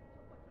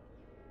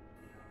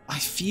 I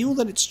feel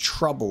that it's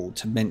trouble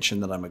to mention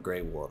that I'm a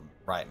Grey Warden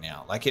right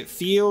now. Like, it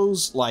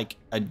feels like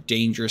a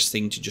dangerous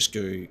thing to just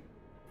go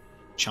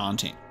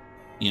chanting,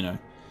 you know?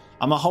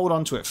 I'm gonna hold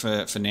on to it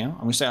for now.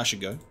 I'm gonna say I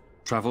should go.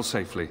 Travel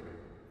safely,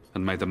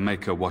 and may the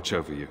Maker watch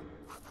over you.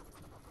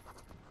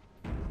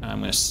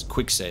 I'm gonna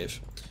quick save.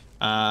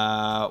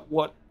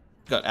 What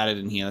got added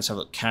in here? Let's have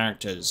a look.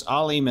 Characters.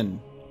 Arleman.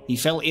 He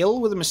fell ill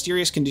with a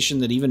mysterious condition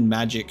that even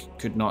magic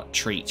could not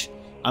treat.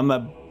 I'm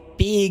a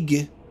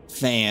big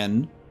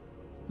fan,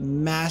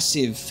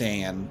 massive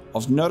fan,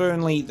 of not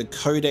only the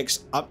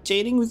Codex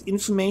updating with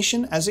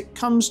information as it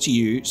comes to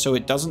you so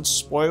it doesn't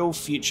spoil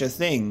future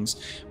things,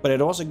 but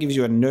it also gives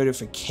you a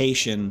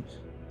notification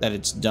that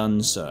it's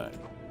done so,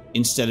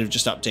 instead of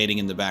just updating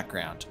in the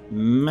background.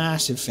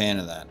 Massive fan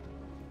of that.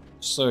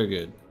 So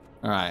good.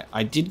 Alright,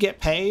 I did get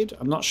paid.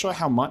 I'm not sure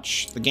how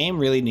much. The game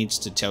really needs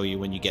to tell you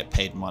when you get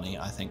paid money,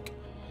 I think.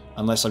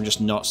 Unless I'm just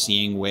not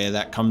seeing where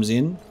that comes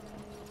in.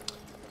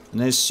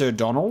 And there's Sir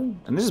Donald.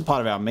 And this is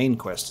part of our main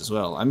quest as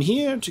well. I'm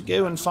here to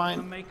go and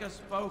find... The Maker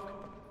spoke.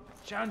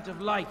 Chant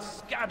of light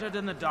scattered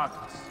in the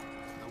darkness.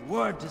 The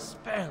word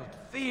dispelled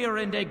fear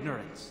and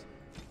ignorance.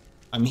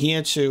 I'm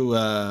here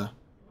to,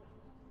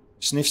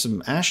 sniff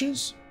some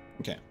ashes?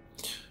 Okay.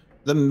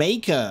 The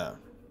Maker.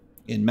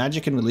 In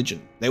magic and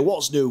religion, there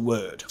was no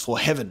word for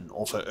heaven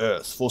or for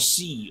earth, for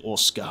sea or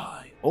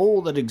sky.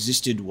 All that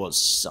existed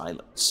was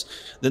silence.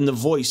 Then the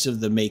voice of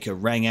the Maker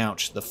rang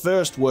out the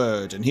first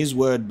word, and his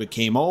word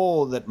became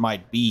all that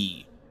might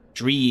be.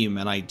 Dream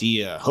and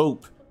idea,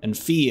 hope and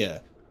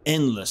fear,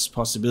 endless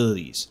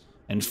possibilities.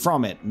 And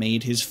from it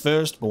made his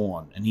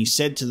firstborn, and he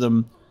said to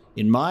them,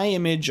 "In my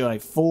image I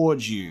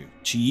forge you,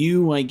 to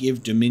you I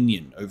give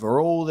dominion over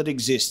all that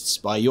exists.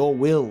 By your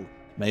will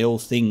may all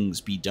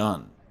things be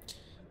done."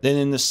 Then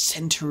in the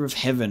center of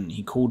heaven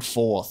he called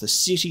forth a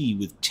city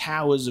with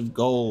towers of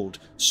gold,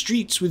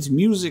 streets with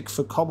music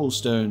for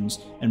cobblestones,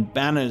 and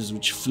banners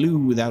which flew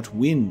without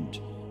wind.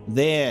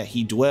 There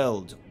he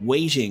dwelled,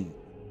 waiting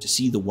to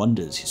see the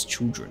wonders his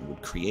children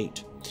would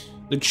create.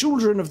 The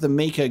children of the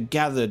Maker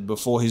gathered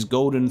before his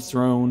golden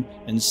throne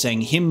and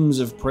sang hymns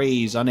of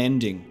praise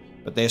unending,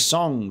 but their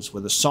songs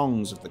were the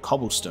songs of the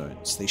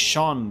cobblestones. They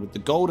shone with the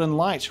golden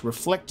light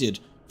reflected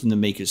from the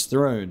Maker's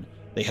throne.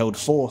 They held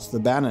forth the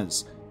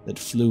banners that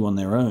flew on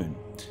their own.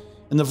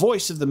 And the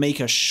voice of the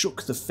Maker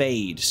shook the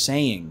Fade,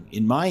 saying,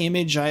 "In my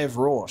image I have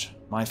wrought,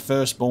 my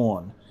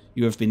firstborn.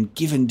 You have been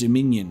given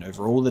dominion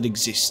over all that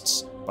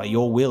exists. By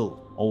your will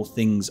all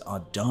things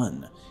are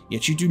done,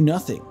 yet you do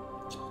nothing.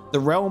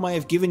 The realm I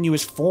have given you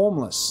is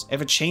formless,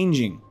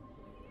 ever-changing."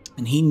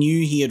 And he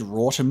knew he had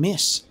wrought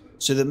amiss,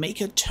 so the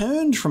Maker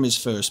turned from his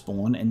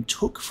firstborn and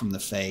took from the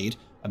Fade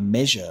a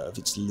measure of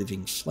its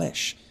living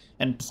flesh,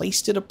 and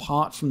placed it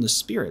apart from the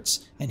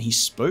spirits, and he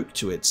spoke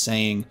to it,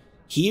 saying,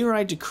 "Here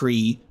I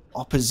decree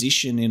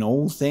opposition in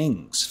all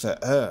things, for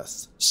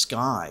earth,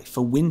 sky,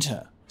 for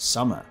winter,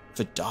 summer,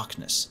 for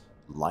darkness,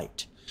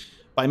 light.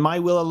 By my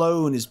will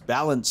alone is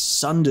balance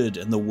sundered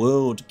and the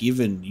world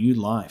given new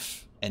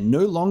life. And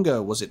no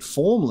longer was it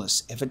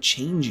formless,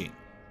 ever-changing,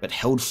 but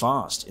held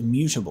fast,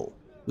 immutable,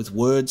 with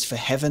words for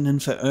heaven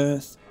and for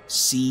earth,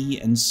 sea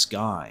and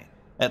sky.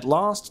 At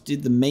last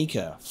did the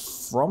Maker,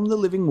 from the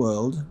living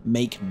world,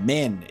 make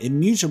men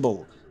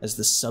immutable as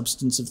the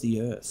substance of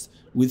the earth,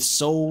 with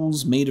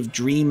souls made of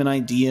dream and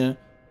idea,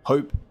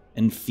 hope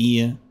and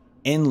fear,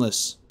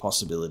 endless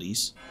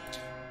possibilities.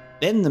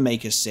 Then the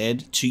Maker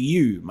said, "To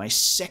you, my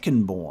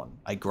second-born,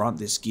 I grant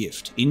this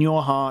gift. In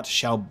your heart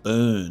shall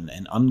burn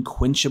an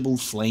unquenchable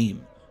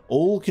flame,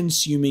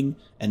 all-consuming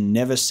and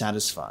never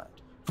satisfied.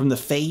 From the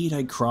Fade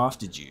I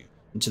crafted you,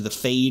 and to the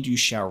Fade you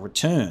shall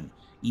return,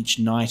 each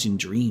night in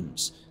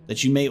dreams,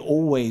 that you may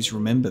always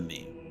remember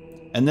me."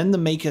 And then the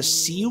Maker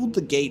sealed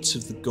the gates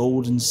of the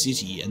Golden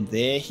City, and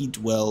there he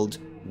dwelled,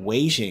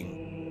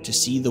 waiting to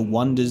see the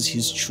wonders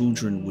his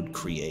children would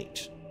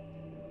create.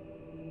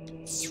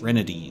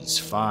 Threnodies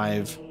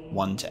 5,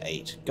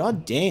 1-8.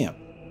 God damn.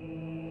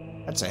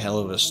 That's a hell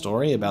of a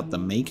story about the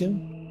Maker.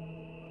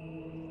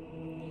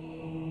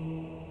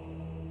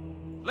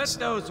 Let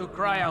those who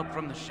cry out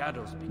from the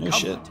shadows be No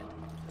shit. comforted.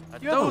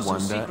 Let You ever those who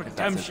wonder seek if that's an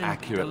redemption be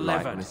accurate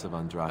delivered. likeness of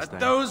Andraste? Let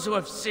those who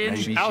have sinned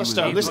Maybe be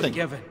she was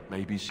forgiven.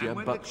 Maybe she And had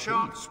when the buck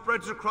chant teeth.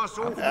 spreads across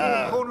all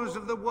four corners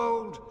of the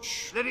world,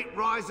 let it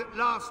rise at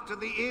last to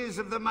the ears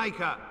of the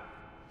Maker.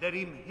 Let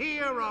him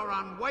hear our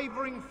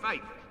unwavering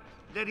faith.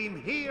 Let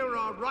him hear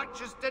our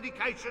righteous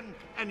dedication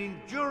and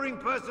enduring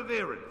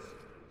perseverance.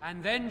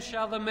 And then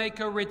shall the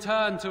Maker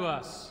return to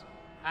us.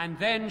 And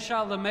then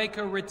shall the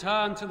Maker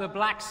return to the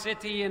Black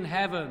City in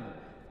heaven.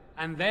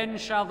 And then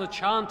shall the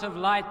chant of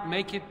light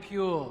make it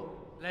pure.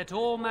 Let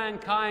all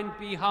mankind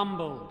be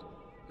humbled.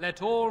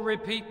 Let all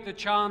repeat the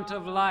chant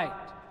of light.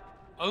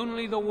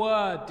 Only the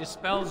word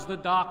dispels the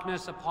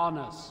darkness upon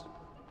us.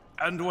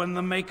 And when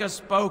the Maker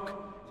spoke,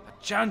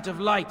 a chant of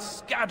light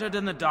scattered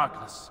in the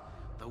darkness.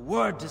 The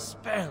word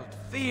dispelled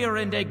fear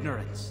and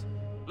ignorance.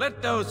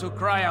 Let those who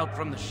cry out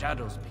from the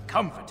shadows be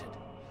comforted.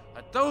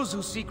 Let those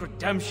who seek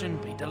redemption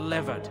be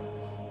delivered.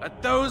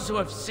 Let those who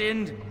have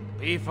sinned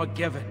be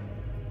forgiven.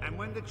 And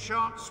when the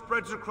chant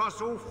spreads across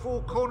all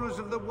four corners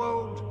of the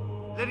world,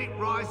 let it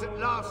rise at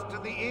last to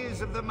the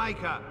ears of the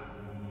Maker.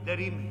 Let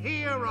him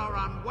hear our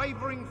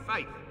unwavering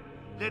faith.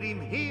 Let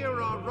him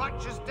hear our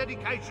righteous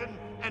dedication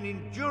and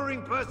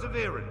enduring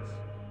perseverance.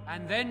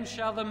 And then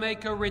shall the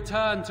Maker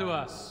return to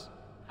us.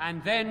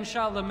 And then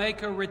shall the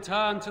Maker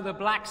return to the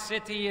Black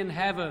City in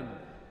heaven,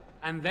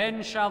 and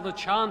then shall the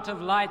chant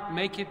of light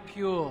make it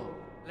pure.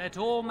 Let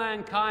all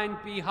mankind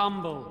be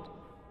humbled.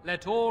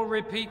 Let all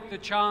repeat the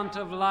chant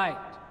of light.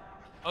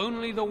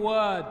 Only the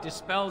word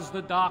dispels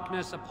the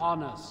darkness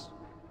upon us.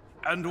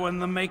 And when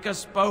the Maker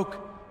spoke,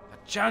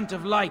 a chant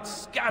of light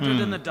scattered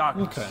in the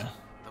darkness. Okay.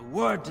 The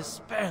word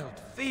dispelled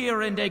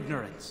fear and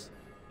ignorance.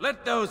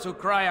 Let those who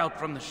cry out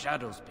from the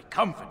shadows be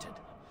comforted.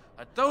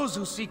 Let those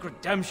who seek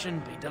redemption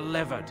be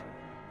delivered.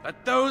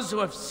 Let those who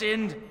have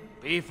sinned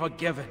be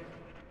forgiven.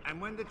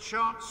 And when the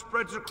chant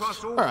spreads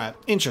across all... Alright,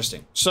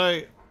 interesting.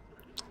 So,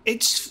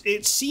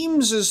 it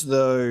seems as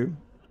though,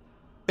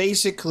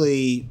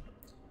 basically,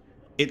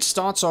 it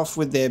starts off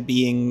with there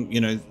being, you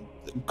know,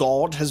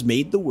 God has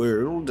made the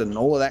world and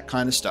all of that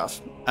kind of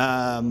stuff.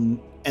 And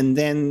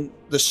then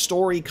the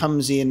story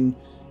comes in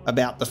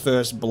about the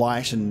first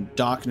blight and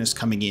darkness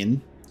coming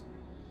in.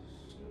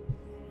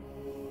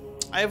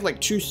 I have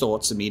like two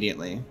thoughts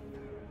immediately,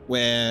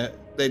 where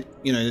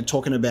they're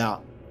talking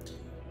about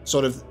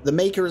sort of the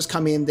Maker has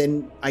come in,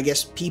 then I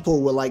guess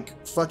people were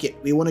like, fuck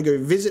it, we want to go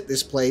visit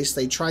this place.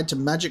 They tried to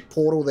magic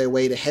portal their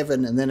way to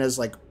heaven, and then as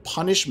like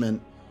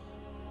punishment,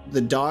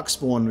 the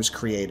Darkspawn was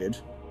created.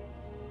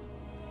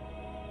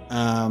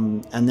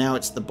 And now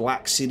it's the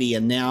Black City,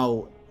 and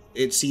now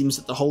it seems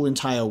that the whole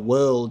entire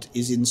world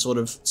is in sort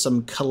of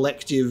some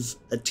collective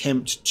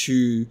attempt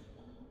to,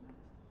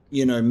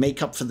 you know,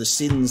 make up for the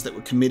sins that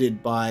were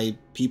committed by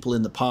people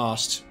in the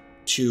past,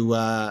 to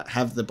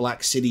have the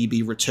Black City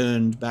be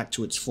returned back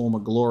to its former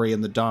glory,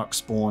 and the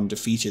Darkspawn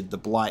defeated the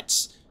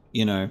Blights,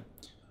 you know,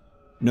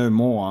 no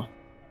more.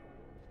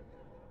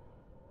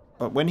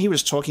 But when he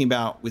was talking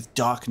about with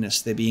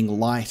darkness there being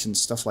light and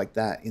stuff like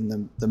that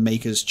in the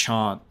Maker's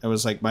chant, it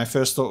was like, my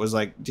first thought was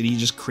like, did he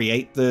just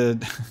create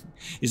the...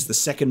 is the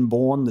second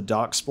born the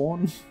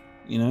Darkspawn?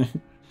 You know?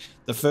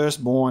 The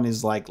firstborn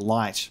is like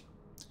light,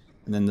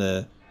 and then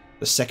the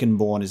second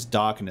born is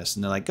darkness,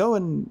 and they're like, go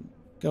and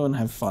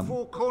have fun.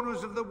 Four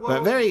corners of the world,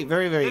 but very,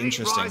 very, very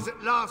interesting. Rise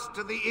at last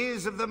to the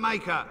ears of the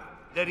Maker.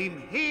 Let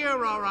him hear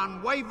our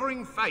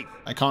unwavering faith.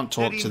 I can't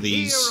talk to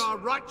these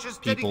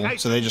people,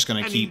 so they're just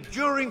going to keep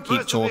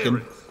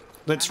talking.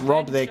 Let's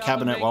rob their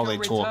cabinet while they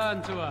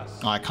talk. Oh,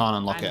 I can't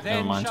unlock it.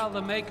 Never mind.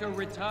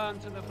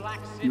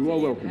 You are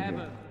welcome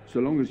here, so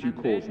long as you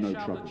cause no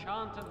trouble.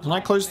 Can I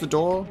close the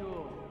door,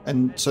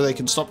 and so they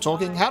can stop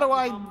talking? How do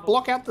I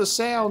block out the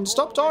sound?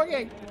 Stop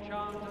talking!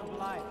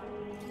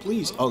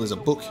 Please. Oh, there's a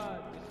book.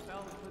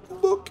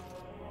 Book.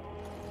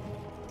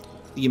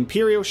 The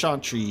Imperial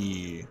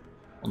Chantry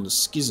on the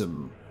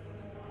Schism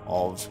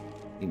of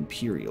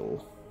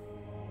Imperial.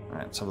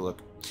 Alright, let's have a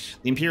look.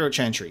 The Imperial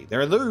Chantry.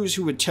 There are those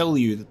who would tell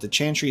you that the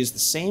Chantry is the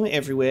same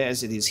everywhere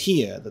as it is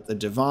here, that the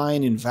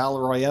divine in Val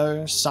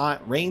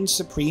Royeaux reigns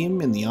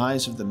supreme in the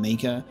eyes of the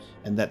Maker,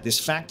 and that this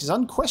fact is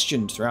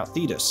unquestioned throughout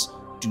Thedas.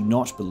 Do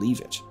not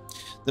believe it.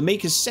 The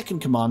Maker's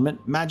second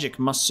commandment, magic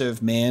must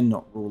serve man,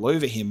 not rule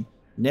over him,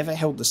 never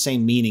held the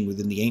same meaning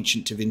within the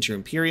ancient Tevinter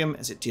Imperium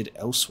as it did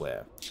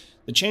elsewhere.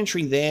 The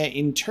Chantry there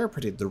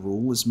interpreted the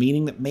rule as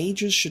meaning that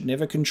mages should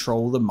never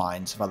control the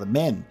minds of other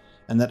men,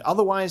 and that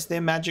otherwise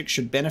their magic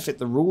should benefit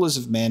the rulers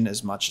of men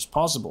as much as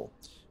possible.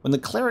 When the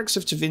clerics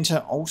of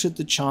Tevinter altered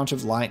the Chant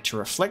of Light to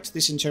reflect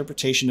this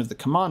interpretation of the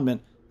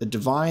commandment, the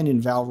Divine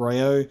in Val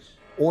Royeaux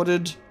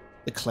ordered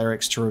the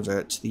clerics to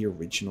revert to the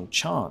original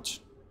chant.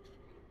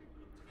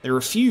 They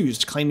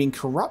refused, claiming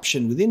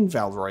corruption within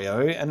Val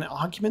Royeaux, an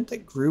argument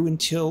that grew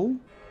until,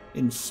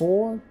 in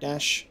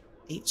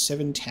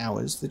 4-87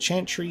 Towers, the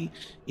Chantry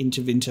in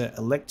Tevinter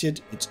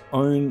elected its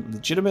own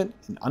legitimate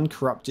and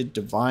uncorrupted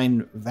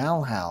divine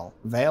Valhall,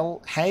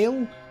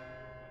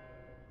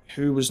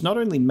 who was not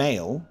only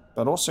male,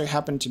 but also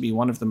happened to be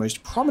one of the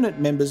most prominent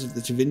members of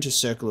the Tevinter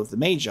Circle of the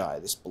Magi.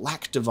 This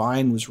black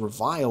divine was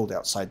reviled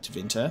outside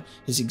Tevinter,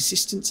 his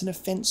existence an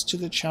offense to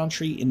the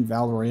Chantry in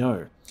Val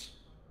Royeaux.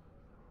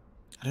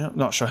 I'm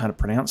not sure how to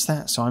pronounce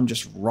that, so I'm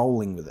just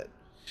rolling with it.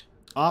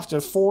 After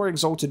 4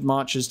 exalted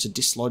marches to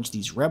dislodge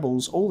these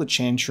rebels, all the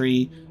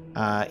Chantry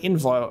in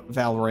Val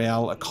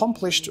Royeaux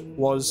accomplished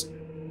was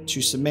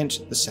to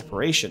cement the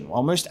separation.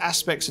 While most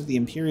aspects of the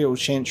Imperial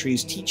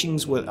Chantry's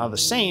teachings are the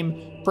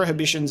same,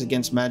 prohibitions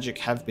against magic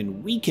have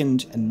been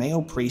weakened and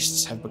male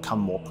priests have become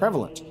more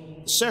prevalent.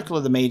 The Circle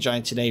of the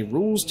Magi today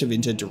rules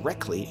Tevinter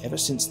directly ever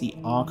since the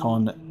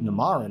Archon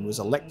Namarin was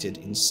elected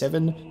in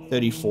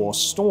 734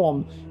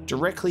 Storm,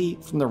 directly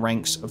from the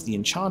ranks of the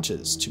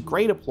Enchanters, to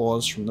great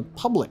applause from the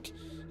public.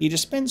 He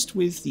dispensed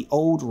with the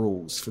old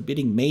rules,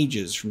 forbidding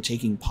mages from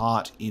taking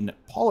part in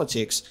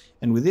politics,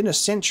 and within a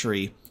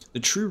century, the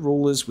true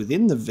rulers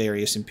within the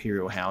various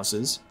imperial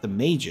houses, the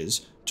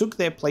mages, took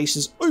their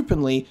places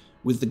openly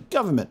with the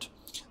government.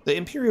 The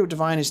Imperial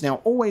Divine is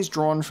now always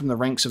drawn from the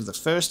ranks of the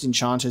First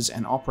Enchanters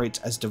and operates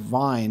as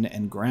Divine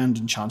and Grand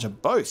Enchanter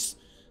both.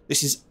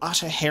 This is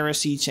utter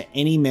heresy to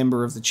any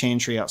member of the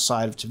Chantry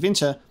outside of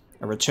Tevinter,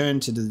 a return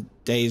to the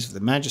days of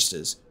the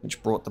Magisters,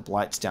 which brought the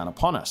Blights down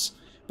upon us.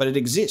 But it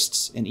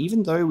exists, and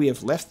even though we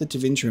have left the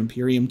Tevinter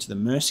Imperium to the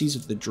mercies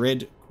of the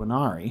dread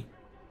Quinari,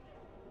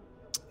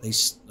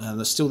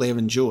 they have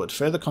endured.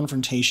 Further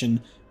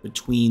confrontation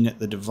between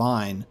the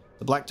Divine,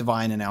 the Black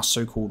Divine, and our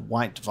so-called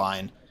White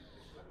Divine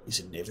is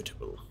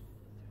inevitable.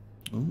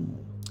 Ooh.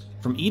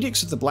 From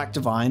Edicts of the Black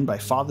Divine by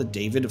Father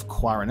David of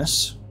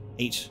Quirinus,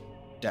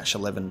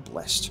 8-11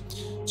 blessed.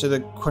 So the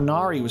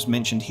Quinari was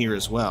mentioned here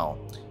as well.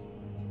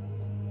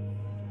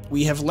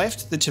 We have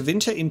left the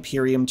Tevinter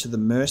Imperium to the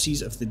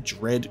mercies of the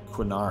dread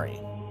Quinari.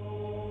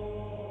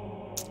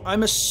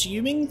 I'm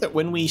assuming that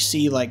when we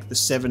see like the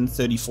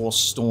 734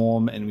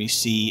 Storm and we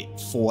see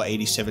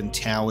 487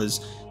 Towers,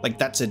 like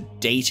that's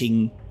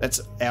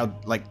our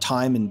like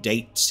time and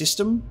date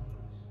system.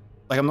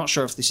 Like I'm not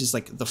sure if this is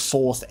like the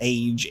 4th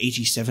age,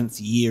 87th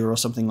year or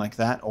something like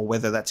that, or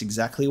whether that's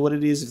exactly what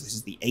it is, if this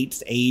is the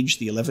 8th age,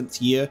 the 11th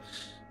year.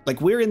 Like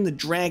we're in the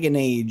Dragon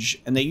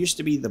Age and there used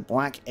to be the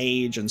Black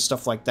Age and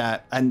stuff like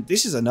that. And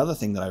this is another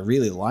thing that I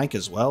really like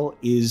as well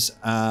is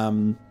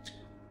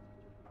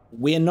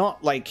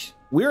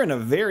we're in a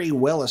very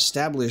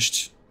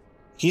well-established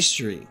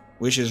history,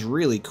 which is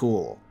really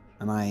cool.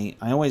 And I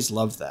always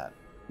love that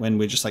when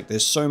we're just like,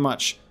 there's so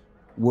much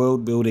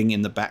world building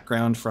in the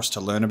background for us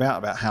to learn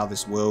about how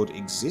this world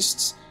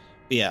exists.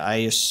 But yeah,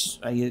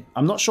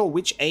 I'm not sure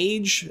which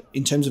age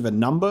in terms of a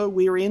number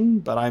we're in,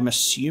 but I'm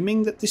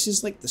assuming that this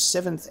is like the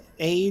 7th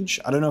age.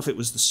 I don't know if it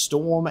was the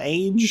Storm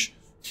age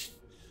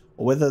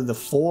or whether the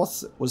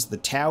 4th was the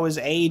Towers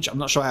age. I'm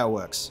not sure how it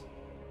works.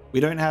 We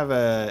don't have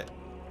a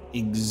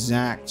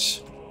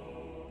exact...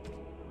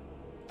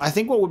 I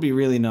think what would be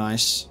really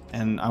nice,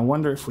 and I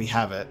wonder if we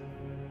have it,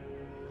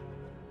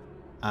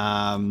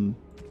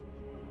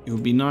 it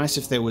would be nice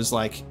if there was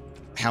like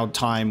how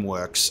time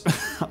works,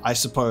 I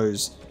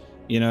suppose.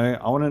 You know,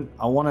 I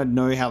want to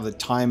know how the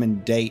time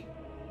and date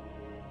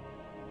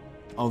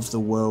of the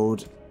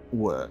world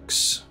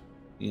works,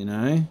 you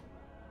know?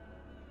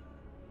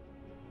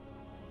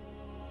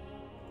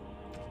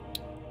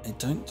 I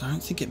don't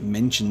think it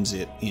mentions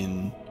it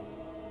in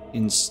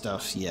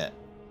stuff yet.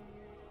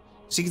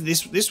 See,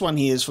 this one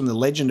here is from the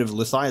Legend of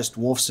Luthius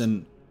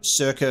Dwarfson,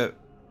 circa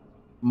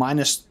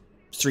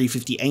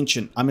 -350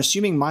 ancient. I'm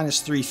assuming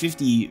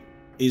 -350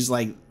 is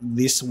like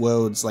this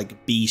world's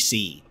like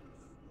BC.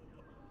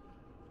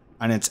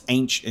 And it's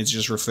ancient, it's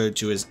just referred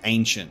to as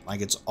ancient, like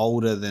it's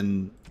older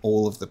than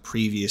all of the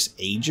previous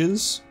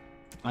ages,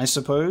 I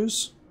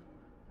suppose.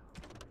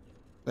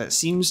 That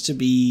seems to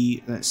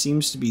be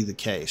the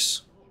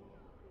case.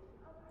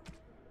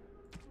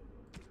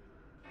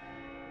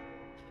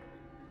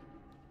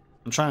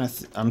 I'm trying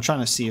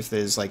to see if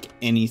there's like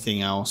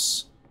anything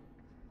else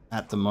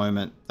at the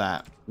moment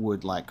that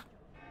would like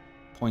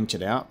point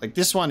it out. Like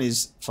this one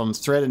is from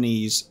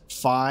Threatenese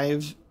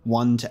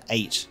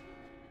 5:1-8.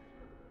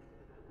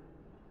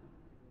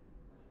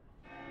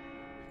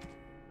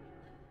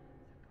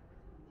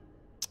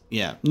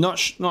 Yeah, not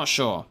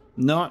sure.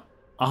 Not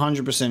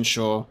 100%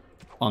 sure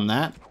on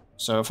that.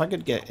 So if I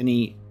could get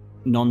any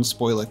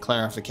non-spoiler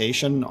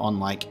clarification on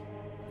like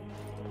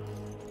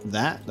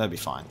that'd be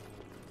fine.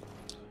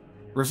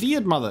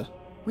 Revered Mother.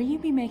 Will you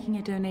be making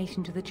a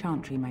donation to the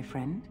Chantry, my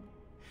friend?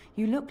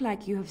 You look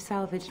like you have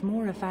salvaged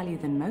more of value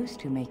than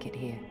most who make it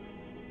here.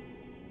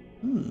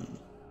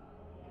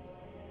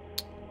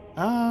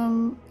 I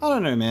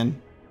don't know,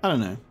 man. I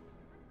don't know.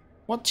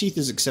 What teeth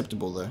is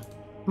acceptable, though?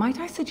 Might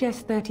I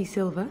suggest 30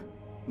 silver?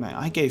 Man,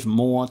 I gave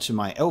more to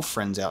my elf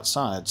friends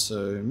outside,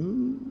 so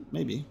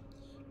maybe.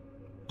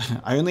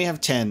 I only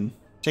have 10.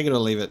 Take it or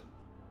leave it.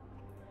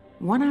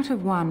 1 out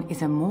of 1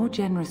 is a more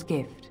generous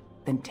gift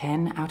than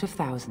 10 out of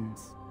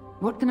thousands.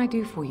 What can I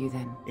do for you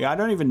then? Yeah, I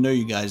don't even know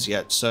you guys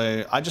yet,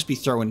 so I'd just be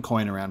throwing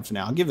coin around for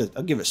now. I'll give it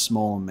a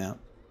small amount.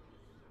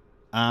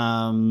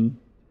 Oh,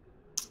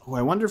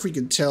 I wonder if we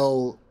could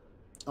tell.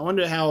 I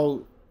wonder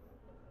how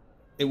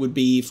it would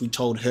be if we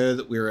told her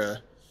that we're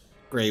a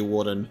Grey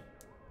Warden.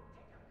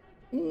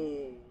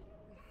 I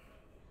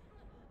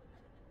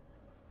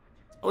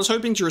was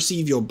hoping to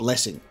receive your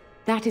blessing.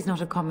 That is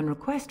not a common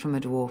request from a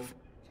dwarf.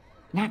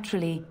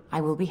 Naturally,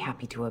 I will be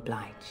happy to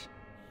oblige.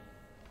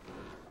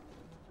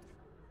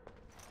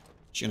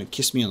 She's gonna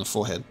kiss me on the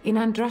forehead. In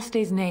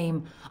Andraste's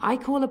name, I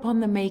call upon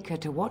the Maker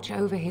to watch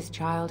over his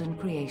child and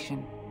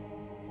creation.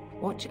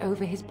 Watch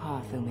over his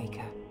path, O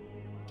Maker.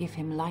 Give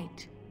him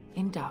light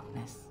in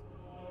darkness.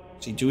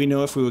 See, do we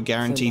know if we were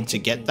guaranteed to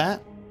get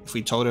that? If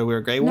we told her we were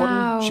a Grey Warden?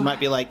 No. She might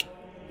be like,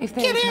 if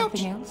there is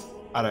nothing else.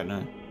 I don't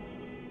know. I'm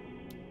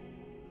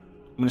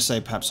gonna say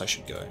perhaps I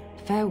should go.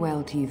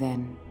 Farewell to you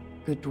then,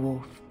 good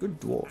dwarf. Good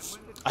dwarf.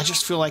 I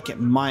just feel like it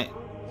might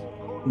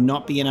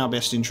not be in our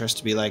best interest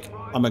to be like,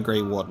 I'm a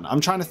Grey Warden. I'm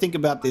trying to think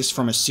about this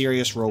from a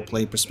serious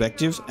roleplay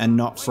perspective and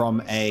not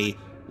from a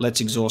let's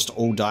exhaust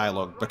all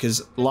dialogue,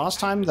 because last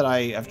time that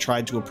I have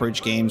tried to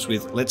approach games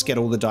with let's get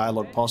all the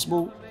dialogue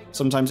possible,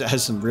 sometimes it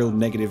has some real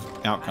negative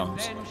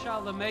outcomes. Then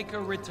shall the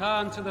Maker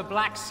return to the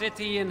Black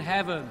City in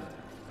heaven.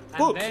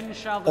 book.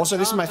 Also,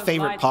 this is my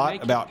favorite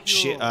part about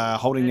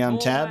holding down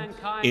tab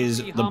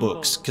is the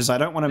books, because I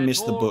don't want to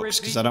miss the books,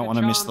 because I don't want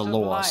to miss the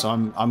lore. So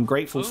I'm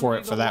grateful for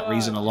it for that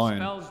reason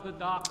alone.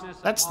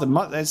 That's the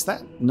mother. Is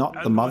that not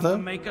the mother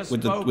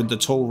with the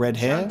tall red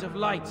hair?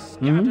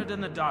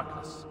 In the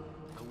darkness.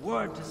 A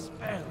word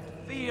dispelled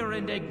fear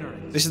and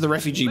ignorance. This is the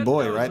refugee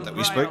boy, right, that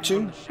we spoke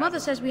to? Mother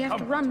says we have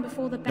to run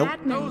before the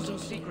bad men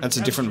get. That's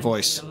a different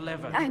voice.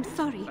 I'm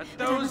sorry,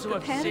 but I must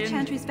prepare the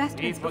Chantry's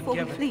vestments before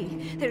we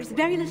flee. There is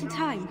very little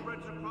time.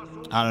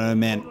 I don't know,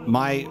 man.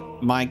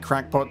 My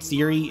crackpot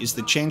theory is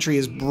the Chantry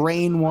is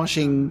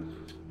brainwashing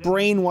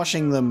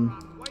them.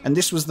 And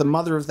this was the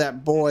mother of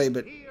that boy,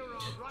 but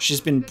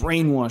she's been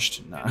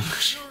brainwashed. No.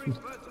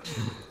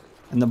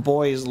 And the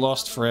boy is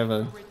lost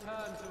forever.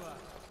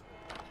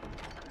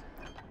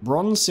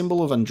 Bronze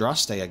symbol of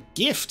Andraste, a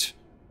gift.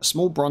 A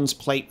small bronze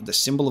plate with the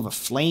symbol of a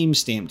flame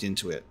stamped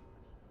into it.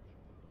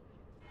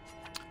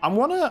 I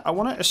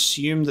wanna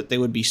assume that there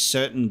would be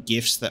certain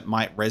gifts that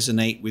might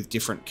resonate with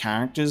different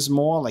characters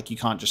more. Like, you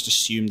can't just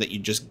assume that you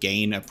just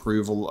gain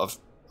approval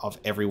of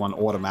everyone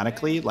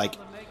automatically. Like,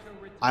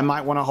 I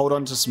might want to hold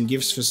on to some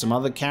gifts for some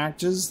other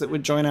characters that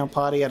would join our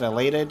party at a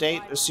later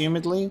date,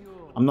 assumedly.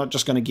 I'm not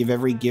just going to give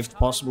every gift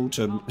possible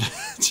to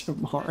to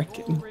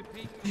Morrigan.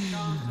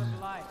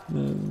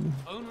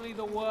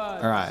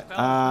 Alright,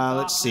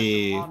 let's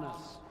see.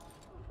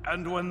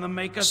 And when the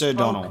Maker Sir spoke,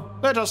 Donald.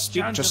 Let us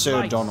speak to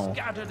Sir Donald.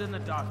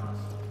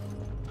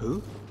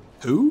 Who?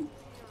 Who?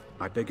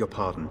 I beg your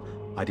pardon.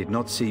 I did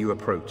not see you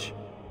approach.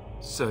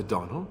 Sir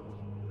Donald?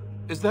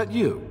 Is that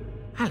you?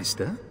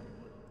 Alistair?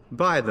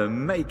 By the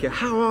Maker,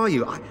 how are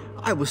you?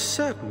 I was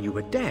certain you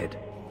were dead.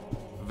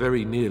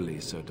 Very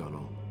nearly, Sir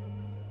Donald.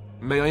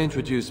 May I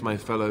introduce my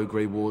fellow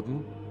Grey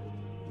Warden?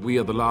 We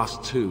are the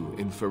last two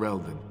in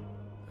Ferelden,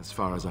 as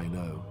far as I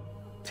know.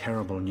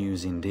 Terrible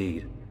news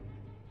indeed.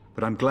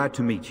 But I'm glad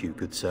to meet you,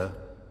 good sir.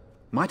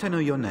 Might I know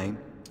your name?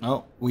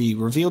 Oh, we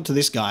revealed to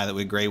this guy that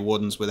we're Grey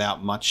Wardens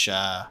without much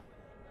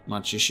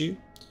issue.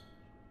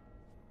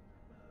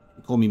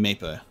 Call me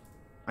Mapo.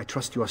 I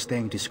trust you are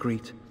staying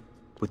discreet,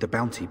 with the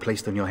bounty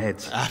placed on your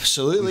heads.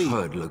 Absolutely. We've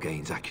heard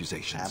Logain's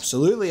accusations.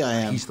 Absolutely I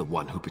am. He's the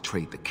one who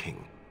betrayed the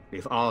king.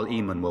 If Arl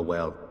Eamon were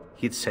well,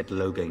 he'd set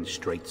Logain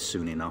straight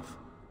soon enough.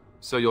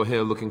 So you're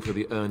here looking for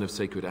the Urn of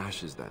Sacred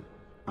Ashes, then?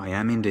 I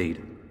am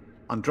indeed.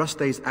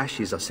 Andraste's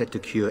ashes are said to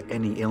cure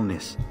any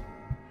illness,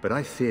 but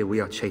I fear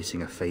we are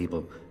chasing a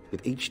fable.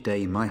 With each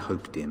day, my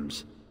hope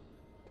dims.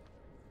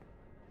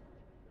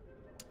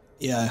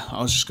 Yeah,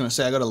 I was just going to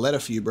say, I got a letter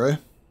for you, bro.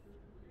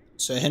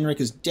 Sir Henrik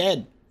is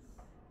dead.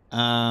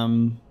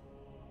 Let's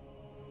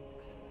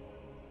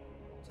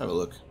have a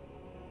look.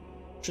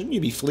 Shouldn't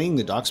you be fleeing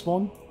the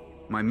Darkspawn?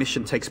 My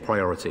mission takes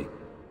priority,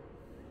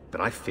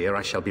 but I fear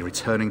I shall be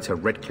returning to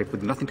Redcliffe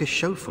with nothing to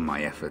show for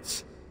my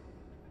efforts.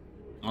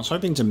 I was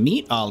hoping to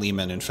meet Arl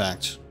Eamon, in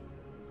fact.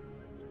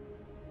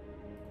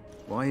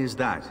 Why is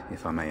that,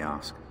 if I may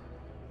ask?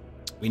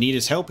 We need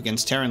his help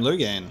against Teyrn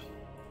Logain.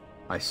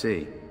 I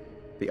see.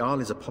 The Arl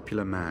is a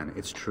popular man,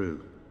 it's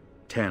true.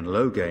 Teyrn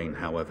Logain,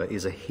 however,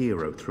 is a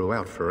hero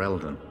throughout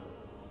Ferelden.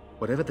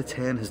 Whatever the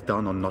Teyrn has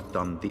done or not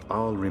done, the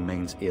Arl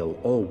remains ill,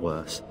 or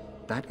worse.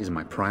 That is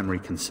my primary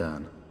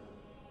concern.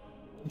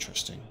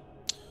 Interesting.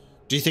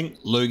 Do you think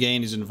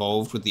Logain is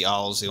involved with the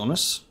Arl's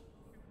illness?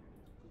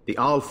 The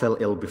Arl fell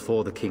ill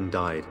before the king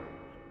died.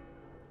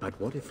 But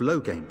what if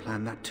Logain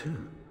planned that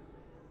too?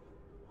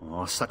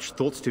 Oh, such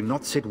thoughts do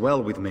not sit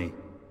well with me.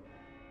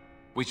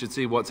 We should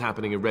see what's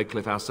happening in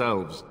Redcliffe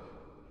ourselves.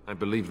 I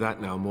believe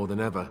that now more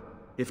than ever.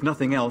 If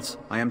nothing else,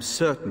 I am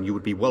certain you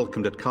would be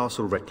welcomed at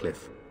Castle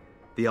Redcliffe.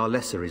 The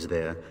Arlessa is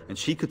there, and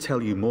she could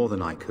tell you more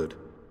than I could.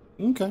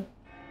 Okay.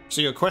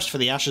 So your quest for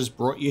the Ashes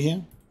brought you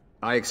here?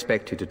 I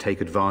expected to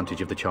take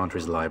advantage of the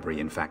Chantry's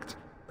library, in fact.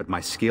 But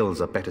my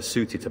skills are better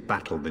suited to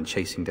battle than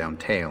chasing down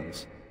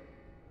tales.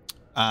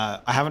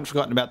 I haven't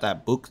forgotten about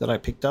that book that I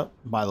picked up,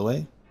 by the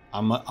way.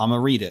 I'm a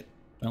read it.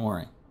 Don't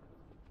worry.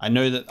 I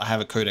know that I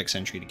have a codex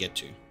entry to get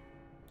to.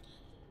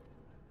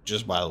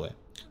 Just by the way.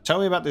 Tell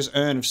me about this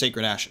Urn of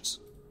Sacred Ashes.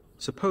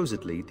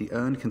 Supposedly, the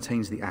urn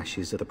contains the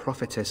ashes of the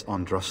prophetess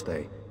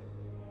Andraste.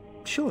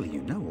 Surely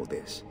you know all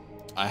this.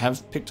 I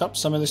have picked up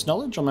some of this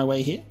knowledge on my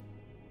way here.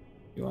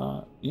 You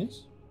are...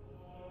 yes?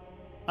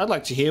 I'd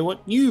like to hear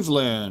what you've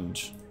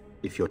learned.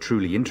 If you're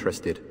truly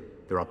interested,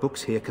 there are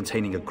books here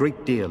containing a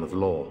great deal of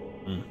lore.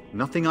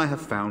 Nothing I have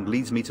found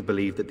leads me to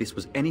believe that this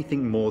was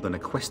anything more than a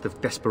quest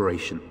of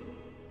desperation.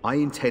 I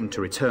intend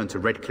to return to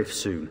Redcliffe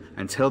soon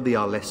and tell the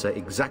Arlessa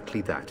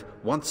exactly that,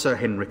 once Sir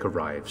Henrik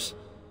arrives.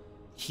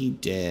 He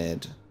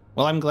dead.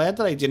 Well, I'm glad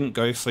that I didn't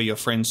go for your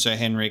friend Sir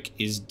Henrik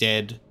is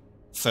dead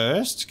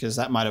first, because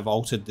that might have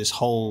altered this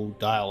whole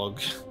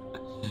dialogue.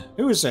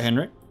 Who is Sir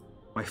Henrik?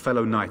 My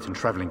fellow knight and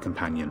travelling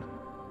companion.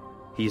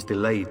 He is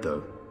delayed,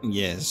 though.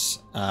 Yes.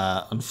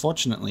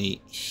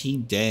 Unfortunately, he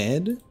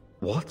dead.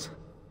 What?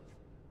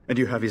 And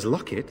you have his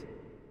locket?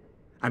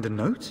 And a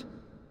note?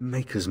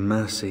 Maker's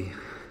mercy.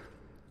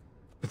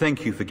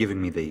 Thank you for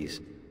giving me these.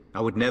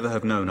 I would never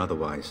have known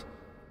otherwise.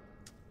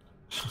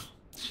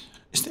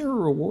 Is there a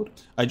reward.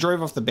 I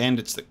drove off the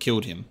bandits that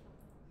killed him.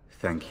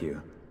 Thank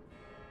you.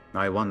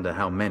 I wonder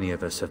how many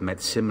of us have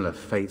met similar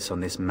fates on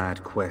this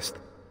mad quest.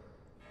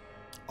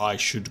 I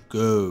should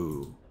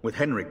go. With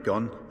Henrik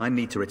gone, I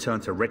need to return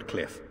to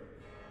Redcliffe.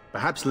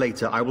 Perhaps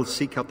later I will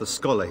seek out the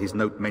scholar his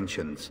note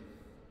mentions.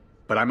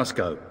 But I must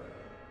go.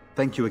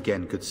 Thank you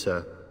again, good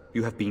sir.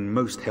 You have been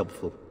most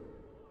helpful.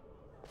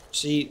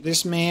 See,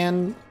 this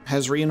man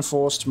has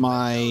reinforced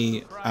my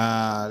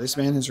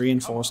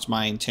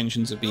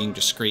intentions of being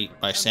discreet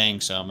by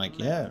saying so. I'm like,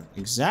 yeah,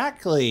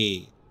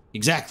 exactly.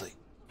 Exactly.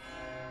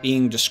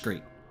 Being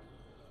discreet.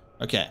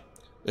 Okay.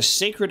 The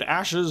sacred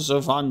ashes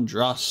of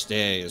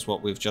Andraste is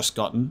what we've just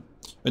gotten.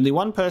 Only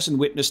one person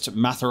witnessed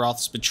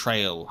Matherath's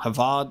betrayal,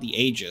 Havard the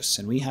Aegis,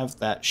 and we have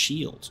that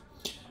shield.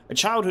 A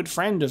childhood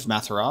friend of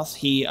Matherath,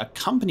 he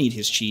accompanied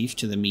his chief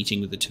to the meeting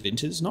with the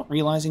Tevinters, not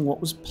realizing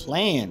what was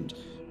planned.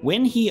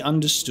 When he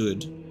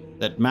understood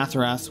that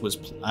Matherath was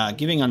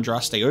giving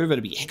Andraste over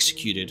to be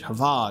executed,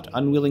 Havard,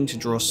 unwilling to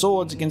draw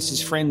swords against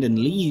his friend and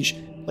liege,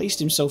 placed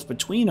himself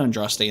between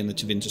Andraste and the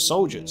Tevinter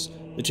soldiers.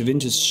 The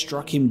Tevinters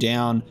struck him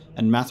down,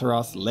 and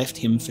Matherath left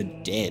him for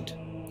dead.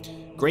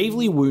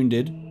 Gravely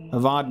wounded,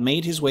 Havard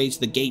made his way to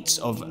the gates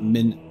of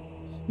Minrathus?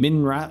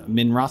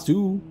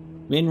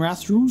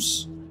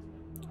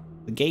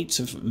 The gates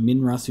of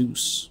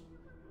Minrathus.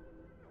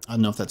 I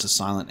don't know if that's a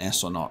silent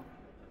S or not.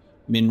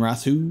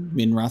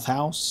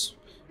 Minrathaus,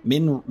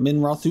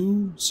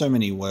 Minrathu, so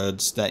many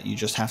words that you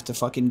just have to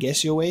fucking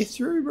guess your way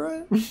through,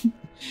 bro.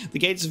 The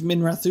gates of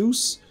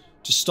Minrathus,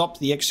 to stop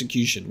the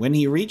execution. When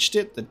he reached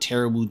it, the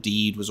terrible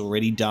deed was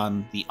already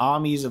done, the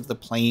armies of the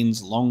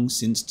plains long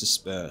since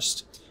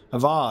dispersed.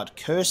 Havard,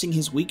 cursing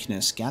his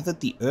weakness, gathered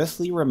the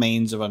earthly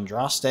remains of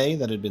Andraste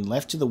that had been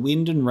left to the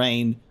wind and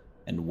rain,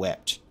 and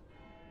wept.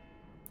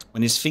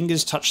 When his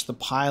fingers touched the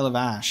pile of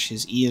ash,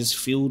 his ears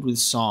filled with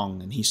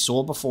song, and he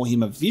saw before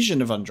him a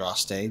vision of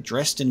Andraste,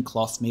 dressed in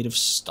cloth made of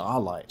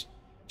starlight.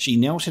 She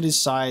knelt at his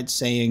side,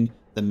 saying,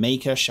 "The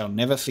Maker shall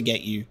never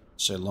forget you,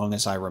 so long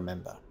as I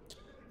remember."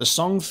 The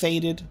song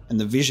faded, and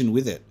the vision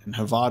with it, and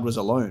Havard was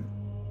alone.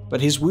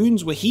 But his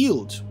wounds were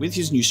healed. With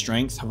his new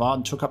strength,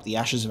 Havard took up the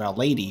ashes of Our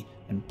Lady,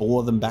 and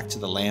bore them back to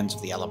the lands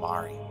of the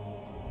Alamari.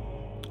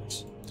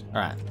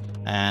 Alright.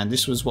 And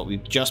this was what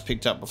we've just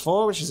picked up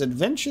before, which is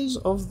Adventures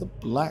of the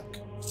Black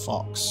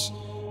Fox.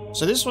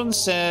 So this one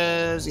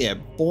says, yeah,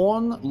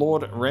 born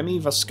Lord Remy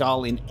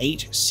Vascal in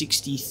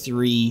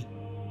 863,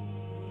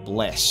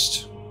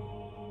 blessed.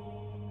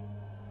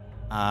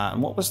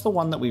 And what was the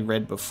one that we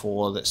read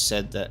before that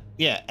said that,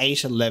 yeah,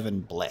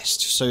 811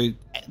 blessed. So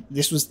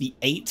this was the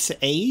 8th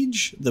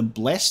age, the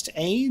blessed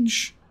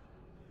age,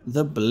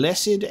 the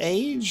blessed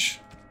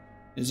age.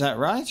 Is that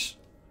right?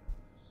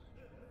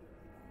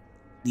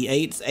 The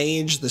 8th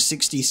age, the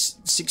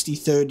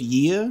 63rd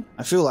year?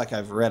 I feel like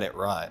I've read it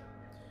right.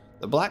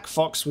 The Black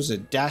Fox was a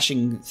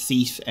dashing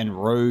thief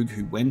and rogue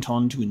who went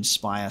on to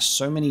inspire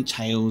so many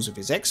tales of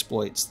his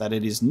exploits that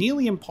it is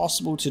nearly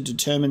impossible to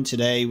determine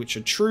today which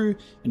are true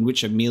and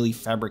which are merely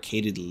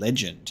fabricated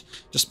legend.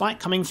 Despite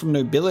coming from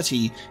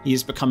nobility, he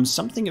has become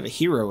something of a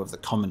hero of the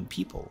common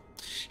people.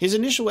 His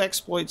initial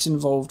exploits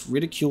involved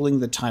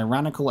ridiculing the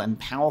tyrannical and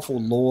powerful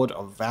Lord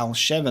of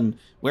Valsheven.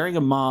 Wearing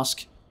a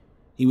mask,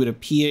 he would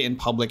appear in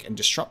public and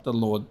disrupt the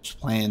Lord's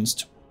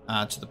plans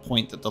to the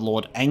point that the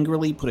Lord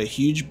angrily put a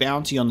huge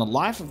bounty on the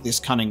life of this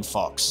cunning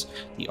fox,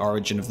 the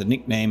origin of the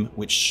nickname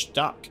which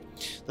stuck.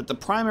 That the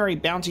primary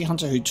bounty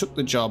hunter who took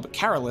the job,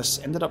 Carolus,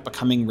 ended up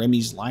becoming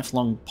Remy's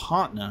lifelong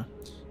partner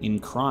in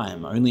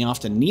crime, only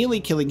after nearly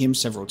killing him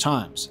several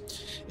times.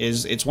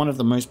 It's one of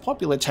the most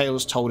popular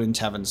tales told in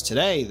taverns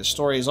today. The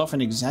story is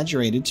often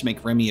exaggerated to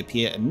make Remy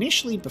appear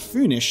initially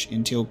buffoonish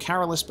until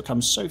Carolus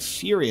becomes so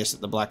furious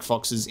at the Black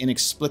Fox's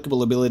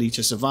inexplicable ability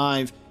to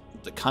survive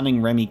that the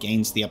cunning Remy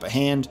gains the upper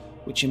hand,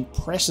 which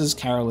impresses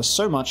Carolus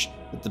so much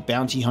that the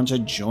bounty hunter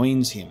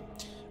joins him.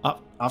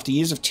 After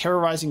years of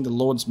terrorizing the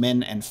Lord's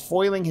men and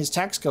foiling his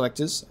tax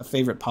collectors, a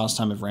favourite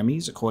pastime of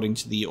Remy's according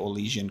to the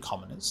Orlesian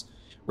commoners,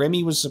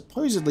 Remy was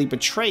supposedly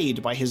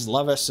betrayed by his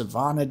lover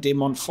Savannah de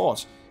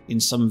Montfort, in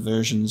some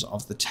versions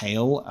of the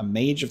tale, a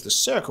mage of the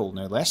circle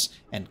no less,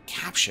 and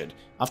captured.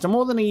 After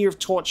more than a year of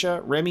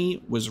torture,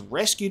 Remy was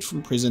rescued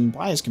from prison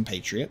by his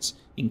compatriots,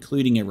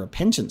 including a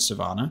repentant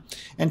Savannah,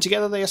 and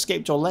together they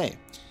escaped Orlais.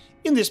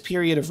 In this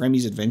period of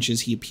Remy's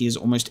adventures, he appears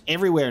almost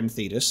everywhere in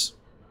Thetis.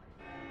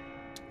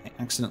 I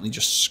accidentally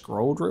just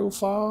scrolled real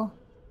far.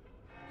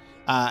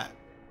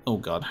 Oh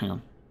god, hang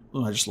on.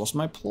 Oh, I just lost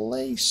my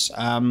place.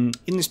 In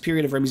this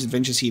period of Remy's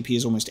adventures, he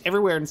appears almost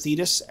everywhere in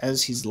Thetis.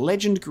 As his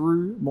legend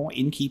grew, more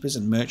innkeepers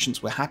and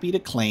merchants were happy to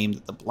claim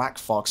that the Black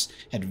Fox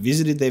had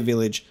visited their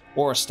village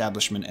or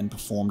establishment and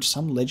performed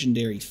some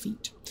legendary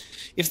feat.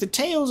 If the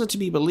tales are to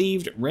be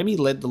believed, Remy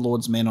led the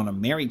Lord's men on a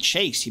merry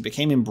chase. He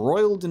became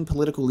embroiled in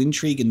political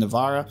intrigue in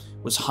Navarra,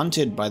 was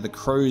hunted by the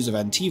crows of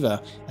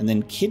Antiva, and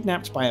then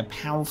kidnapped by a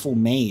powerful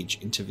mage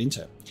in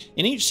Tevinter.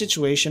 In each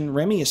situation,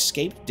 Remy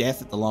escaped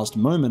death at the last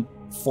moment,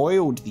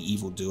 foiled the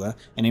evildoer,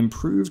 and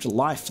improved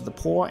life for the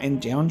poor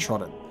and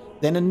downtrodden.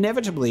 Then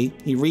inevitably,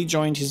 he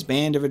rejoined his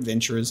band of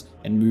adventurers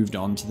and moved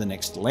on to the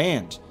next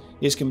land.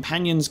 His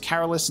companions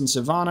Carolus and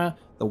Savannah,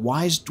 the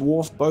wise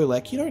dwarf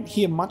Bolek. You don't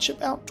hear much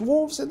about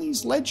dwarves in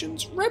these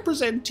legends.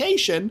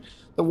 Representation!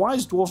 The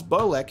wise dwarf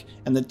Bolek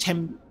and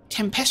the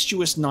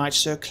tempestuous knight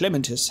Sir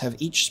Clementus have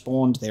each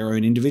spawned their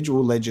own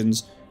individual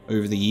legends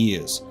over the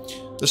years.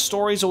 The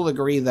stories all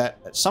agree that,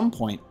 at some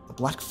point, the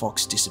Black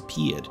Fox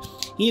disappeared.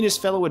 He and his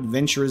fellow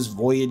adventurers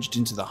voyaged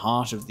into the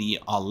heart of the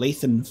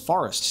Lothering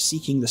forest,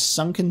 seeking the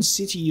sunken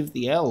city of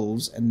the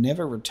elves, and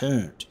never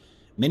returned.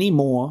 Many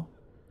more...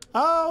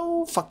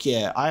 Oh, fuck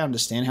yeah, I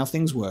understand how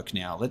things work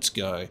now. Let's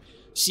go.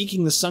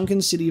 Seeking the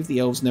sunken city of the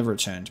elves never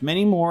returned.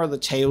 Many more are the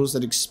tales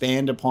that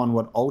expand upon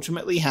what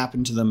ultimately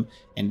happened to them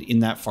and in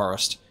that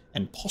forest,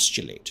 and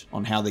postulate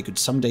on how they could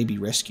someday be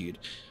rescued.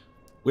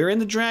 We're in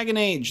the Dragon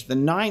Age, the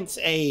 9th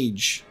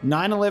Age,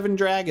 9/11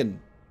 Dragon.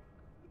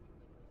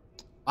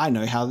 I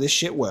know how this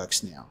shit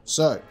works now.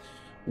 So,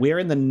 we're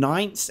in the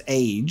 9th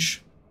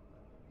Age,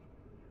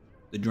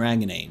 the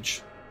Dragon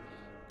Age.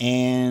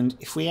 And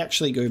if we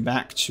actually go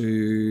back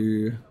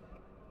to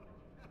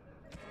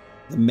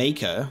the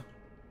Maker,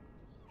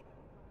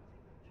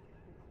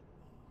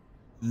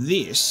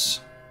 this,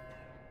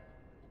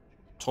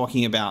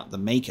 talking about the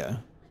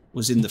Maker,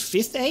 was in the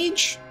 5th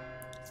Age?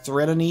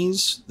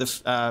 Threatenese, the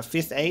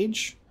 5th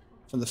Age,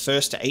 from the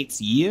 1st to 8th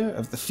year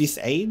of the 5th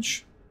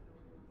Age.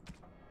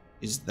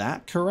 Is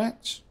that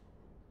correct?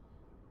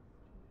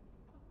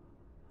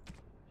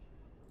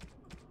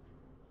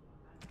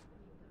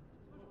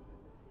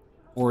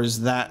 Or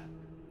is that...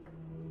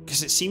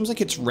 Because it seems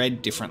like it's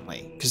read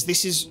differently. Because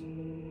this is...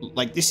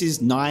 Like, this is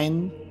the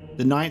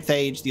 9th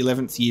Age, the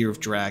 11th year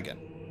of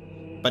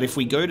Dragon. But if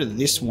we go to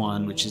this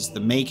one, which is the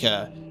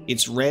Maker,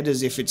 it's read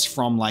as if it's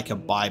from, like, a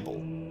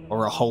Bible.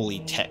 Or a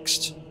holy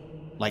text.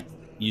 Like,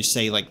 you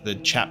say, like, the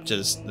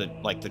chapters,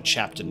 like the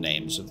chapter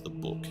names of the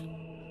book.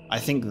 I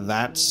think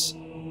that's...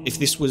 If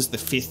this was the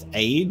 5th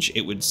Age,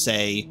 it would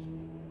say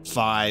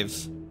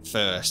 5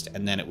 first,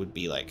 and then it would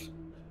be, like,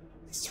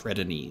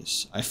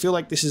 Threatenese. I feel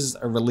like this is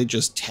a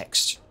religious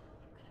text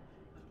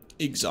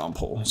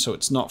example, so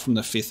it's not from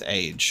the 5th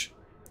Age.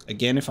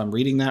 Again, if I'm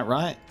reading that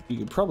right, you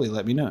could probably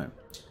let me know.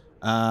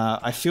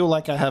 I feel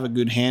like I have a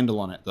good handle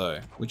on it though,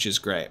 which is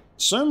great.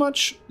 So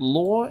much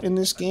lore in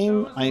this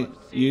game,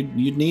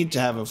 you'd need to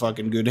have a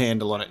fucking good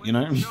handle on it, you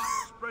know?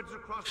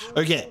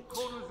 Okay,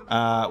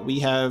 we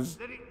have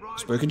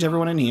spoken to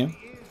everyone in here,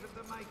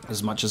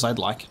 as much as I'd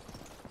like.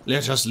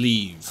 Let us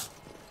leave.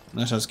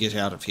 Let us get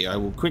out of here. I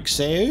will quick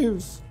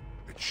save.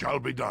 It shall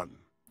be done.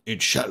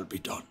 It shall be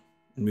done.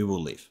 And we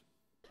will leave.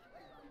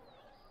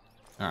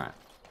 Alright.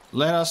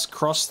 Let us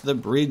cross the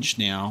bridge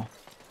now.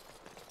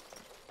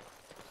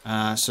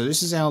 So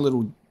this is our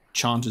little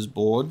chanter's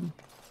board. We've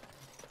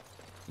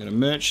got a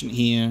merchant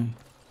here.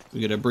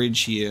 We've got a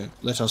bridge here.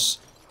 Let us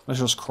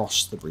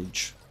cross the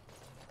bridge.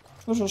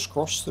 Let us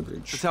cross the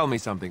bridge. So tell me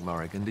something,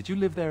 Morrigan. Did you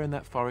live there in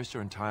that forest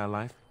your entire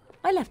life?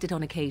 I left it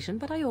on occasion,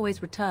 but I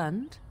always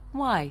returned.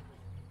 Why?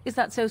 Is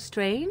that so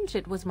strange?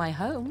 It was my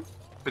home.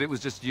 But it was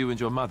just you and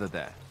your mother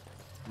there.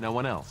 No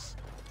one else.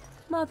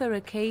 Mother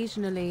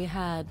occasionally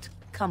had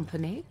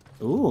company.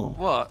 Ooh.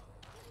 What?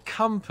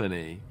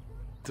 Company?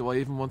 Do I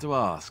even want to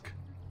ask?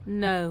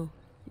 No,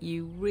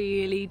 you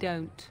really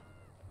don't.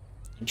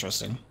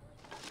 Interesting.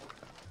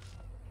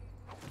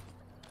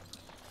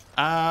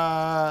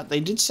 They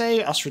did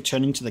say us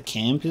returning to the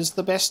camp is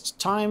the best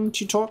time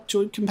to talk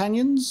to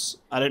companions.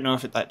 I don't know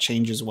if that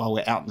changes while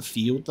we're out in the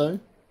field, though.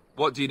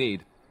 What do you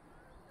need?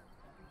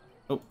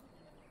 Oh.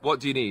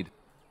 What do you need?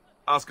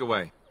 Ask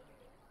away.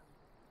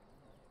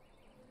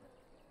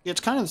 Yeah,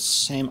 it's kind of the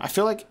same. I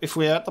feel like if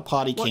we're at the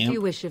party camp... What do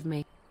you wish of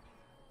me?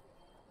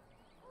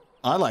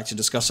 I'd like to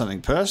discuss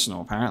something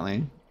personal,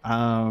 apparently.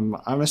 I'm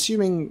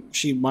assuming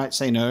she might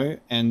say no,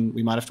 and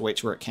we might have to wait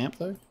till we're at camp,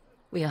 though.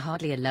 We are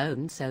hardly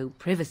alone, so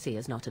privacy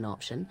is not an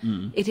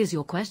option. It is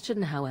your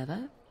question,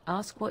 however.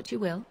 Ask what you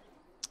will.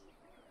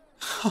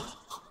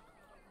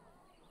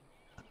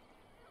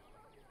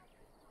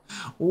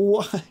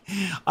 What?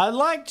 I'd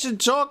like to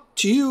talk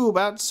to you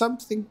about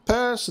something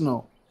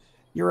personal.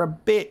 You're a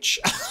bitch.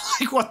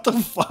 Like, what the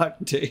fuck,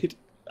 dude?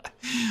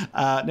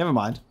 Never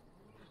mind.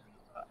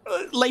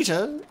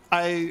 Later.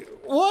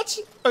 What?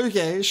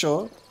 Okay,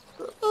 sure.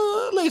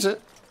 Later.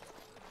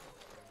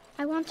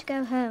 I want to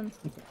go home.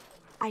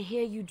 I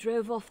hear you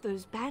drove off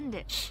those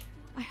bandits.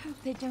 I hope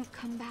they don't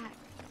come back.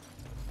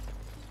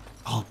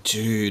 Oh,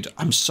 dude,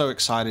 I'm so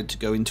excited to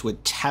go into a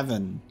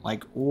tavern.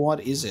 Like, what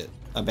is it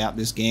about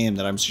this game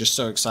that I'm just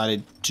so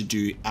excited to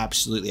do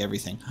absolutely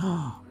everything?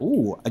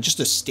 Ooh, just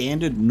a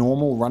standard,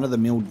 normal,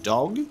 run-of-the-mill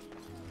dog?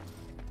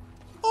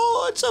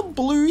 Oh, it's a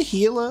blue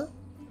healer.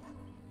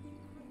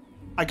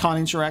 I can't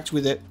interact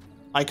with it.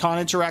 I can't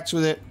interact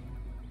with it.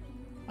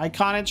 I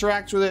can't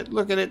interact with it.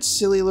 Look at its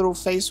silly little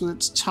face with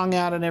its tongue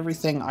out and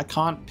everything. I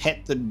can't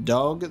pet the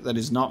dog that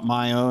is not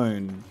my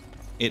own.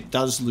 It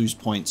does lose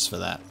points for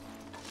that.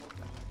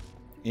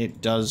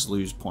 It does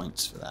lose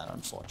points for that,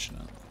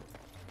 unfortunately.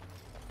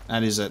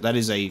 That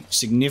is a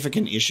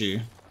significant issue.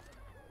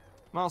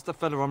 Master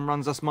Feleron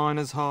runs us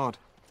miners hard.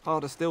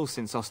 Harder still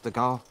since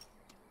Ostergar.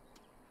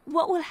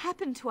 What will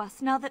happen to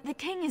us now that the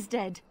king is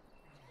dead?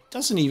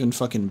 Doesn't even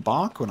fucking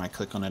bark when I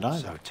click on it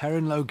either. So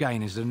Terran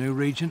Logain is the new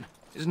regent?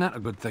 Isn't that a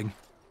good thing?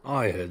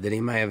 I heard that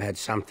he may have had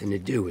something to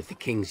do with the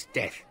king's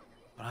death.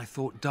 But I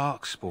thought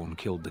Darkspawn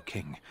killed the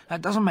king.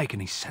 That doesn't make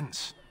any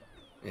sense.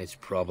 It's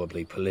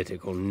probably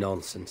political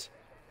nonsense.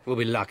 We'll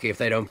be lucky if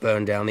they don't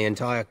burn down the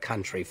entire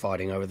country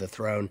fighting over the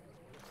throne.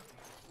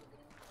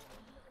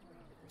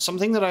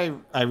 Something that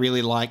I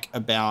really like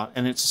about,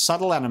 and it's a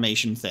subtle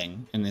animation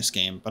thing in this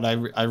game, but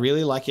I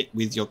really like it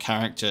with your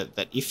character,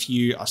 that if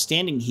you are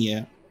standing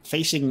here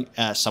facing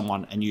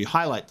someone and you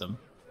highlight them,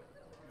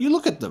 you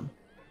look at them.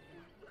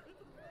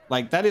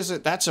 Like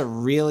that's a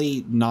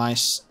really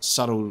nice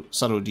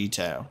subtle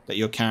detail, that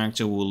your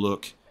character will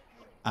look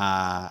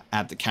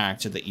at the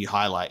character that you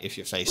highlight if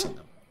you're facing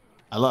them.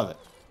 I love it.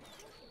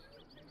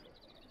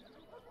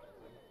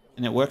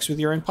 And it works with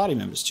your own party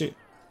members too.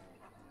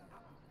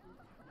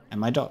 And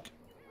my dog.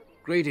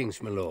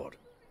 Greetings, my lord.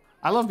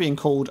 I love being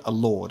called a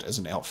lord as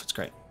an elf. It's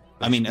great.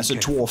 I mean, as a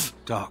dwarf.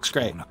 It's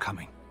great. Are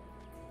coming.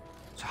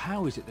 So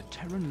how is it that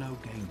Terran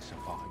Logain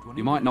survived?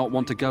 You might not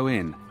want to go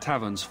in.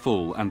 Tavern's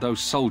full, and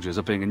those soldiers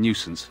are being a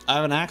nuisance. I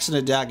have an axe and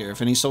a dagger.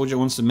 If any soldier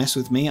wants to mess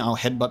with me, I'll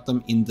headbutt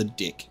them in the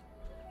dick.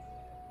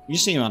 You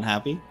seem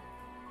unhappy.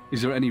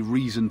 Is there any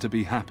reason to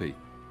be happy?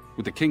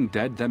 With the king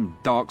dead, them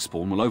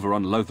Darkspawn will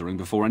overrun Lothering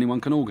before anyone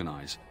can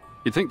organise.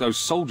 You'd think those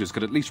soldiers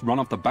could at least run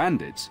off the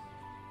bandits.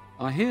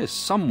 I hear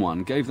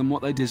someone gave them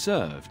what they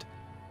deserved.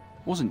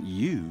 Wasn't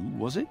you,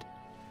 was it?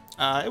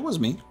 It was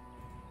me.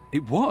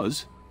 It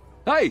was?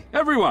 Hey,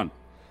 everyone!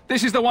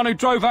 This is the one who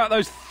drove out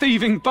those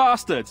thieving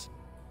bastards!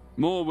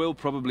 More will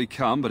probably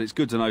come, but it's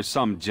good to know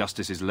some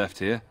justice is left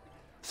here.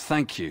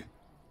 Thank you.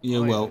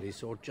 You're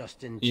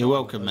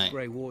welcome, mate.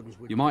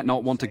 You might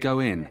not want to go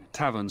in.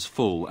 Tavern's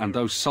full, and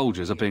those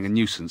soldiers are being a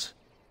nuisance.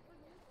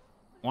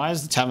 Why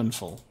is the tavern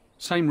full?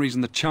 Same reason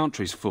the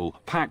Chantry's full,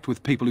 packed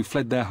with people who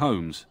fled their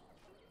homes.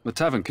 The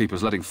tavern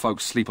keeper's letting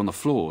folks sleep on the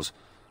floors,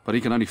 but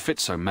he can only fit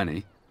so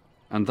many.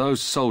 And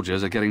those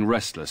soldiers are getting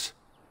restless.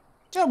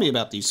 Tell me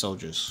about these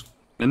soldiers.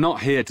 They're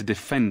not here to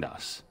defend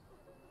us.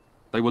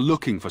 They were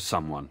looking for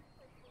someone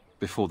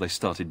before they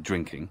started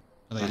drinking.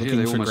 Are they I hear looking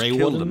they for almost Grey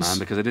killed a Wardens? man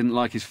because they didn't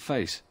like his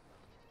face.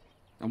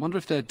 I wonder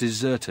if they're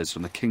deserters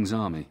from the king's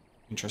army.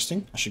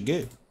 Interesting. I should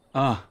go.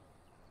 Ah,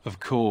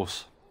 of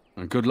course.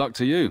 And good luck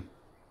to you.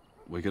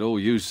 We could all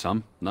use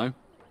some, no?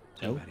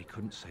 Too bad he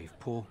couldn't save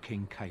poor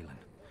King Kalen.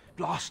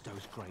 Blast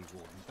those Grey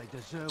Wardens. They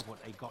deserve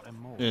what they got and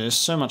more. Yeah, there's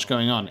so much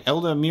going on.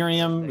 Elder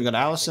Miriam, we got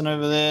Allison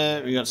over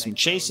there, we got some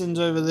Chasins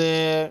over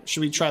there.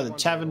 Should we try the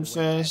tavern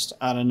first?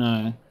 I don't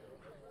know.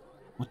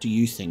 What do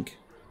you think?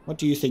 What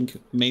do you think,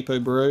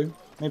 Mapo Bro?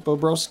 Mapo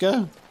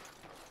Broska?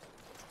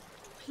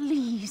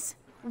 Please,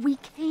 we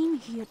came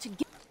here to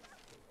get...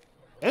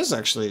 There's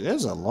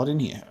a lot in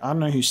here. I don't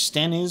know who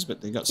Stan is,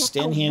 but they got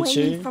Stan here away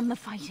too. from the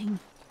fighting.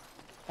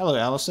 Hello,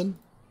 Allison.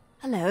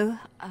 Hello,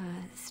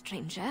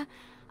 stranger.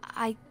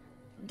 I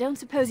don't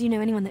suppose you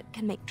know anyone that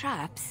can make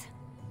traps?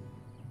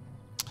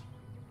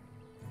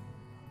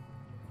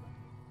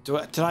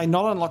 Did I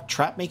not unlock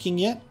trap making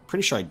yet?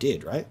 Pretty sure I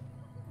did, right?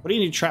 What do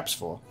you need traps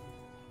for?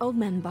 Old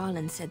man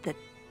Barlin said that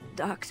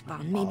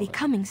Darkspawn may be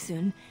coming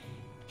soon.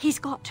 He's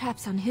got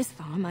traps on his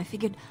farm. I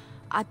figured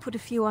I'd put a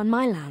few on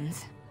my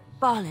lands.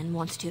 Barlin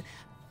wants to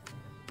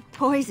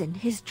poison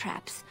his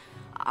traps.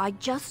 I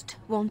just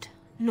want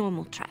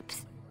normal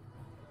traps.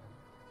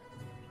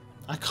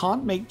 I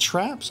can't make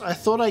traps? I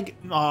thought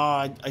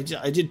I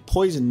did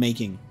poison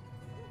making.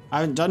 I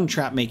haven't done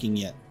trap making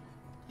yet.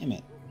 Damn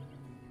it.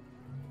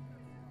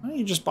 Why don't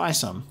you just buy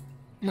some?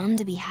 None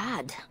to be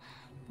had.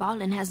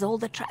 Barlin has all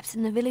the traps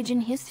in the village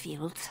in his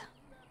fields.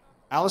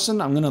 Allison,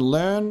 I'm going to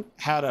learn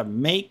how to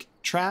make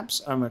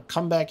traps. I'm going to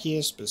come back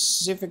here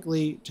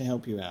specifically to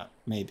help you out.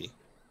 Maybe.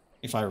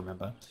 If I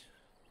remember.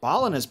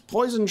 Barlin has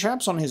poison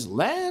traps on his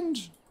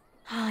land?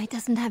 He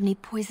doesn't have any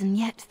poison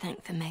yet,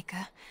 thank the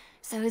Maker.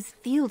 So his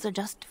fields are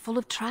just full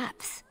of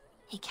traps.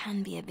 He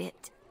can be a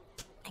bit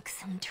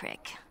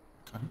eccentric.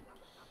 Okay.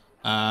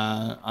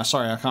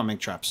 Sorry, I can't make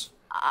traps.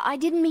 I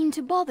didn't mean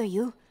to bother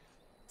you.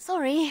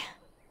 Sorry.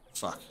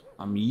 Fuck.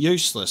 I'm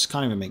useless.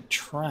 Can't even make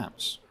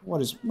traps.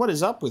 What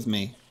is up with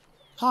me?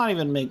 Can't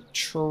even make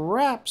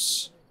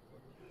traps.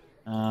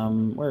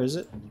 Where is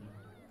it?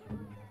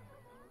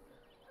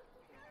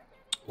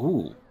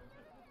 Ooh.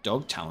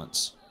 Dog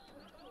talents.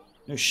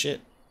 No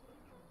shit.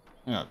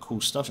 I got cool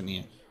stuff in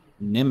here.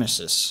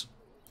 Nemesis.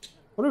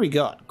 What do we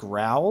got?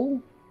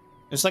 Growl?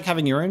 It's like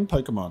having your own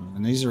Pokemon,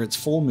 and these are its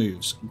 4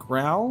 moves.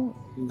 Growl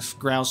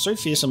growls so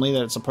fearsomely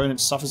that its opponent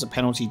suffers a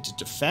penalty to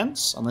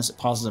defense, unless it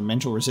passes a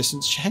mental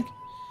resistance check.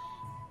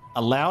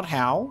 A loud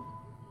howl.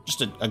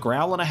 Just a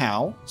growl and a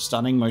howl,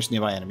 stunning most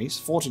nearby enemies.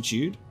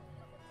 Fortitude.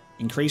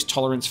 Increased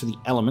tolerance for the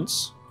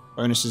elements.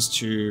 Bonuses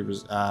to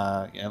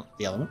the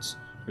elements.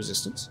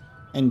 Resistance.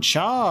 And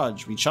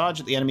charge. We charge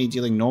at the enemy,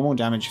 dealing normal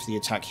damage if the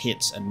attack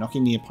hits, and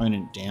knocking the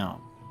opponent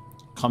down.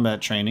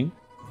 Combat training.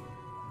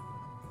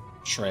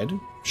 Shred.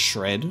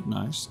 Shred,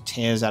 nice.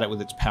 Tears at it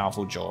with its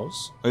powerful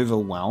jaws.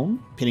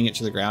 Overwhelm, pinning it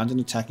to the ground and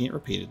attacking it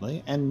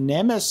repeatedly. And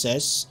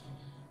Nemesis,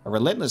 a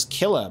relentless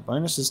killer.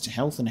 Bonuses to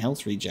health and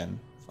health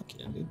regen. Fuck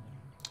yeah, dude.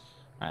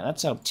 Alright,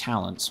 that's our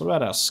talents. What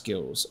about our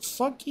skills?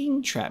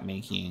 Fucking trap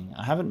making.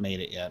 I haven't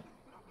made it yet.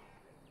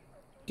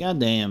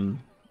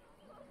 Goddamn.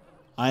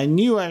 I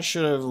knew I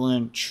should have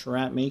learned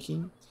trap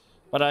making.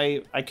 But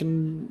I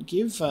can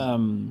give...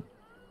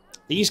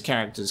 These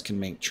characters can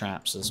make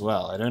traps as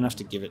well. I don't have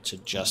to give it to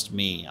just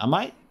me. I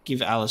might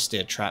give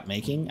Alistair trap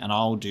making, and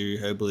I'll do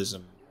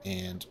herbalism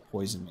and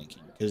poison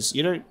making. Because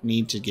you don't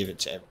need to give it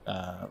to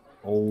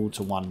all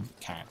to one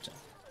character.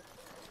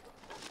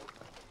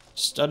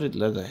 Studded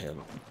leather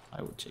helm.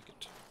 I would take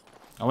it.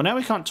 Oh, well, now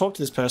we can't talk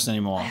to this person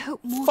anymore. I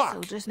hope more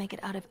soldiers make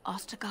it out of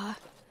Ostagar.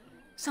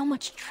 So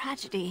much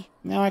tragedy.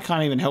 Now I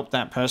can't even help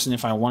that person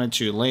if I wanted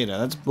to later.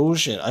 That's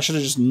bullshit. I should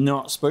have just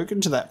not spoken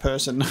to that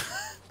person.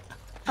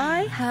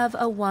 I have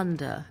a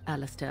wonder,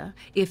 Alistair,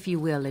 if you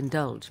will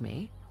indulge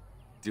me.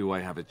 Do I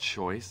have a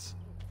choice?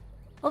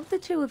 Of the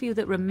two of you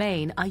that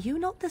remain, are you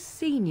not the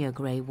senior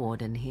Grey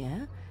Warden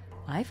here?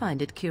 I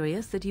find it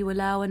curious that you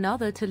allow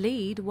another to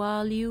lead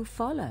while you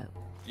follow.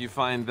 You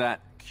find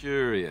that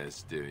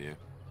curious, do you?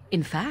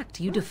 In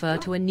fact, you defer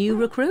to a new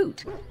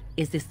recruit.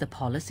 Is this the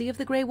policy of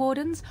the Grey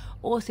Wardens,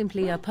 or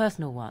simply a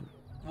personal one?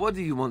 What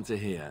do you want to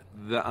hear?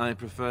 That I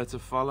prefer to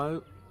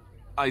follow?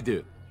 I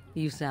do.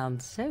 You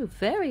sound so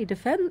very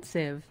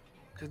defensive.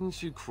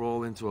 Couldn't you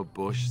crawl into a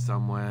bush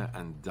somewhere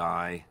and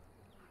die?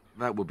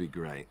 That would be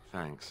great,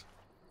 thanks.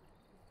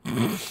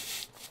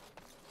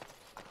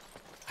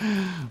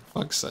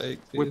 Fuck's sake,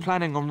 dude. We're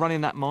planning on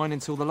running that mine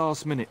until the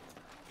last minute.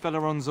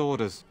 Felleron's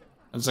orders.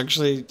 It's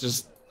actually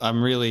just...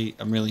 I'm really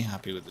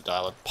happy with the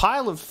dialogue.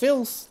 Pile of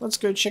filth! Let's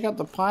go check out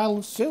the pile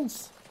of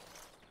filth.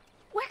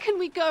 Where can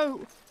we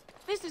go?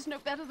 This is no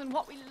better than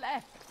what we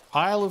left.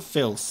 Pile of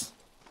filth.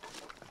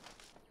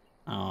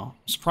 Oh,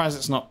 I'm surprised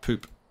it's not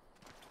poop.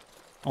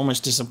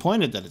 Almost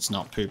disappointed that it's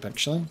not poop,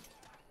 actually.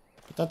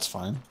 But that's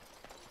fine.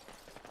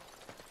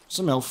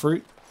 Some elf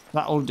fruit.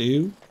 That'll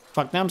do.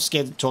 Fuck, now I'm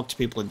scared to talk to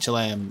people until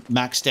I am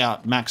maxed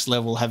out, max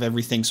level, have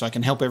everything so I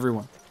can help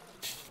everyone.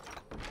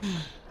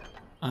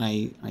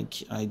 I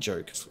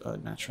joke,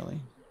 naturally.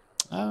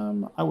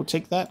 I will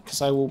take that,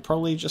 because I will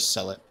probably just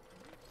sell it.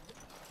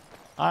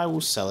 I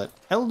will sell it.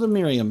 Elder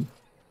Miriam.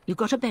 You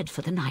got a bed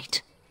for the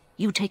night.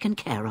 You taken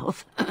care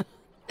of.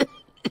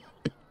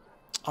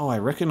 Oh, I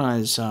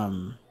recognize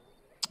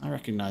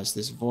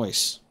this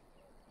voice.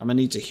 I'm gonna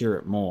need to hear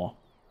it more.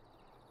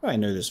 Where do I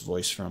know this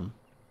voice from?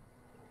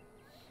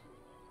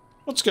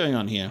 What's going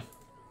on here?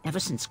 Ever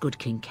since good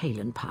King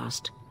Cailan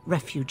passed,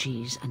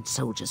 refugees and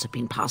soldiers have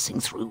been passing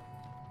through.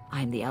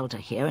 I'm the elder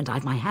here, and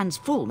I've my hands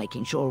full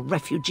making sure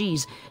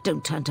refugees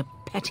don't turn to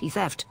petty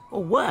theft,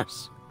 or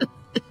worse.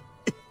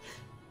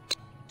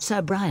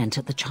 Sir Bryant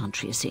at the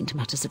Chantry is seeing to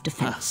matters of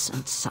defence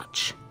and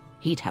such.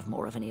 He'd have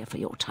more of an ear for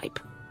your type.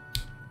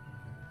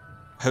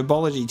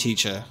 Herbology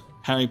teacher,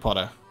 Harry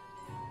Potter.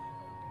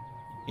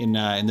 In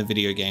the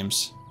video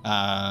games.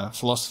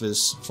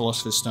 Philosopher's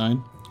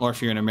Stone. Or if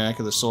you're in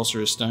America, the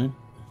Sorcerer's Stone.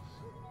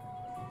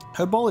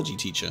 Herbology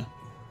teacher.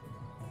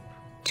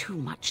 Too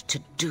much to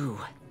do,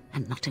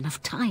 and not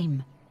enough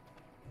time.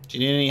 Do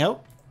you need any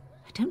help?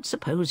 I don't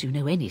suppose you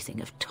know anything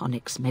of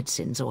tonics,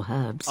 medicines, or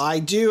herbs. I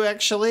do,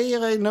 actually.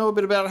 I know a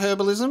bit about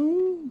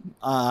herbalism.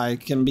 I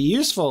can be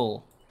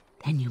useful.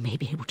 Then you may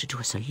be able to do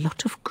us a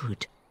lot of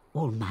good.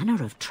 All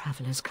manner of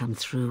travellers come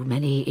through,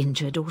 many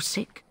injured or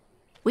sick.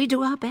 We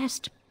do our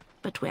best,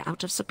 but we're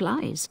out of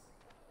supplies.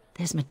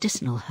 There's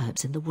medicinal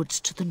herbs in the woods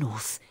to the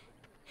north.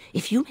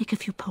 If you make a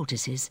few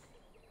poultices,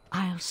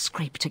 I'll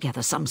scrape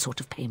together some sort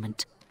of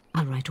payment.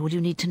 I'll write all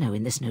you need to know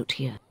in this note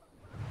here.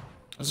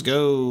 Let's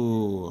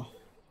go.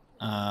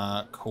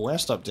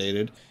 Quest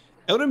updated.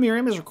 Elder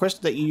Miriam has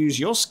requested that you use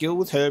your skill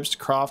with herbs to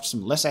craft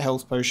some lesser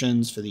health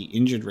potions for the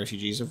injured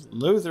refugees of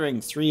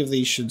Lothering. 3 of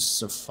these should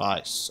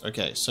suffice.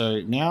 Okay, so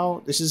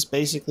now this is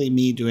basically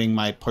me doing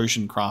my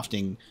potion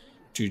crafting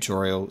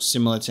tutorial,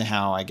 similar to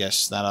how I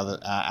guess that other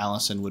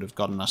Allison would have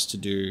gotten us to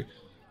do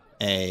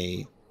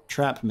a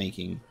trap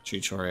making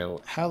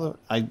tutorial. Oh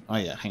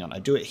yeah, hang on, I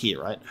do it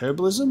here, right?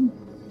 Herbalism?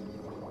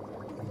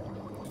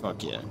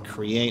 Fuck yeah.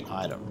 Create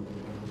item.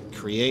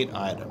 Create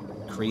item.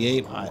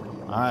 Create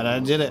item. Alright, I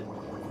did it.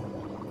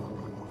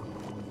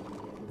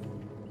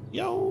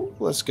 Yo,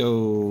 let's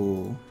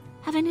go.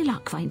 Have any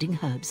luck finding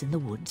herbs in the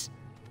woods?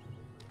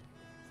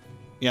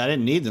 Yeah, I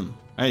didn't need them.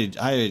 I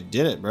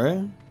did it,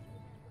 bro.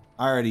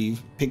 I already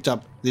picked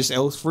up this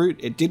elf fruit.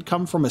 It did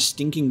come from a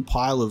stinking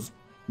pile of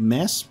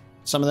mess,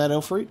 some of that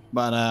elf fruit,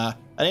 but I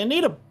didn't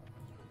need them.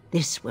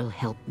 This will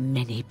help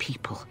many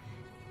people.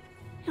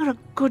 You're a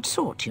good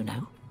sort, you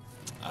know.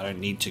 I don't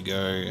need to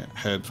go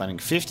herb finding.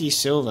 50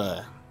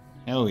 silver.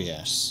 Hell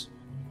yes.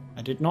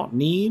 I did not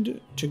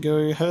need to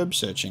go herb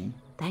searching.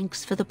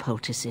 Thanks for the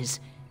poultices.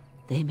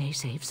 They may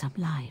save some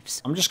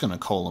lives. I'm just going to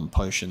call them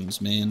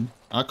potions, man.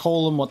 I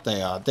call them what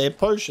they are. They're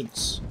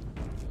potions.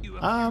 You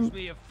accuse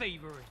me of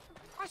thievery.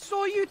 I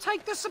saw you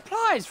take the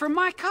supplies from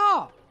my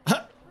car.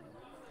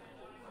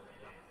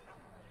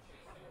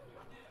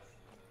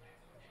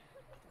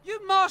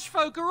 You marsh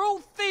folk are all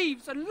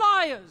thieves and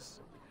liars!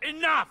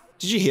 Enough!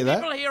 Did you hear that?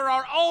 People here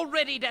are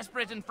already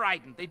desperate and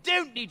frightened. They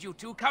don't need you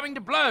two coming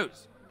to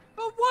blows.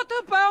 But what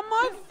about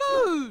my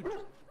food?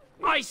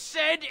 I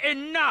said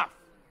enough!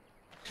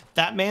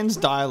 That man's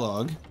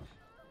dialogue,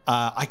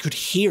 I could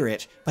hear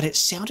it, but it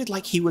sounded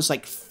like he was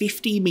like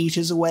 50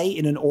 meters away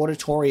in an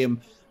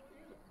auditorium,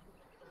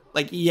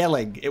 like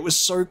yelling. It was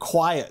so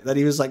quiet that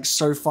he was like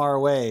so far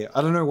away.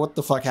 I don't know what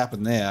the fuck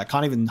happened there. I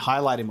can't even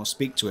highlight him or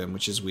speak to him,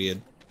 which is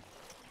weird.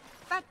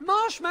 That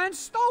marshman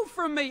stole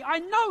from me, I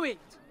know it!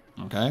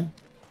 Okay.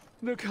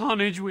 The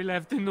carnage we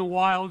left in the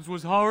wilds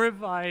was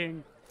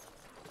horrifying.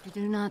 You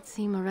do not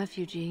seem a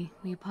refugee.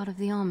 Were you part of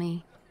the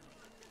army?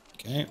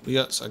 Okay, we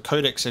got a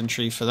codex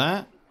entry for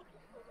that.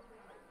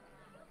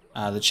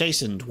 The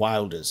chastened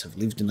wilders have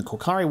lived in the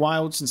Korcari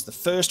Wilds since the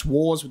first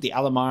wars with the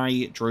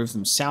Alamari drove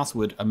them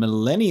southward a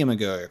millennium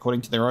ago.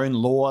 According to their own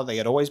lore, they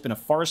had always been a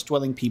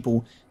forest-dwelling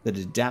people that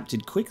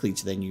adapted quickly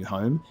to their new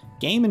home.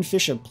 Game and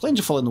fish are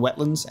plentiful in the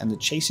wetlands, and the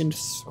chastened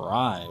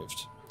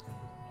thrived.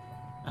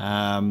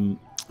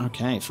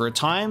 Okay, for a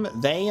time,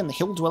 they and the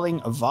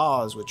hill-dwelling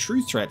Avars were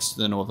true threats to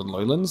the northern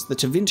lowlands. The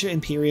Tevinter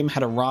Imperium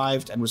had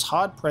arrived and was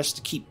hard-pressed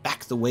to keep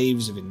back the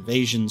waves of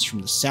invasions from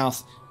the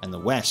south and the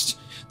west.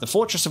 The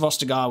fortress of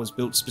Ostagar was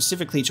built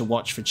specifically to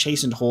watch for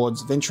chastened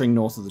hordes venturing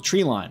north of the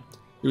tree line.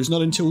 It was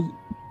not until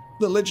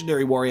the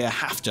legendary warrior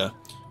Hafter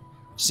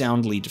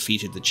soundly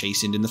defeated the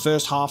chastened in the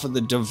first half of the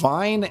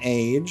Divine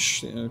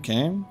Age.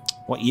 Okay,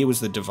 what year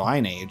was the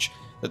Divine Age?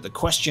 That the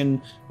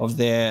question of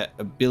their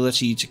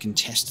ability to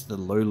contest the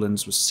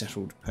lowlands was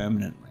settled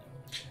permanently.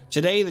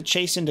 Today, the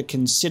chastened are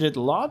considered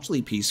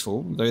largely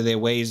peaceful, though their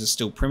ways are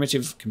still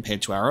primitive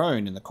compared to our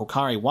own. In the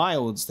Korcari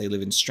Wilds, they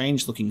live in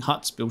strange-looking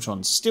huts built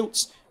on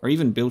stilts, or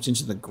even built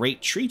into the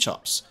great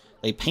treetops.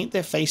 They paint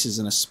their faces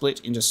and are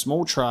split into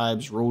small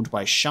tribes ruled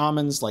by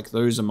shamans like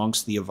those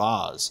amongst the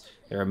Avars.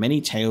 There are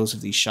many tales of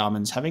these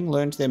shamans having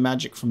learned their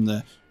magic from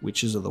the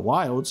witches of the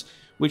wilds,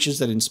 witches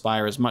that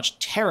inspire as much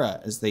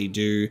terror as they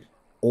do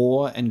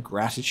awe and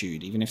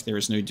gratitude, even if there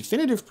is no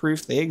definitive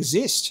proof they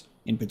exist.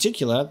 In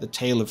particular, the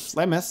tale of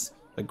Flemeth,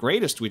 the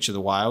greatest witch of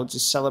the wilds,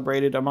 is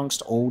celebrated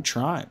amongst all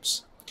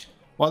tribes.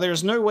 While there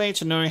is no way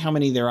to know how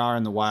many there are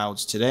in the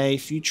wilds today,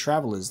 few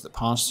travelers that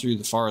pass through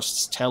the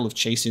forests tell of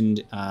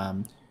chastened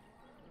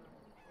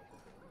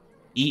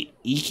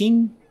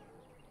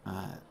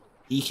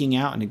eking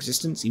out an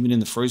existence, even in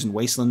the frozen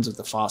wastelands of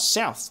the far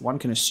south. One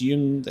can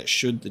assume that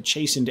should the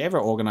chastened ever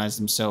organize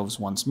themselves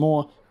once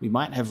more, we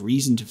might have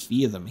reason to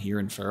fear them here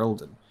in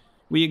Ferelden.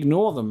 We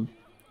ignore them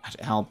at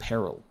our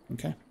peril.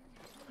 Okay.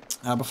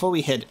 Before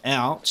we head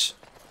out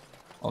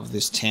of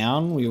this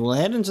town, we will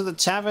head into the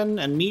tavern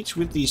and meet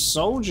with the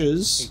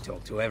soldiers. He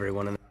talked to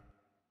everyone.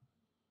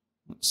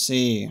 Let's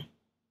see.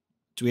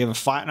 Do we have a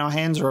fight in our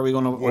hands, or are we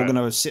all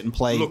gonna sit and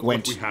play Look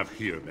Gwent? what we have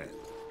here, men.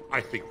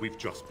 I think we've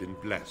just been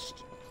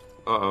blessed.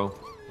 Uh-oh.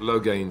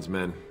 Loghain's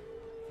men.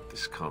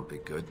 This can't be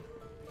good.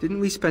 Didn't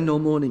we spend all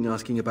morning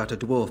asking about a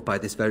dwarf by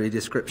this very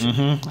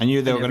description? I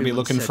knew they were going to be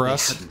looking for they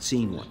us. Hadn't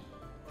seen one.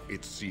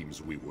 It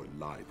seems we were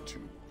lied to.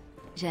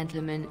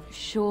 Gentlemen,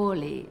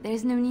 surely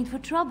there's no need for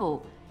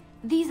trouble.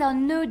 These are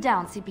no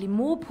doubt simply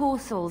more poor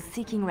souls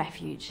seeking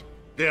refuge.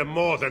 They're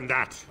more than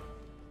that.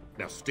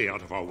 Now stay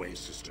out of our way,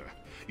 sister.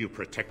 You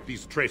protect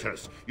these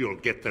traitors, you'll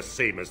get the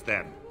same as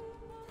them.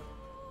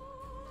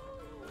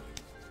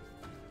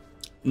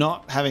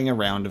 Not having a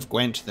round of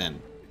Gwent, then.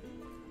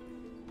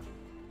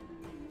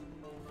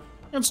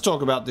 Let's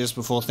talk about this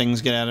before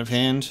things get out of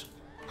hand.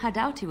 I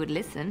doubt he would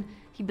listen.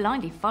 He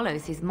blindly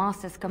follows his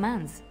master's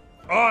commands.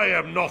 I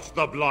am not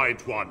the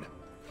blind one.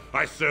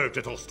 I served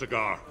at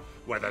Ostagar,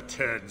 where the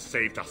Tern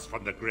saved us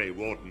from the Grey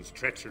Warden's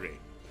treachery.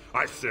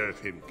 I serve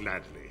him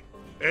gladly.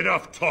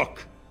 Enough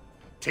talk!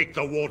 Take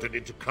the Warden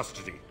into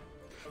custody.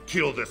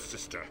 Kill this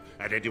sister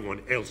and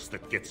anyone else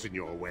that gets in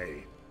your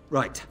way.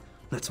 Right,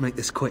 let's make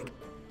this quick.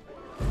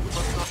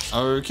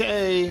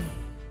 Okay.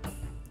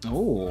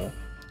 Oh.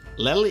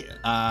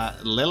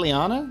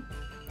 Leliana?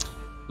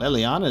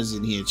 Leliana's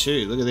in here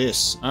too. Look at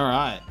this.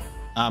 Alright.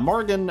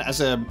 Morrigan,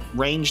 as a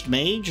ranged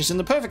mage, is in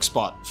the perfect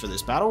spot for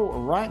this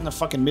battle, right in the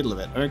fucking middle of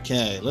it.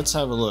 Okay, let's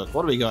have a look.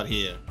 What do we got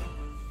here?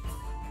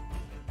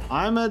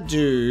 I'ma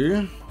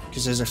do,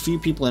 because there's a few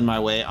people in my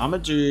way, I'ma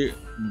do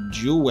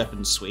dual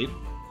weapon sweep.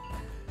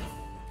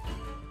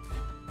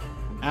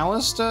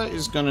 Alistair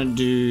is gonna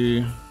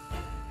do...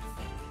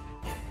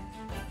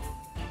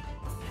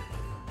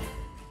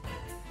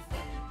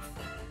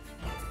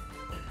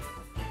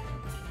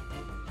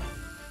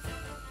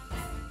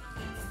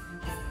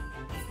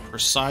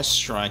 precise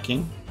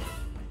striking.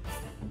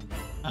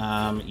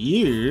 I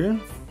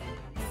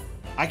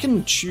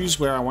can choose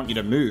where I want you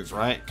to move,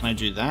 right? Can I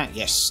do that?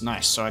 Yes,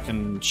 nice. So I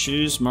can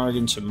choose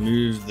Morrigan to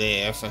move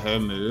there for her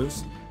move.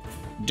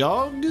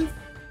 Dog,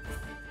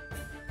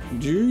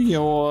 do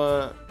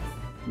your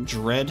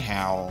Dread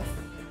Howl.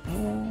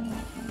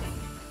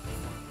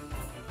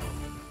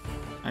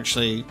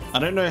 Actually, I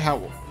don't know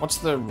what's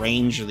the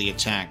range of the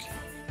attack?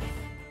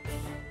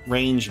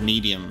 Range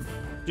medium.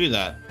 Do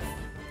that.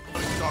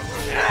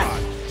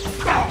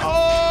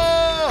 Oh!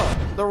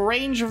 The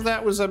range of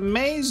that was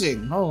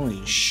amazing.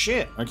 Holy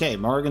shit. Okay,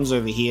 Morrigan's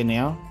over here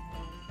now.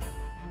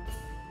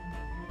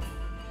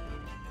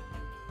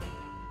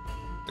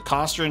 The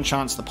caster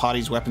enchants the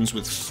party's weapons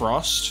with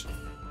frost.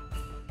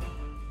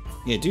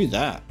 Yeah, do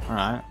that.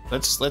 Alright.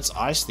 Let's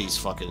ice these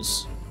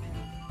fuckers.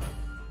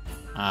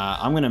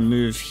 I'm gonna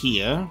move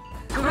here.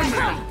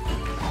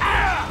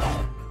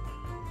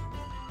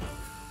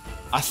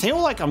 I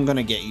feel like I'm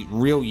gonna get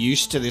real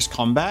used to this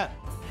combat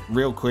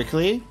real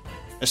quickly,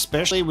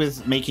 especially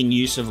with making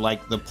use of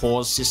like the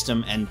pause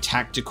system and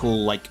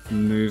tactical like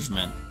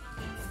movement.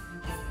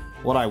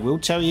 What I will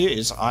tell you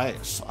is I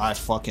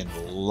fucking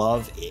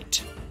love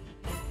it.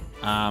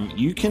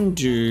 You can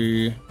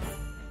do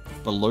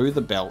below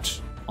the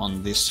belt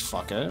on this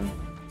fucker.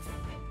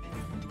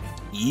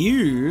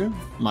 You,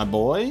 my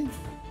boy,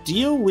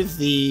 deal with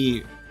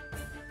the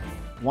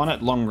one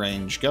at long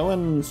range. Go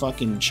and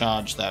fucking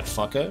charge that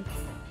fucker.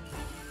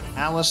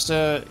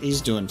 Alistair, he's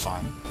doing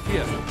fine.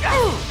 Here.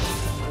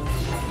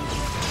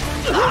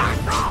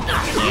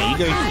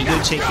 Yeah, you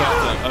go take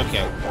out the...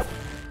 Okay.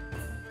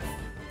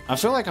 I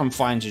feel like I'm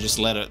fine to just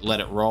let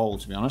it roll,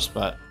 to be honest,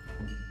 but...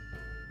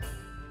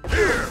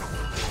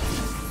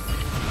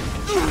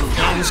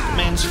 Oh, this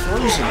man's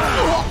frozen.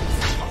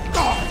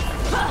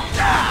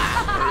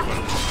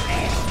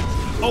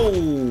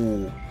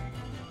 Oh!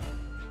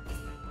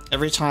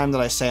 Every time that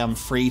I say I'm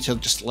free to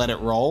just let it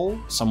roll,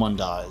 someone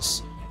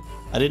dies.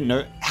 I didn't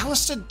know.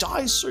 Alistair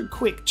dies so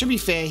quick. To be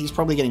fair, he's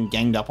probably getting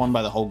ganged up on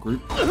by the whole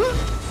group. You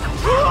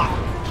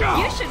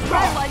should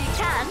run while you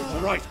can.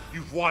 All right,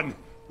 you've won.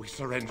 We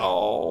surrender.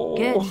 Oh.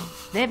 Good.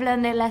 They've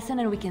learned their lesson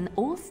and we can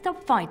all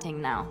stop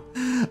fighting now.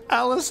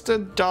 Alistair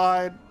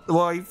died.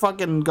 Well, he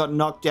fucking got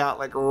knocked out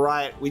like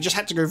right. We just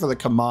had to go for the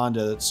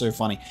commander. That's so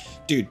funny.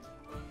 Dude,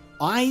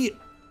 I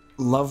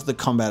love the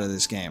combat of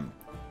this game.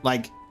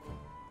 Like,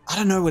 I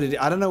don't know what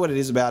it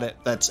is about it.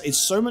 It's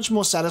so much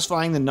more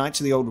satisfying than Knights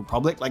of the Old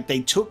Republic. Like,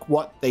 they took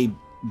what they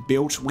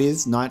built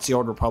with Knights of the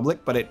Old Republic,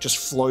 but it just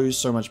flows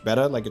so much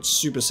better. Like, it's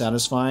super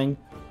satisfying.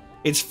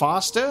 It's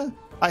faster,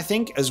 I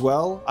think, as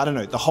well. I don't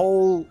know. The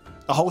whole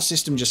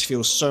system just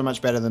feels so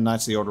much better than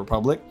Knights of the Old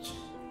Republic.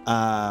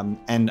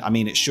 And I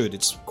mean, it should.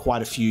 It's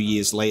quite a few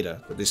years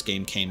later that this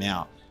game came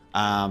out.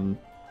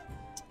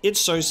 It's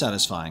so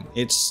satisfying.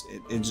 It's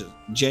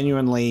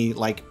genuinely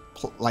like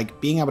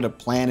being able to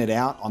plan it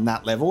out on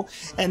that level,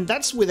 and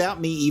that's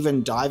without me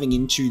even diving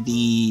into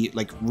the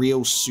like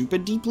real super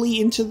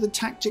deeply into the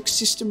tactics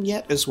system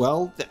yet as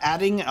well.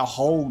 Adding a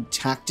whole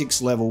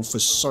tactics level for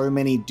so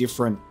many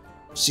different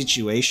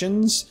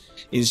situations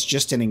is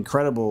just an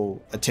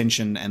incredible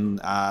attention and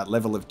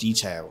level of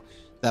detail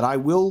that I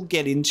will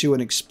get into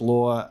and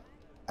explore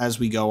as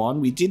we go on.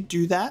 We did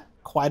do that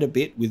quite a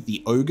bit with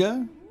the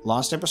ogre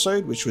last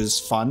episode, which was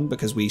fun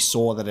because we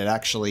saw that it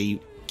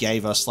actually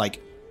gave us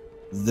like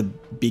the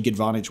big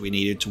advantage we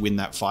needed to win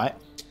that fight.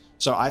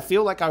 So I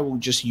feel like I will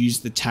just use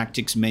the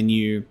tactics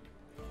menu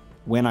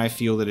when I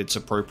feel that it's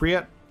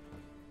appropriate.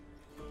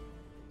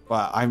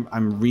 But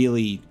I'm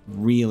really,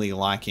 really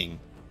liking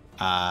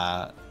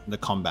the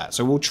combat.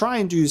 So we'll try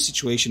and do a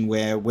situation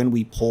where when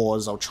we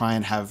pause, I'll try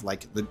and have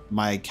like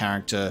my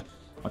character,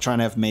 I'll try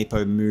and have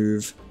Mapo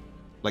move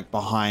like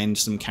behind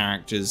some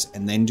characters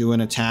and then do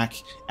an attack.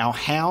 Our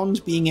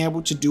Hound being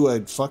able to do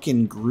a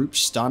fucking group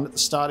stun at the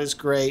start is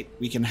great.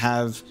 We can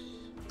have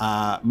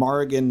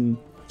Morrigan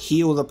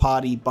heal the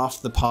party,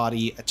 buff the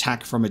party,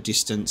 attack from a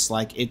distance.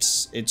 Like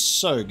it's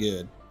so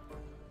good.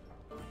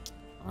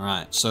 All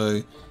right,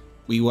 so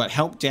we were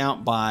helped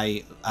out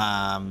by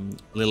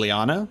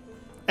Liliana,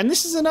 and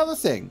this is another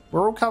thing.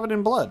 We're all covered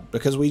in blood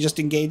because we just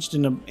engaged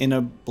in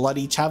a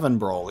bloody tavern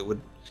brawl. It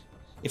would,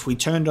 if we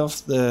turned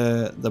off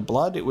the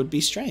blood, it would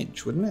be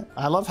strange, wouldn't it?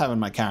 I love having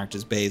my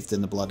characters bathed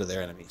in the blood of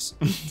their enemies.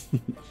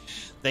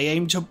 They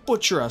aim to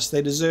butcher us.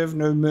 They deserve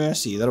no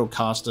mercy. That'll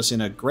cast us in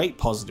a great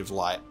positive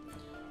light.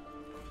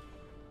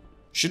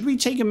 Should we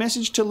take a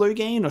message to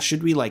Lothering, or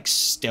should we like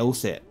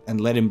stealth it and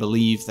let him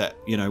believe that,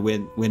 you know,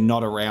 we're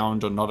not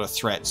around or not a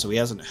threat, so he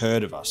hasn't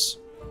heard of us,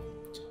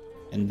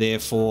 and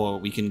therefore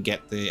we can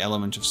get the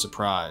element of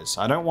surprise?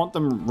 I don't want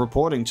them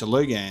reporting to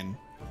Lothering.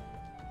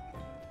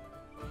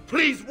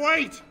 Please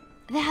wait!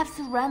 They have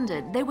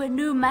surrendered. They were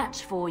no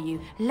match for you.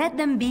 Let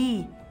them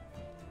be.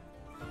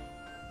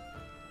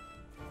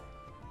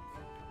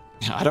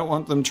 I don't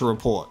want them to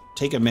report.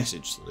 Take a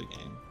message to the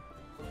game.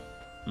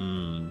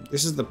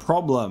 This is the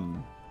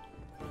problem.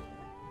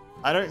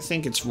 I don't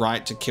think it's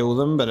right to kill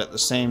them, but at the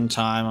same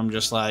time, I'm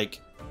just like,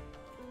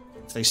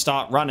 if they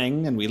start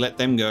running and we let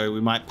them go,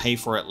 we might pay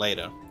for it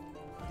later.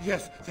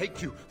 Yes,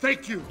 thank you,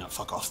 thank you. No,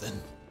 fuck off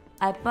then.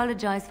 I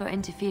apologize for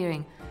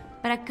interfering,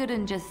 but I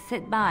couldn't just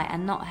sit by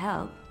and not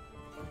help.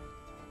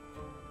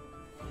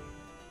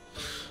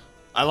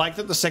 I like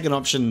that the second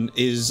option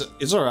is,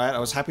 it's alright, I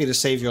was happy to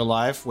save your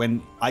life,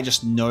 when I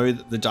just know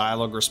that the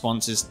dialogue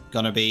response is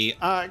gonna be,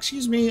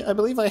 excuse me, I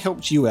believe I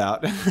helped you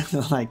out.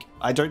 Like,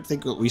 I don't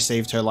think that we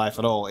saved her life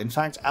at all. In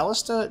fact,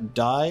 Alistair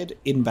died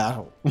in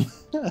battle.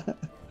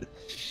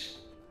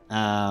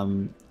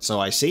 So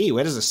I see,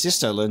 where does a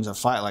sister learn to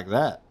fight like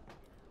that?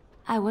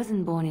 I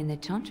wasn't born in the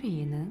Chantry,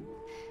 you know.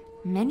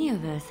 Many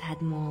of us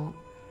had more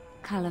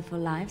colorful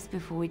lives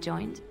before we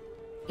joined.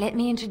 Let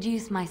me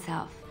introduce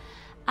myself.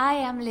 I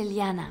am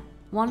Liliana,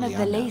 one of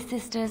the lay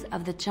sisters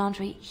of the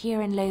Chantry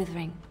here in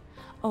Lothering.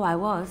 Oh, I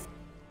was.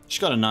 She's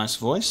got a nice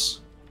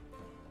voice.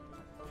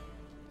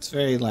 It's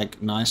very,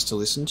 like, nice to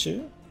listen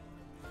to.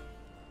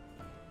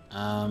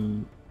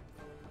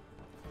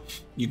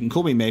 You can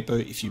call me Mapo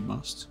if you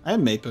must. I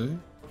am Mapo.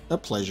 A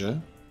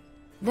pleasure.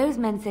 Those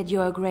men said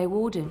you're a Grey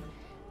Warden.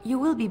 You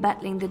will be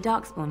battling the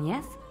Darkspawn,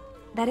 yes?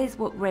 That is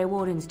what Grey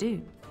Wardens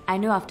do. I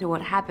know after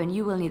what happened,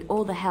 you will need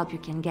all the help you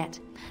can get.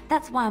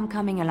 That's why I'm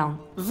coming along.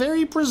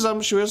 Very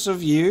presumptuous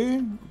of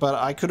you, but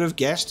I could have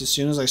guessed as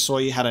soon as I saw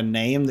you had a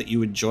name that you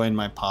would join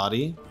my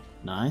party.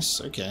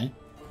 Nice, okay.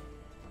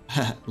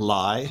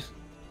 Lie.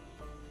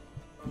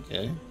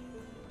 Okay.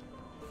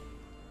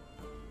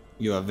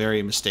 You are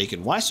very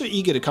mistaken. Why so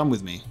eager to come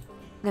with me?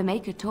 The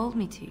Maker told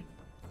me to.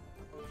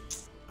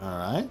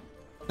 Alright.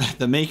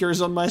 The Maker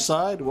is on my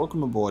side.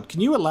 Welcome aboard. Can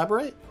you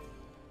elaborate?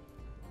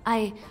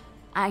 I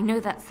know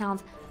that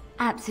sounds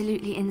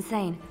absolutely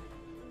insane,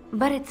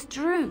 but it's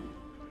true.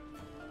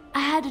 I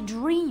had a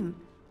dream.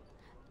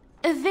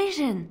 A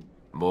vision.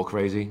 More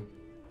crazy?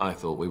 I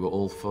thought we were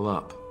all full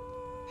up.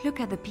 Look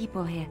at the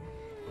people here.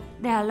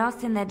 They are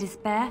lost in their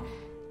despair,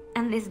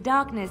 and this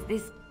darkness,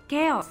 this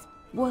chaos,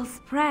 will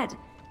spread.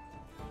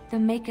 The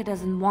Maker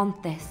doesn't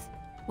want this.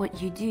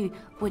 What you do,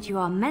 what you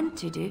are meant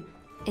to do,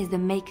 is the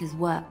Maker's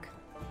work.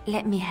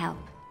 Let me help.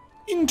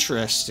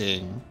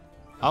 Interesting.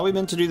 Are we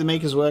meant to do the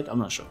Maker's work? I'm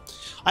not sure.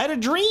 I had a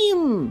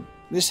dream!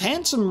 This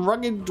handsome,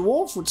 rugged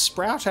dwarf would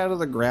sprout out of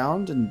the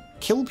ground and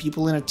kill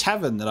people in a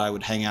tavern that I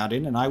would hang out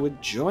in, and I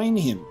would join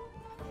him.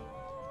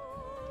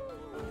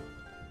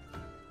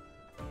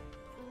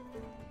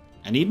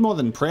 I need more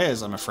than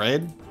prayers, I'm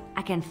afraid.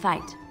 I can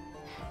fight.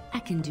 I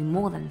can do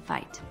more than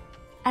fight.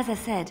 As I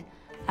said,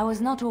 I was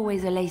not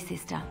always a lay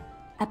sister.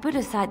 I put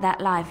aside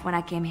that life when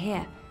I came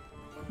here.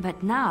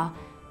 But now,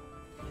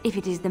 if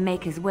it is the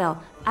Maker's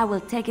will, I will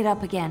take it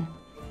up again.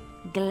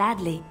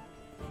 Gladly.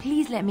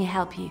 Please let me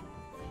help you.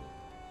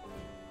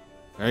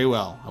 Very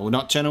well. I will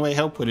not turn away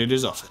help when it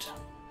is offered.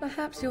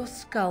 Perhaps your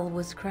skull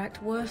was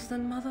cracked worse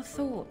than Mother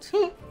thought.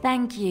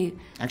 Thank you.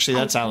 Actually,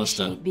 that's Alistair. I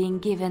Alistair. appreciate being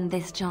given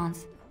this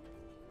chance.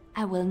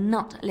 I will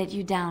not let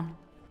you down.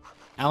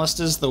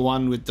 Alistair's the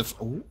one with the...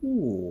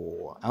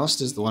 Ooh.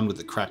 Alistair's the one with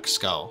the cracked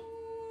skull.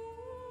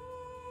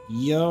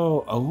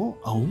 Yo. Oh.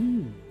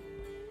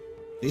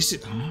 This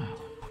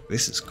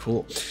is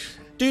cool.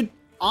 Dude,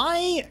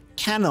 I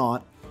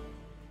cannot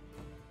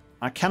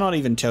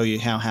even tell you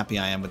how happy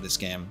I am with this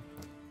game.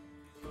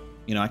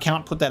 You know, I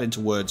can't put that into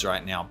words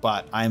right now,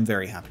 but I am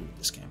very happy with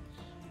this game.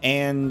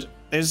 And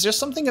there's just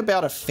something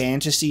about a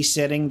fantasy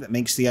setting that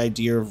makes the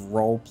idea of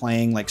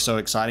role-playing like so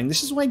exciting.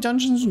 This is why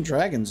Dungeons and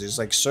Dragons is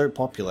like so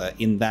popular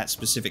in that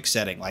specific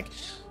setting. Like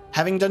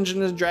having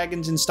Dungeons and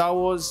Dragons in Star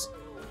Wars,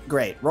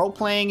 great.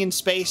 Role-playing in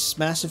space,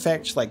 Mass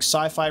Effect, like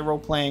sci-fi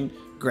role-playing,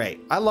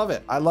 great. I love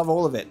it. I love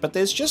all of it. But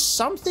there's just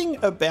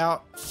something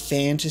about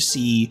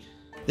fantasy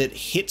that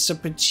hits a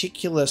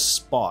particular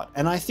spot.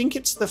 And I think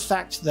it's the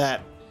fact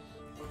that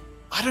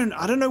I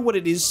don't know what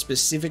it is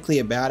specifically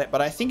about it,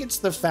 but I think it's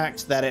the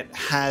fact that it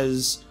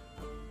has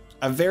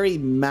a very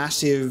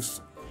massive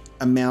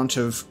amount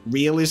of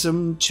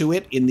realism to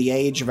it in the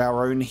age of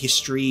our own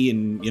history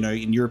and, you know,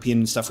 in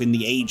European stuff, in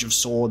the age of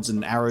swords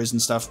and arrows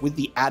and stuff, with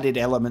the added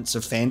elements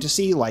of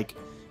fantasy like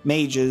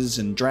mages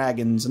and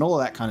dragons and all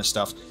of that kind of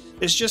stuff.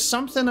 There's just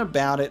something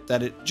about it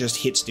that it just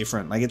hits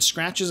different. Like it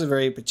scratches a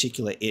very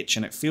particular itch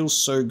and it feels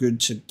so good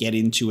to get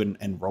into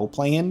and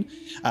roleplay in.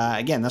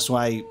 Again, that's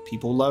why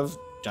people love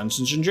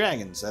Dungeons and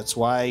Dragons. That's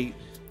why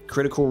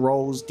Critical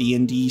Role's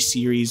D&D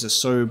series are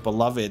so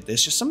beloved.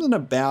 There's just something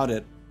about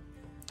it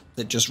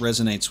that just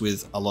resonates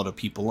with a lot of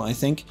people, I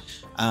think.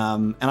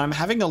 And I'm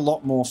having a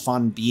lot more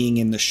fun being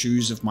in the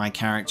shoes of my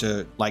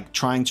character, like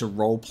trying to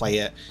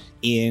roleplay it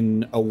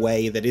in a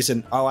way that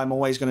isn't, oh, I'm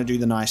always going to do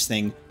the nice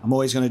thing. I'm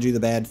always going to do the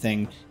bad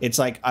thing. It's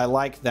like, I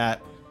like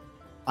that.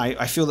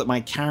 I feel that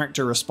my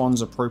character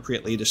responds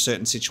appropriately to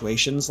certain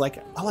situations.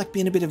 Like, I like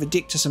being a bit of a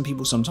dick to some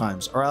people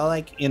sometimes. Or I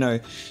like, you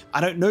know,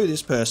 I don't know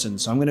this person,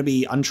 so I'm going to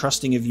be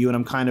untrusting of you and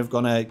I'm kind of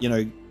going to, you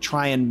know,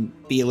 try and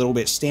be a little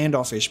bit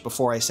standoffish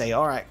before I say,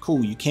 all right,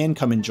 cool, you can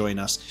come and join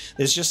us.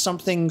 There's just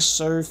something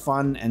so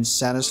fun and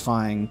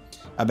satisfying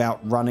about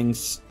running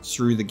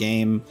through the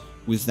game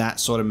with that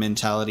sort of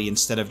mentality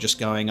instead of just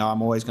going, oh,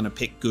 I'm always going to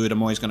pick good,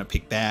 I'm always going to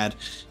pick bad.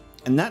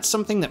 And that's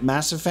something that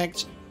Mass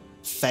Effect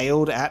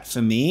failed at for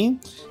me,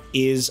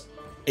 is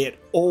it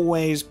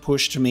always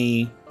pushed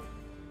me,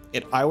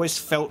 I always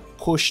felt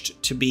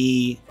pushed to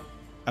be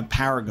a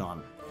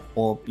paragon,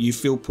 or you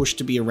feel pushed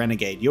to be a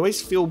renegade. You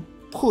always feel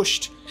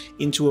pushed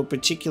into a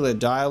particular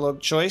dialogue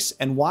choice,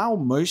 and while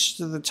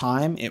most of the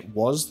time it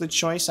was the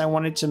choice I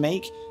wanted to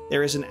make,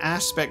 there is an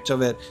aspect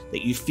of it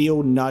that you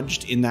feel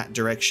nudged in that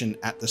direction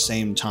at the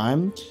same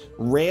time.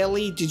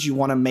 Rarely did you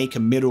want to make a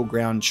middle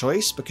ground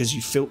choice because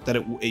you felt that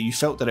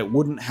it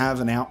wouldn't have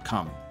an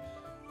outcome.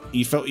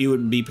 you felt you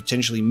would be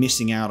potentially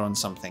missing out on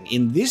something.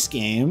 In this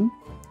game,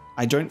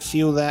 I don't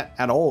feel that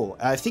at all.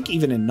 I think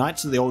even in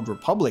Knights of the Old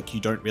Republic,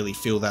 you don't really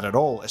feel that at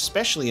all,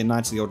 especially in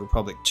Knights of the Old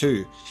Republic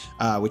 2,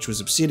 which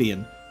was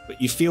Obsidian. But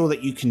you feel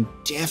that you can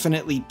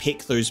definitely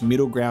pick those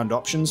middle ground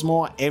options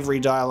more. Every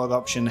dialogue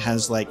option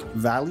has like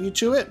value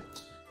to it.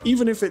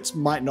 Even if it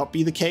might not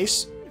be the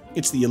case,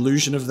 it's the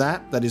illusion of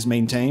that is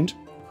maintained.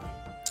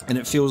 And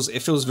it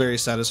feels very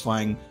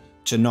satisfying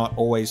to not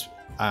always...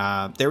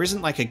 there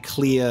isn't like a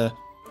clear,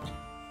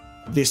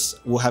 this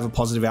will have a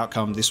positive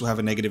outcome, this will have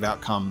a negative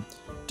outcome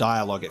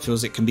dialogue. It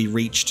feels it can be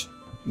reached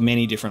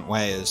many different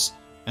ways.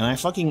 And I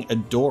fucking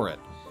adore it.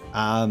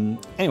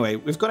 Anyway,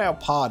 we've got our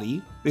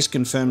party. This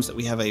confirms that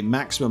we have a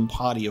maximum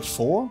party of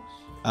 4.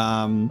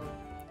 I'm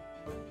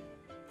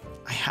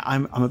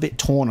a bit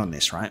torn on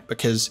this, right?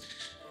 Because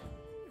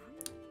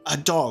a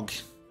dog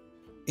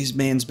is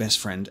man's best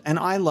friend. And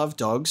I love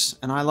dogs,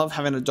 and I love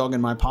having a dog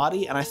in my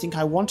party, and I think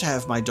I want to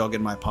have my dog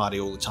in my party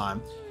all the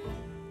time.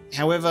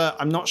 However,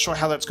 I'm not sure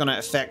how that's going to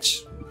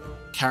affect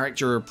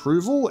character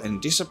approval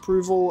and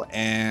disapproval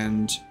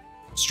and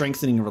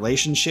strengthening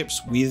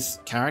relationships with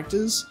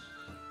characters.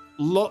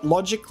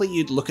 Logically,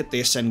 you'd look at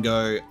this and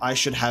go, I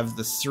should have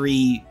the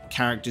 3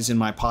 characters in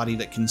my party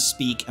that can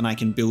speak and I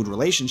can build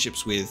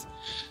relationships with,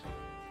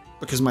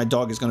 because my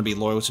dog is going to be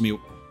loyal to me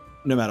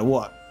no matter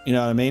what. You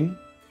know what I mean?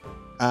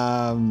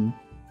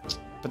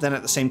 But then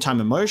at the same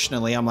time,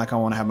 emotionally, I'm like, I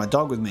want to have my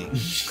dog with me.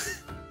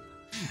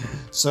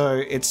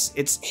 So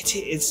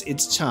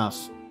it's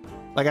tough.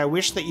 Like, I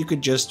wish that you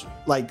could just,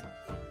 like,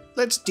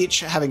 let's ditch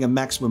having a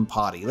maximum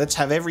party. Let's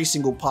have every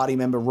single party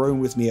member roam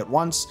with me at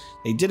once.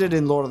 They did it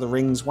in Lord of the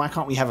Rings. Why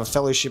can't we have a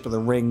Fellowship of the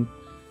Ring?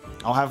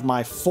 I'll have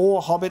my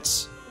 4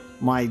 hobbits,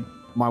 my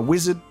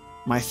wizard,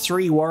 my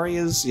 3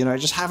 warriors, you know,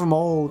 just have them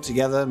all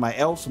together, my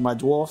elf and my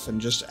dwarf,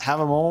 and just have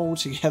them all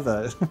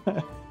together.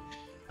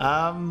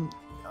 Why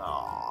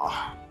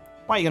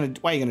are you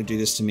gonna do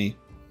this to me?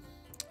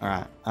 All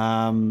right.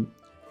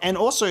 And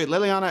also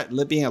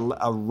Liliana being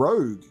a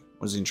rogue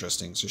was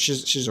interesting. So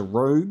she's a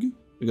rogue.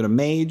 We got a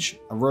mage,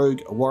 a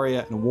rogue, a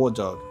warrior, and a war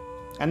dog.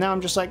 And now I'm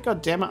just like,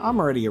 God damn it, I'm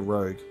already a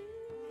rogue.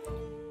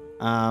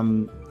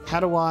 How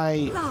do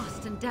I...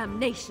 Blast and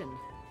damnation.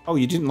 Oh,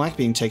 you didn't like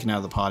being taken out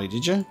of the party,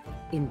 did you?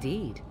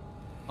 Indeed.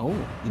 Oh,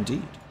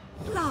 indeed.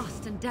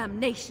 Blast and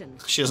damnation.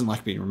 She doesn't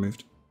like being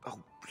removed. Oh,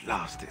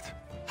 blast it.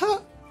 Huh?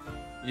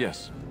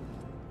 Yes.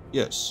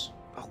 Yes.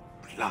 Oh,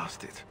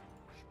 blast it.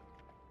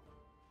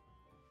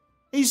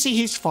 You see,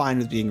 he's fine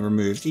with being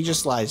removed. He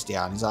just lies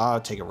down. He's like, oh,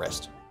 I'll take a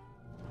rest.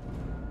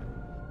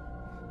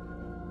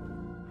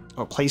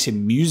 Oh, it plays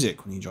him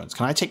music when he joins.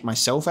 Can I take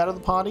myself out of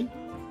the party?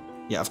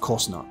 Yeah, of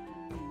course not.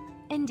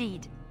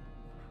 Indeed.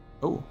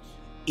 Oh,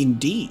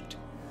 indeed.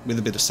 With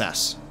a bit of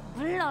sass.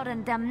 Blood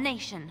and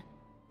damnation.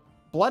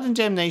 Blood and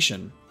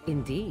damnation.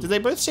 Indeed. Did they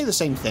both say the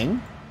same thing?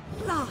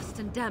 Blast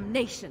and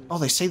damnation. Oh,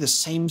 they say the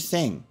same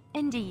thing.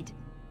 Indeed.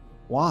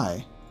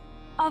 Why?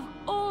 Of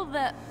all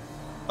the...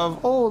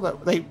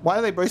 Why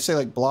do they both say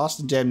like blast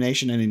and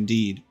damnation and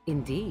indeed?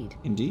 Indeed.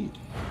 Indeed.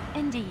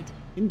 Indeed.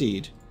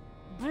 Indeed.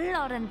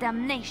 Blood and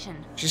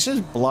damnation. She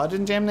says blood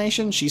and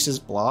damnation. She says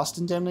blast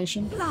and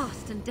damnation.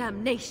 Blast and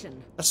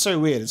damnation. That's so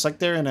weird. It's like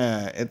they're in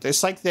a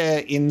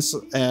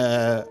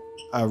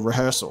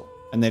rehearsal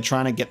and they're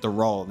trying to get the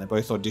role and they're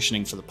both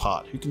auditioning for the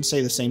part. Who can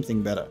say the same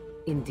thing better?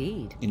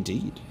 Indeed.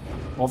 Indeed.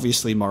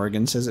 Obviously,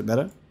 Morrigan says it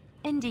better.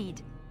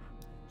 Indeed.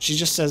 She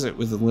just says it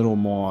with a little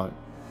more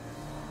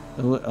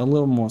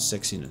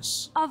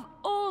sexiness. Of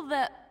all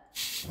the...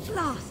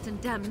 Blast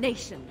and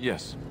damnation.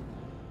 Yes.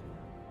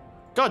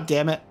 God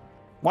damn it.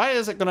 Why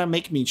is it going to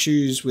make me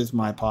choose with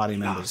my party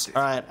members?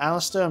 All right,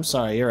 Alistair, I'm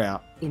sorry, you're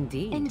out.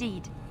 Indeed.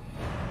 Indeed.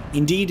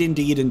 Indeed,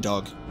 indeed, and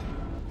dog.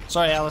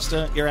 Sorry,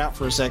 Alistair, you're out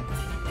for a sec.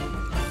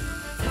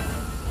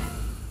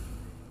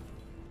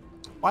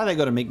 Why they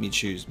got to make me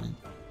choose, man?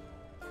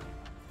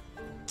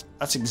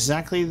 That's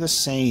exactly the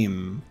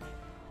same.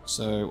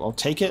 So I'll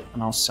take it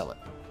and I'll sell it.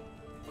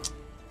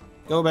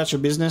 Go about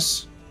your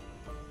business.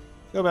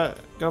 Go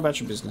about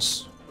your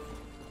business.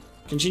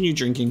 Continue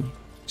drinking.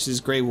 This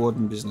is Grey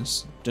Warden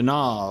business.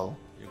 Denial.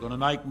 You're gonna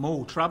make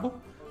more trouble?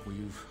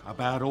 We've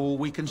about all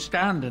we can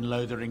stand in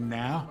Lothering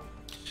now.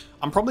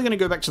 I'm probably going to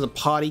go back to the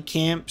party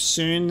camp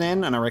soon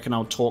then, and I reckon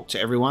I'll talk to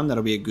everyone.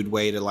 That'll be a good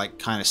way to like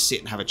kind of sit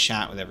and have a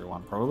chat with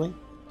everyone, probably.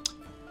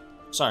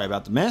 Sorry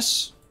about the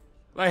mess.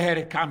 They had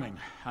it coming,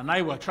 and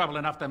they were trouble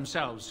enough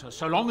themselves.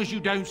 So long as you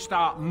don't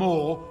start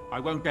more, I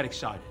won't get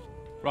excited.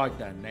 Right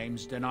then,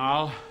 name's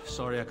Denial.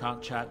 Sorry I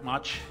can't chat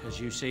much. As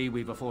you see,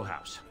 we've a full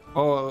house.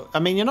 Oh, I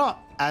mean, you're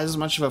not as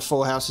much of a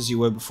full house as you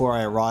were before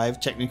I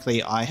arrived.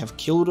 Technically, I have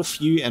killed a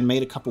few and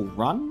made a couple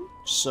run,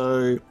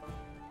 so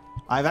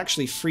I've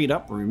actually freed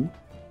up room,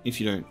 if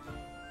you don't,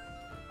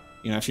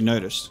 if you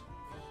noticed.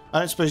 I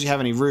don't suppose you have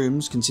any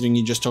rooms, considering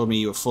you just told me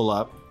you were full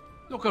up.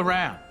 Look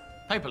around.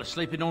 People are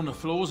sleeping on the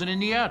floors and in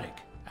the attic.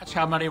 That's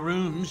how many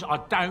rooms I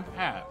don't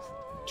have.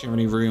 Do you have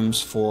any rooms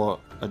for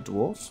a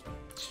dwarf?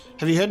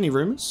 Have you heard any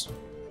rumours?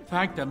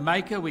 Thank the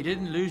Maker we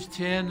didn't lose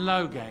Tyrn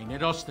Logain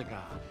at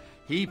Ostagar.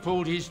 He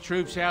pulled his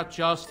troops out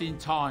just in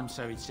time,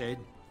 so it said.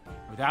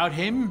 Without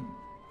him,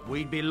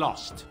 we'd be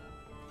lost.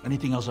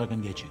 Anything else I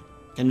can get you?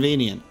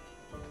 Convenient.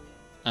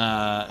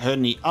 Heard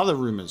any other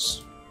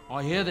rumors?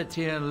 I hear that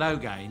Tir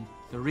Logain,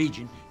 the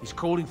regent, is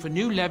calling for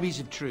new levies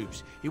of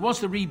troops. He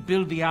wants to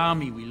rebuild the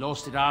army we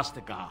lost at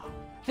Astagar.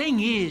 Thing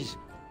is,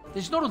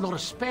 there's not a lot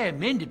of spare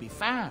men to be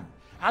found.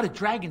 Out of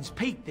Dragon's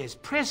Peak, there's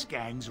press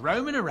gangs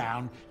roaming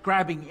around,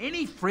 grabbing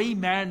any free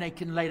man they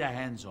can lay their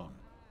hands on.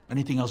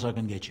 Anything else I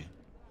can get you?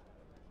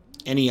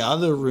 Any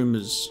other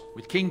rumors?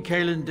 With King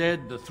Kaelin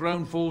dead, the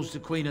throne falls to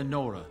Queen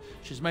Honora.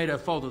 She's made her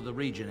father the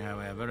regent,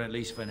 however, at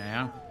least for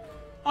now.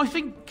 I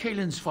think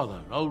Kaelin's father,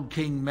 old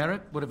King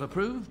Merrick, would have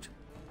approved.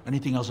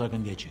 Anything else I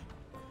can get you?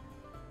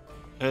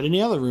 Heard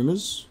any other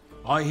rumors?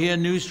 I hear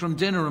news from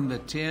Dinnerham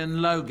that Tir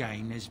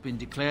Logain has been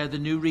declared the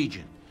new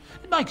regent.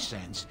 It makes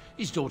sense,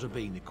 his daughter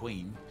being the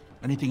queen.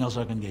 Anything else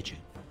I can get you?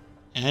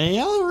 Any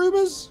other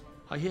rumors?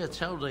 I hear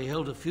tell they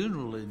held a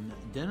funeral in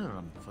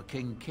Dinnerham for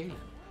King Kaelin.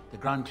 The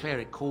Grand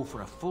Cleric called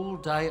for a full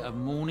day of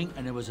mourning,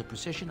 and there was a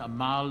procession a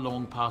mile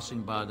long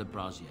passing by the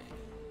brazier.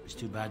 It's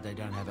too bad they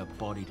don't have a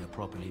body to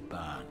properly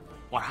burn.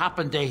 What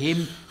happened to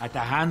him at the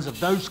hands of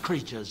those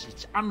creatures,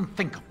 it's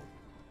unthinkable.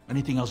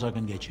 Anything else I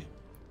can get you?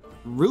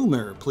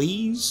 Rumor,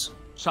 please.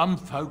 Some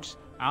folks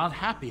aren't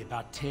happy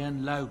about Tir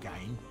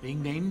Logain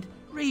being named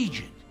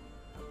regent.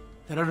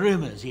 There are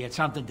rumors he had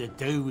something to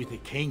do with the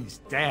king's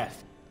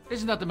death.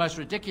 Isn't that the most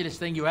ridiculous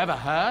thing you ever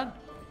heard?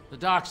 The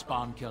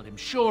Darkspawn killed him,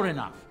 sure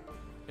enough.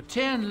 If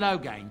Tir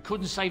Logain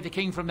couldn't save the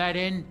king from that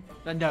end,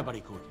 then nobody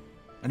could.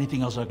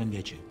 Anything else I can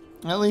get you?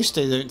 At least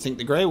they don't think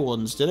the Grey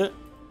Wardens did it.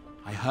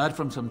 I heard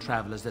from some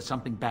travellers that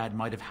something bad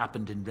might have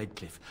happened in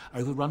Redcliffe,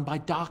 overrun by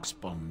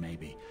Darkspawn,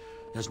 maybe.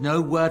 There's no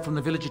word from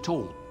the village at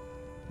all.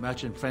 A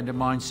merchant friend of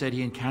mine said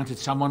he encountered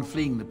someone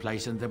fleeing the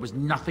place and there was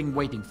nothing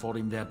waiting for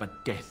him there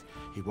but death.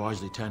 He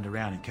wisely turned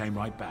around and came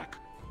right back.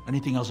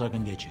 Anything else I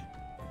can get you?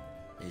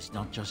 It's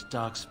not just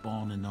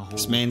Darkspawn in the hall.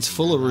 This man's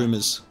full of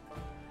rumours.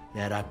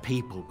 There are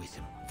people with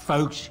him.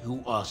 Folks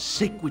who are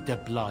sick with the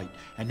blight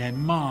and their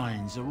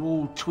minds are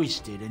all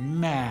twisted and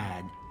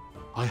mad.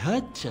 I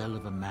heard tell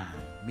of a man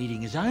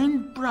meeting his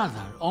own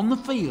brother on the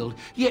field,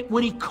 yet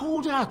when he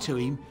called out to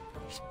him,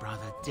 his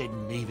brother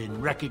didn't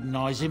even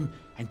recognize him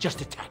and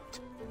just attacked.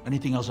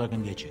 Anything else I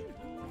can get you?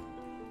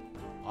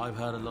 I've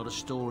heard a lot of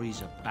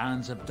stories of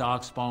bands of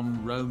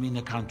Darkspawn roaming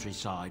the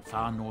countryside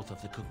far north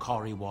of the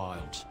Kukori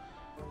Wilds.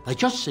 They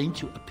just seem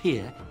to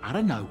appear out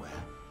of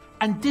nowhere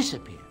and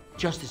disappear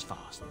just as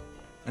fast.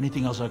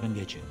 Anything else I can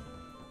get you?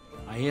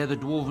 I hear the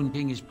Dwarven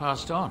King is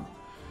passed on.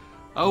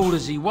 Old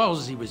as he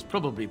was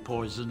probably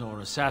poisoned or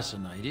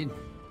assassinated.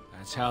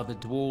 That's how the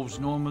dwarves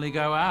normally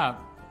go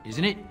out,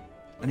 isn't it?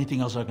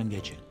 Anything else I can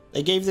get you?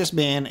 They gave this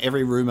man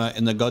every rumour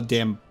in the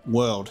goddamn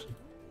world.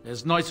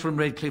 There's knights from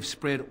Redcliffe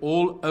spread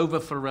all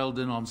over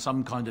Ferelden on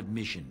some kind of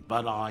mission,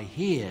 but I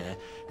hear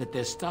that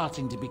they're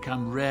starting to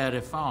become rare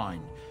to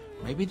find.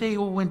 Maybe they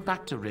all went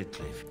back to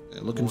Redcliffe.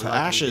 They're looking for More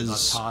likely ashes.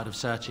 They got tired of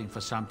searching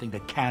for something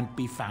that can't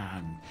be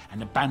found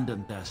and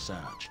abandoned their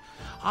search.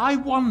 I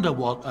wonder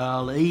what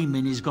Earl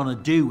Eamon is going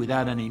to do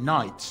without any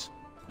knights.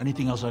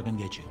 Anything else I can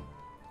get you?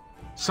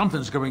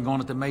 Something's going on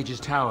at the Mage's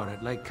Tower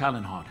at Lake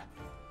Calenhod.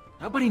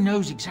 Nobody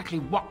knows exactly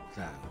what,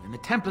 though, and the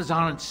Templars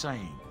aren't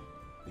saying.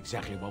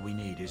 Exactly what we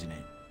need, isn't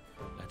it?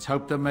 Let's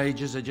hope the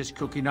Mages are just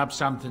cooking up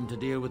something to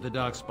deal with the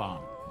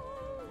Darkspawn.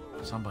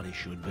 Somebody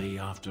should be,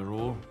 after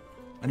all.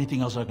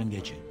 Anything else I can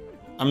get you?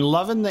 I'm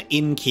loving the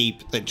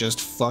innkeep that just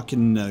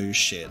fucking knows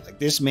shit. Like,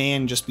 this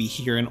man just be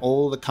hearing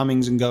all the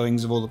comings and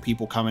goings of all the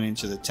people coming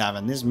into the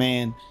tavern. This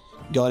man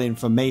got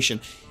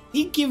information.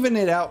 He giving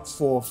it out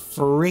for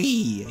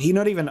free. He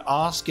not even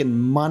asking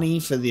money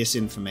for this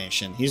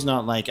information. He's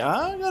not like,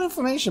 I got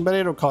information, but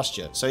it'll cost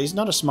you. So he's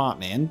not a smart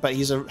man, but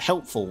he's a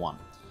helpful one.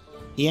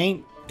 He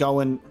ain't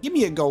going, give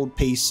me a gold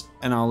piece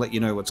and I'll let you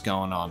know what's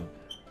going on.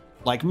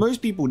 Like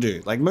most people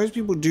do. Like most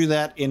people do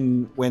that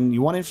when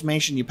you want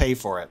information, you pay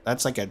for it.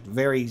 That's like a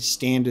very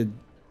standard,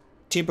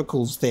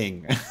 typical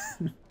thing.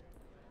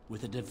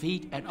 With a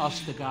defeat at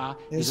Ostagar,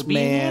 This it'll be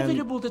man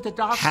inevitable that the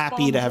Darkspawn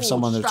happy to have hordes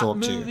someone to start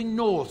talk to. moving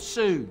north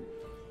soon.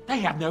 They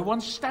have no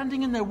one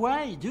standing in their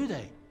way, do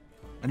they?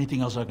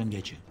 Anything else I can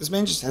get you? This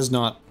man just has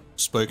not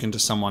spoken to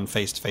someone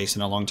face to face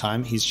in a long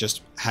time. He's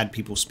just had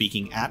people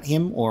speaking at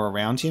him or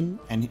around him,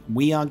 and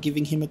we are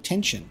giving him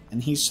attention.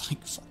 And he's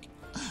like, fuck,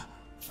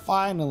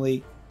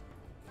 finally.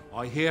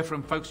 I hear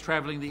from folks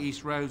traveling the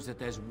East Roads that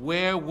there's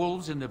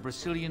werewolves in the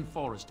Brazilian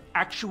forest.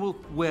 Actual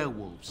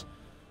werewolves.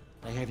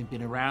 They haven't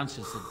been around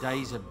since the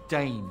days of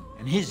Dane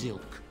and his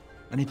ilk.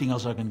 Anything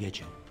else I can get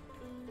you?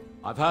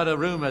 I've heard a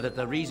rumour that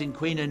the reason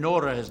Queen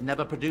Honora has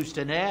never produced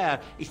an heir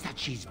is that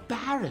she's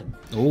barren.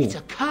 Ooh. It's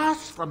a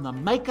curse from the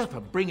Maker for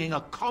bringing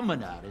a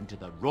commoner into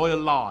the royal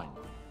line.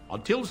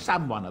 Until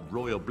someone of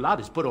royal blood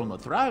is put on the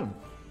throne,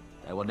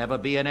 there will never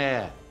be an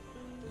heir.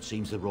 It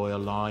seems the royal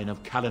line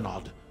of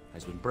Calenhod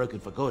has been broken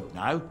for good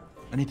now.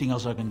 Anything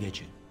else I can get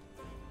you?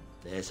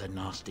 There's a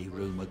nasty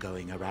rumour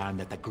going around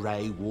that the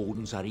Grey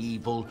Wardens are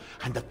evil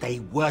and that they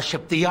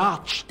worship the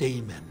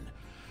Archdemon.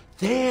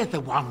 They're the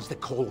ones that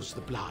caused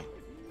the blight.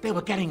 They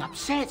were getting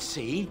upset,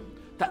 see?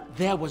 That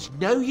there was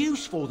no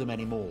use for them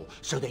anymore,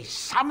 so they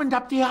summoned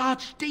up the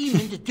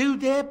archdemon to do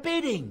their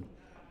bidding.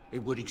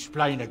 It would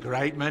explain a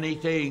great many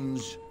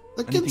things.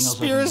 The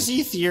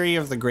conspiracy theory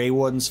of the Grey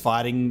Wardens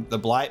fighting the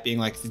Blight being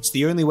like, it's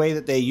the only way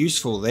that they're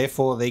useful,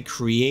 therefore they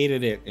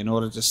created it in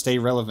order to stay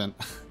relevant.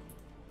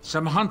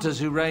 Some hunters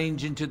who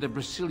range into the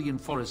Brazilian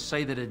forest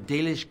say that a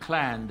Dalish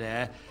clan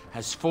there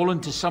has fallen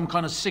to some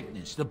kind of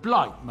sickness. The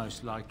Blight,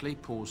 most likely,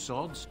 poor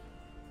sods.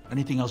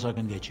 Anything else I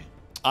can get you?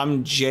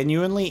 I'm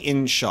genuinely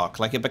in shock.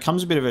 Like, it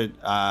becomes a bit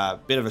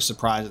of a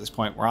surprise at this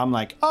point where I'm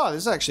like, oh,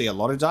 there's actually a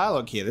lot of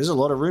dialogue here. There's a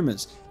lot of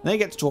rumors. And then it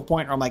gets to a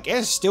point where I'm like, yeah,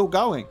 it's still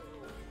going.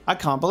 I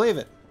can't believe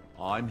it.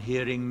 I'm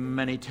hearing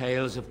many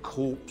tales of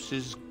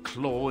corpses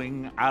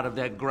clawing out of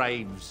their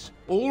graves.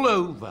 All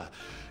over.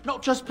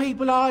 Not just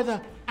people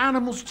either.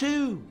 Animals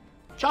too.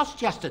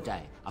 Just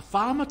yesterday, a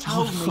farmer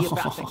told me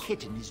about the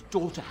kitten his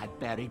daughter had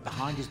buried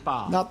behind his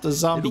barn. Not the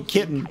zombie Little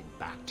kitten. Came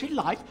back to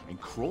life and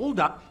crawled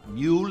up,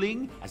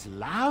 mewling as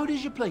loud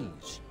as you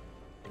please.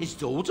 His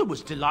daughter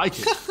was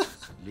delighted,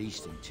 at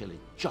least until it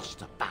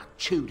just about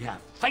chewed her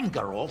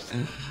finger off.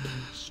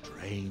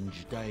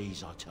 Strange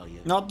days, I tell you.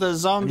 Not the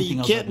zombie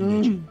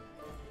kitten.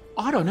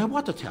 I don't know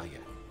what to tell you.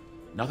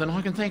 Nothing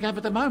I can think of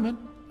at the moment.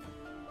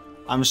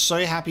 I'm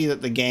so happy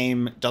that the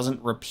game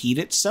doesn't repeat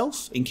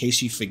itself in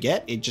case you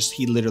forget.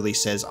 He literally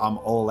says, I'm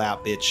all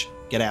out, bitch.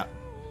 Get out.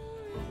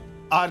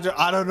 I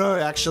don't know,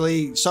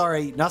 actually.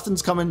 Sorry,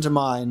 nothing's coming to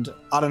mind.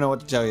 I don't know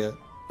what to tell you.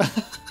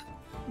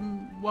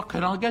 What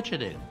can I get you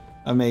then?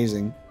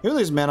 Amazing. Who are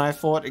those men I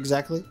fought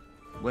exactly?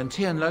 When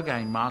Tien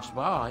Logain marched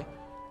by,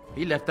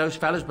 he left those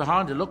fellas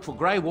behind to look for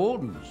Grey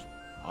Wardens.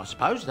 I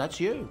suppose that's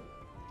you.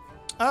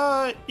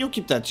 You'll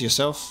keep that to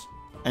yourself.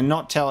 And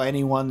not tell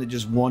anyone that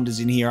just wanders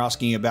in here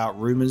asking about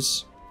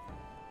rumors.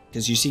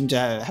 Because you seem to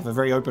have a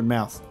very open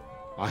mouth.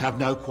 I have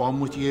no qualm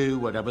with you,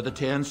 whatever the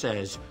Tien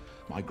says.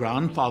 My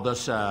grandfather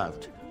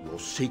served. Your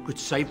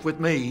secret's safe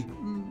with me.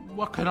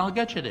 What can I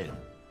get you then?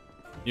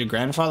 Your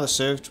grandfather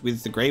served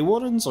with the Grey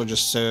Wardens or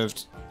just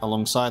served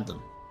alongside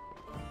them?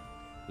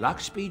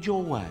 Luck speed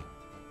your way.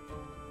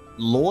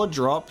 Lore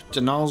drop,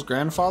 Denal's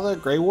grandfather,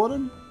 Grey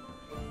Warden?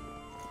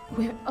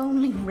 We're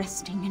only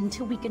resting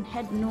until we can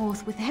head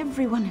north with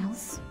everyone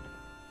else.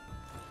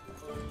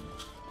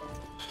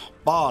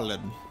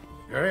 Balin.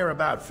 You're here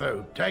about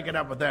food. Take it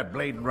up with that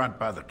bleeding runt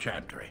by the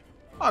chantry.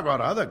 I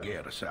got other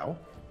gear to sell.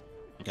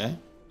 Okay.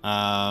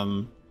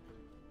 Don't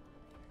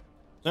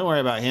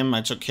worry about him.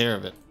 I took care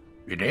of it.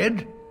 You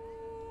did?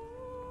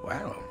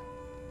 Well,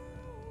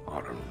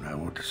 I don't know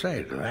what to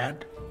say to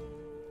that.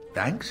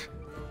 Thanks.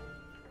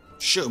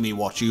 Show me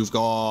what you've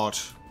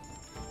got.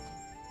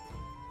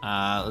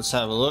 Let's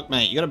have a look,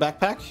 mate. You got a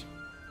backpack?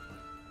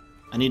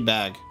 I need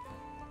bag.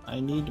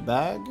 I need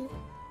bag?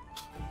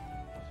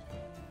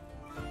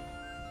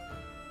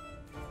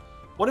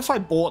 What if I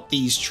bought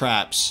these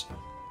traps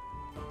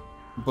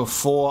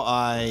before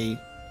I...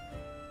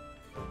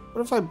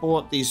 What if I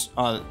bought these...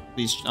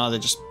 they're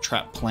just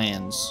trap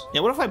plans.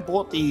 Yeah, what if I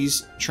bought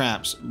these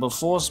traps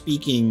before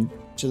speaking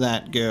to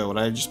that girl? Would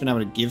I have just been able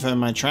to give her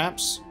my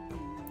traps?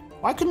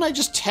 Why couldn't I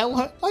just tell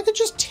her? I could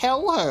just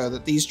tell her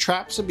that these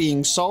traps are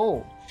being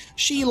sold.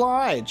 She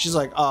lied. She's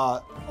like,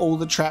 all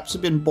the traps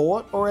have been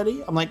bought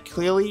already? I'm like,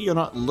 clearly you're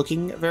not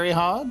looking very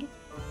hard.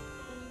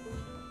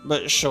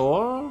 But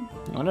sure,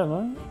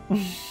 whatever.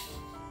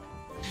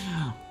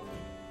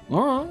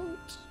 Alright.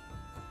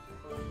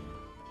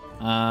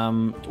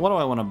 What do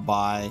I want to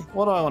buy?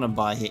 What do I want to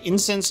buy here?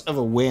 Incense of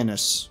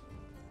Awareness.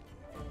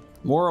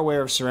 More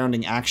aware of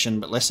surrounding action,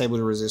 but less able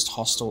to resist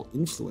hostile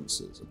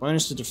influences. A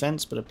bonus to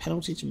defense, but a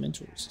penalty to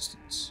mental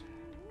resistance.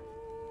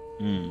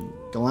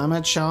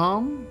 Glamour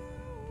Charm?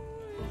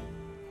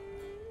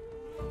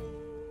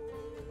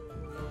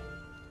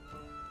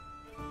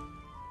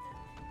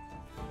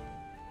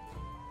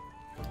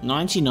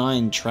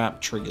 $99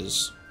 trap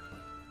triggers.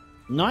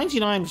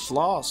 99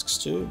 flasks,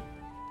 too.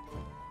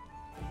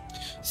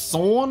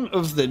 Thorn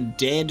of the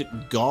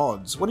Dead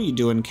Gods. What are you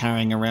doing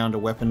carrying around a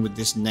weapon with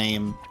this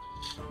name?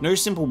 No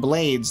simple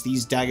blades,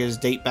 these daggers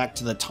date back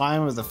to the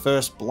time of the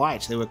first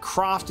Blight. They were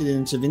crafted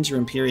into Tevinter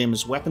Imperium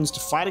as weapons to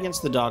fight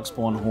against the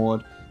Darkspawn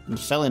Horde and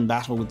fell in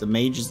battle with the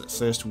mages that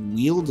first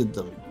wielded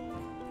them.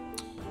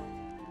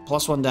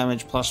 +1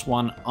 damage,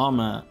 +1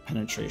 armor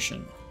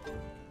penetration.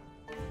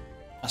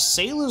 A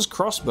sailor's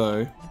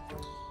crossbow.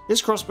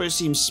 This crossbow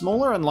seems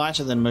smaller and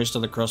lighter than most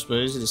other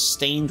crossbows. It is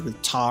stained with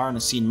tar and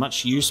has seen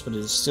much use, but it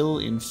is still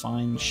in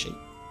fine shape.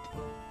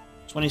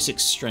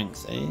 26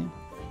 strength, eh?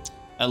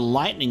 A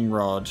lightning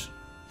rod.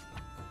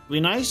 It'd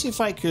be nice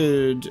if I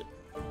could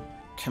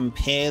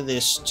compare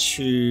this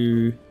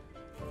to...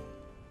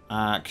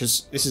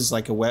 because this is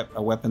like a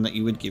weapon that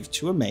you would give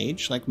to a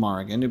mage, like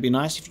Morrigan. It'd be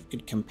nice if you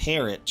could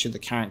compare it to the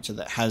character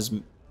that has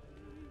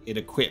it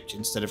equipped,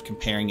 instead of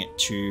comparing it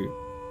to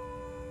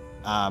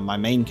my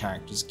main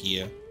character's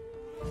gear.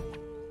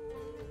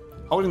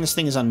 Holding this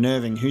thing is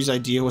unnerving. Whose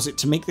idea was it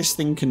to make this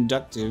thing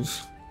conductive?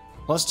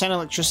 +10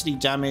 electricity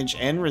damage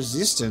and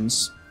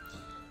resistance.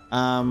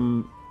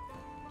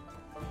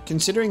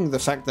 considering the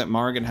fact that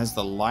Morrigan has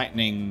the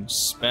lightning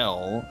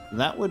spell,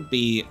 that would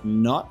be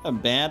not a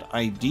bad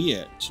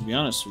idea, to be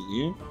honest with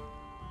you.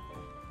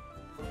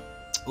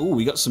 Ooh,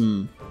 we got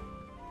some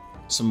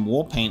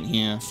war paint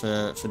here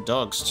for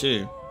dogs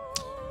too.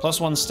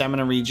 +1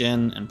 stamina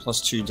regen and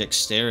 +2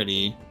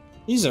 dexterity.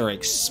 These are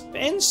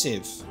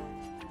expensive.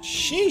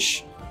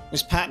 Sheesh.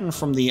 This pattern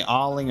from the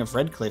Arling of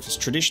Redcliffe is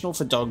traditional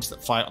for dogs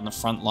that fight on the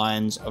front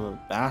lines of a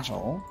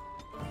battle.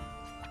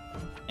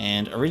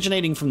 And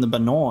originating from the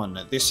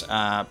Banorn, this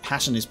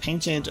pattern is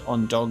painted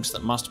on dogs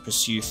that must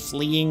pursue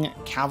fleeing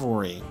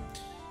cavalry.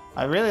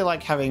 I really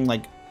like having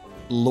like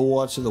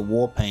lore to the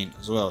war paint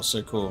as well.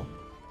 So cool.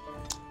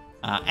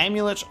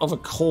 Amulet of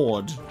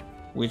Accord,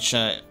 which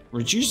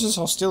reduces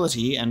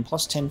hostility and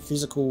 +10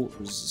 physical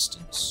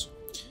resistance.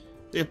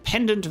 The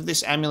pendant of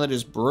this amulet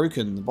is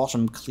broken, the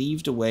bottom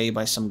cleaved away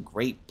by some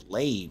great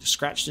blade.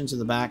 Scratched into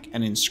the back,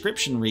 an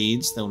inscription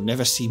reads, "They'll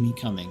never see me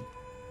coming."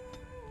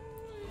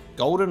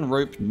 Golden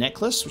rope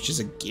necklace, which is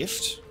a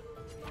gift.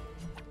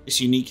 This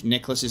unique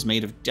necklace is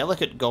made of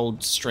delicate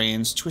gold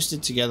strands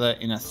twisted together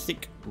in a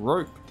thick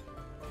rope.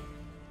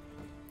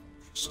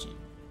 Interesting.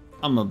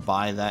 I'm gonna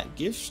buy that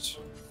gift.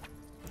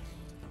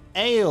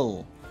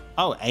 Ale.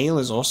 Oh, ale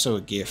is also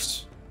a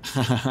gift.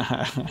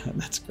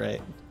 That's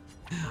great.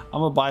 I'm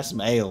gonna buy some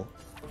ale.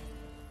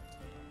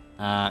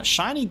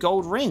 Shiny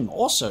gold ring,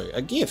 also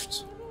a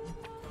gift.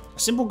 A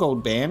simple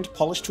gold band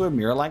polished to a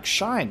mirror-like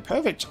shine.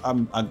 Perfect.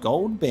 A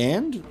gold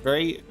band,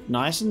 very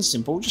nice and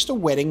simple. Just a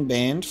wedding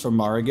band for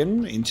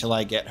Morrigan until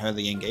I get her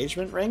the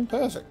engagement ring.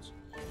 Perfect.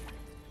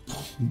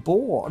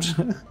 Bored.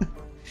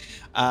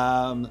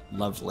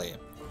 Lovely.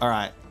 All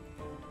right.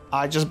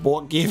 I just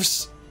bought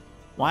gifts.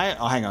 Why?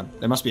 Oh, hang on.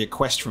 There must be a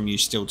quest from you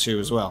still too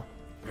as well.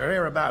 You're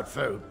here about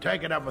food.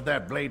 Take it up with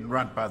that bleeding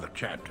runt by the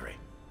chantry.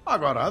 I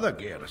got other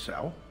gear to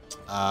sell.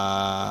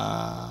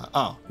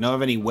 Oh, know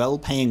of any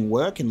well-paying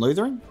work in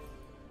Lothering?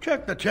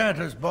 Check the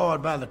chanter's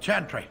board by the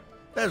chantry.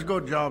 There's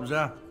good jobs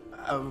there.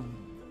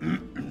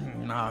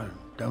 I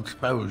don't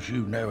suppose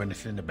you know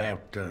anything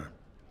about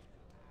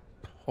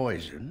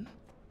poison?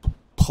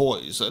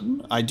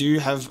 Poison? I do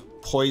have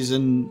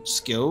poison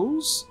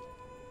skills.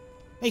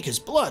 Maker's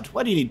blood.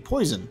 Why do you need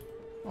poison?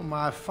 Well,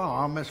 my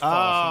farm is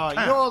far from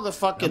town. You're the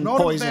fucking I'm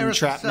poison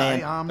trap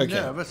man. I'm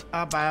nervous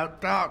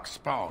about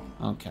darkspawn.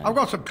 Okay. I've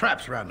got some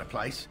traps around the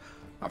place.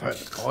 I've heard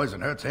the poison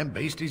hurts them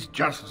beasties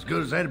just as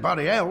good as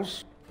anybody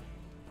else.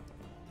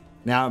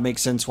 Now it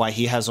makes sense why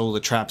he has all the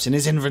traps in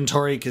his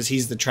inventory, because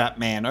he's the trap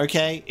man.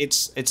 Okay,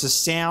 it's a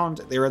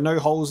sound. There are no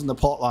holes in the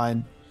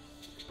plotline.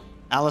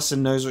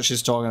 Allison knows what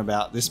she's talking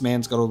about. This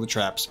man's got all the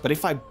traps. But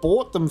if I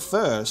bought them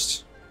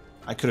first,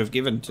 I could have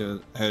given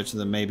her to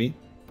them maybe.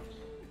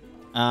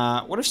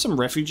 What if some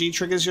refugee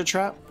triggers your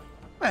trap?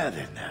 Well,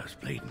 then those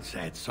bleeding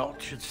sad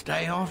salts should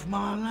stay off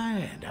my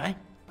land, eh?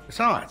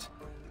 Besides,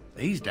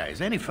 these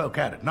days, any folk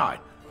out at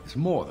night is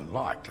more than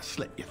like to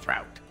slit your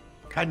throat.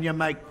 Can you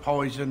make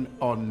poison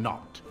or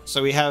not?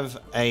 So we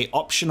have a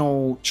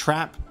optional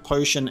trap,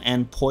 potion,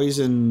 and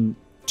poison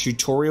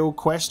tutorial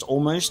quest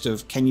almost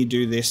of can you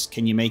do this,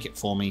 can you make it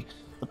for me?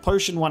 The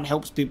potion one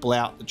helps people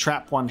out, the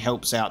trap one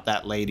helps out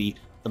that lady.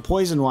 The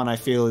poison one I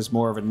feel is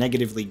more of a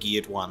negatively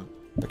geared one,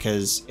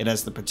 because it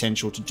has the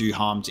potential to do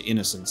harm to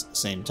innocents at the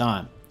same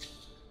time.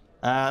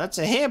 That's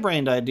a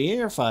harebrained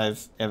idea, if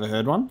I've ever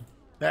heard one.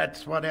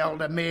 That's what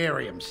Elder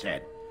Miriam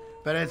said.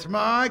 But it's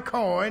my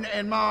coin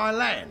and my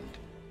land.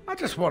 I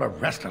just want to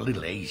rest a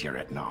little easier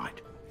at night.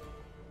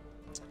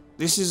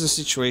 This is a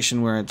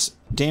situation where it's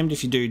damned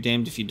if you do,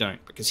 damned if you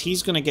don't, because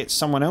he's going to get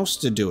someone else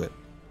to do it.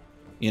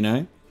 You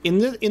know? In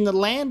the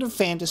land of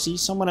fantasy,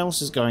 someone else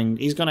he's going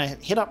to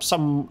hit up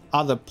some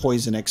other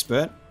poison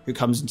expert who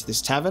comes into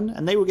this tavern,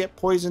 and they will get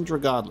poisoned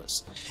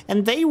regardless.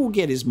 And they will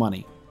get his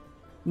money,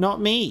 not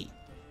me.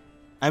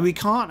 And we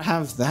can't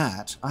have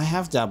that. I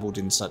have dabbled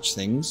in such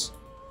things.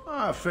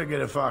 I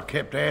figured if I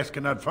kept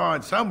asking, I'd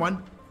find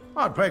someone.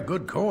 I'd pay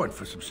good coin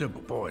for some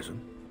simple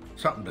poison.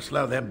 Something to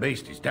slow them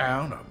beasties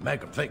down or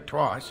make them think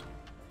twice.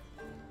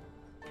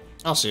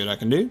 I'll see what I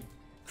can do.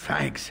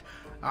 Thanks.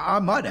 I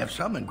might have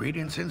some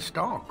ingredients in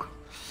stock.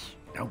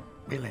 Don't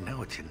really know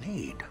what you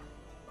need.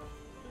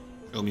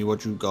 Show me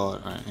what you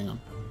got. Alright, hang on.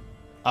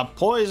 A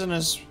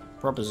poisonous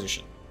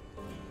proposition.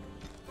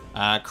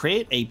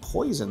 Create a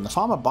poison. The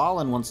farmer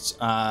Barlin wants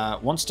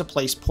to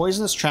place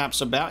poisonous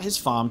traps about his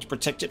farm to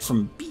protect it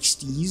from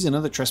beasties and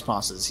other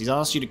trespassers. He's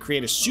asked you to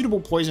create a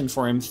suitable poison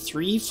for him.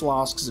 3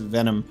 flasks of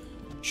venom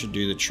should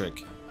do the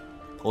trick.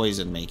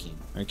 Poison making.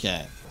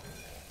 Okay.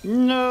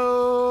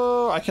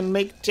 No, I can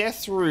make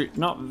death root,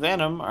 not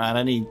venom. Alright,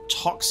 I need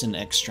toxin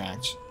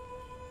extract.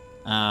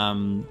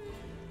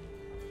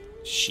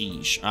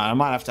 Sheesh. I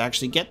might have to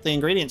actually get the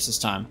ingredients this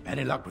time.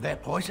 Any luck with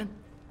that poison?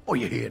 Or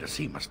you here to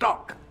see my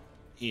stock?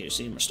 Here to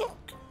see my stock.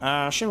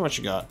 Show me what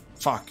you got.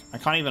 Fuck, I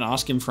can't even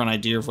ask him for an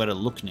idea of where to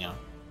look now.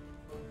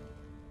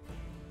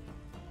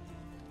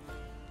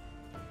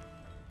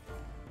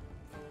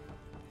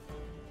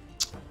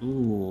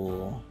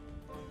 Ooh.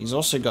 He's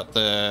also got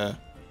the...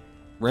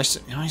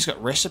 he's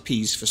got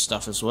recipes for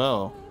stuff as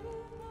well.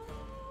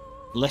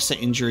 Lesser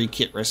injury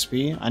kit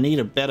recipe. I need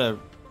a better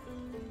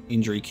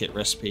injury kit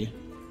recipe.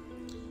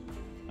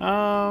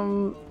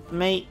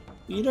 Mate,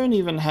 you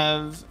don't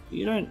have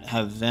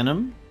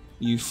venom,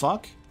 you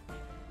fuck.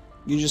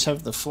 You just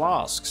have the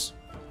flasks.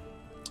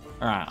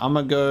 Alright, I'm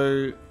gonna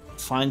go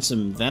find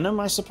some venom,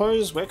 I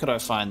suppose. Where could I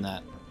find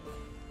that?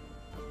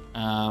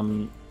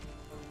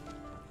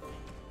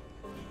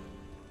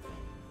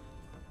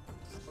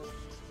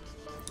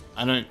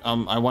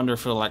 I wonder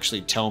if it'll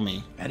actually tell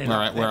me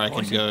where I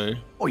could go.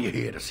 Or you're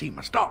here to see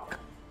my stock.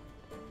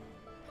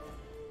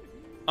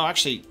 Oh,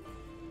 actually,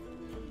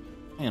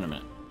 hang on a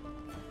minute.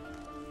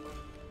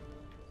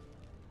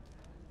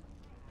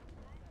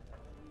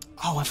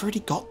 Oh, I've already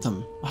got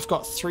them. I've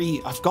got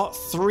three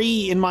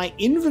in my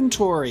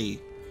inventory.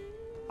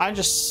 I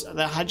just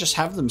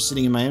have them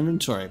sitting in my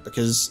inventory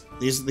because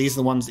these are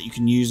the ones that you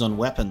can use on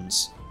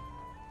weapons.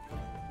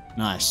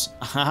 Nice.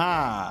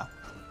 Haha.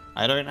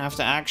 I don't have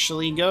to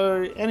actually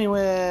go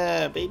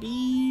anywhere,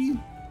 baby.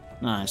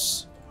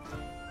 Nice.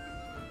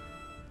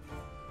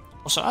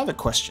 Also, I have a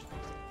question.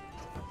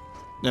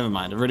 Never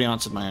mind, I've already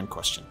answered my own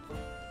question.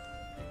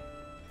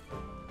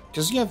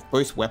 Because you have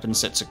both weapon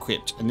sets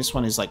equipped, and this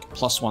one is like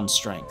 +1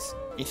 strength.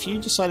 If you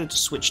decided to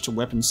switch to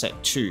weapon set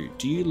 2,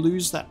 do you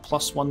lose that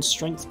 +1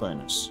 strength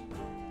bonus?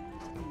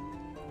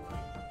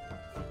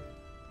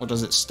 Or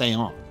does it stay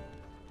on?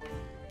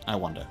 I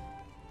wonder.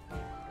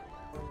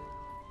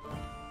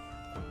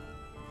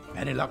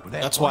 Any luck with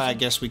that? That's why I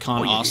guess we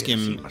can't ask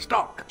him,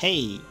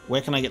 hey,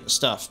 where can I get the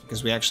stuff?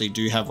 Because we actually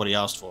do have what he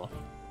asked for.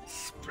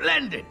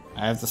 Splendid!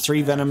 I have the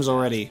 3 venoms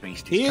already.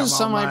 Here's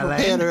some I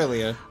prepared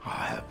earlier.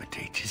 I hope it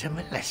teaches him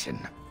a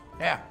lesson.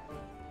 Yeah,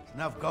 it's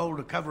enough gold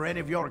to cover any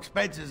of your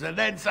expenses and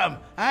then some,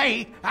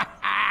 hey?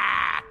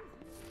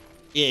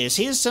 Yes,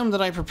 here's some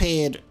that I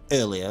prepared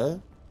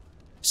earlier.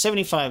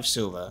 75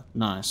 silver.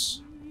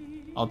 Nice.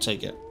 I'll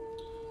take it.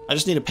 I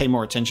just need to pay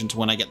more attention to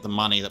when I get the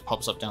money that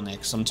pops up down there,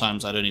 because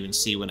sometimes I don't even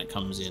see when it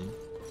comes in.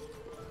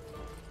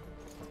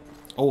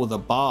 Oh, the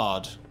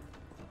bard.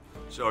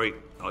 Sorry,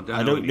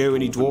 I don't know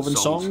any dwarven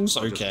songs.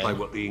 I Okay. just play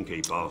what the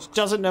innkeep asks.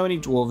 Doesn't know any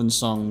dwarven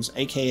songs,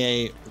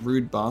 aka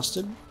rude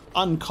bastard,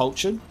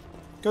 uncultured.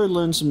 Go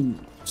learn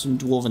some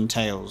dwarven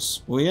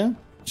tales, will ya?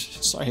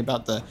 Sorry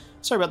about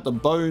the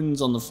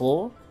bones on the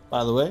floor,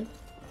 by the way.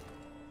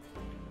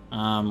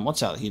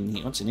 What's out here?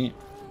 What's in here?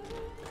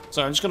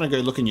 So I'm just gonna go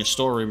look in your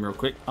storeroom real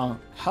quick.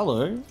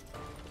 Hello.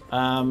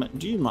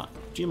 Do you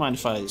mind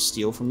if I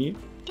steal from you?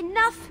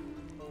 Enough!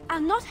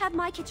 I'll not have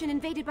my kitchen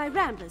invaded by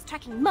ramblers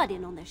tracking mud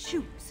in on their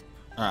shoes.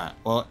 Alright,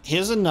 well,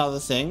 here's another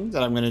thing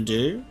that I'm gonna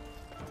do.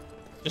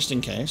 Just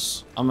in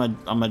case. I'm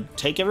gonna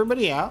take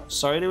everybody out.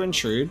 Sorry to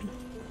intrude.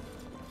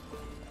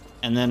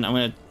 And then I'm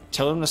gonna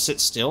tell them to sit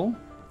still.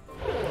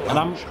 And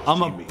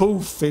I'm a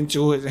poof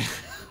into it.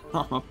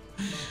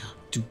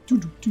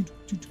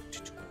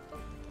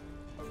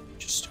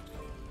 Just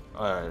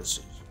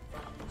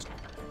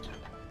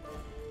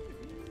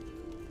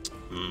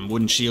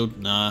wooden shield,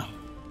 nah.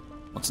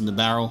 What's in the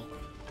barrel?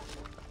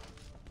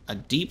 A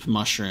deep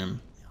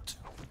mushroom.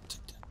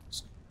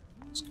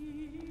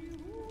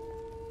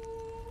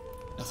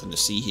 Nothing to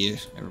see here,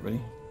 everybody.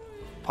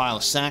 Pile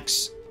of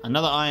sacks.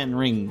 Another iron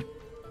ring.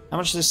 How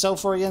much does this sell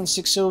for again?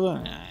 6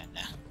 silver? Nah.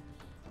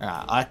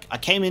 Alright, I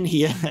came in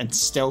here and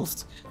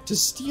stealthed to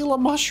steal a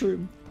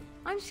mushroom.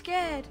 I'm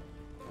scared.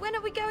 When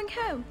are we going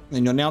home?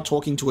 And you're now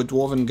talking to a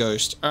dwarven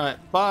ghost. Alright,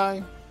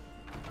 bye.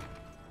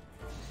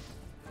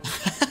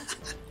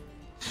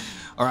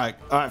 Alright,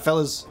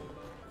 fellas.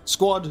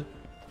 Squad.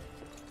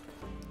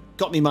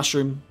 Got me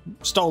mushroom.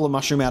 Stole a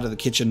mushroom out of the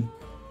kitchen.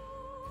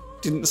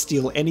 Didn't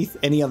steal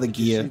any other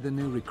gear. The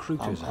new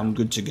recruiters I'm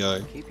good to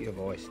go. Keep your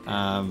voice.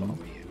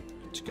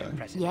 To go.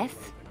 Yes?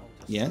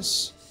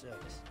 Yes?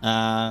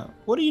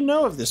 What do you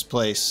know of this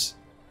place?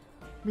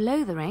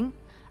 Lothering?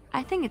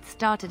 I think it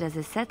started as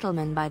a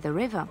settlement by the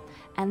river,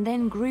 and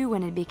then grew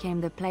when it became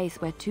the place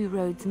where 2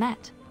 roads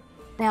met.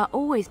 There are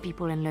always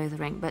people in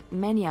Lothering, but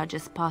many are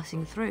just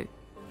passing through.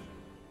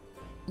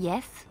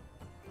 Yes?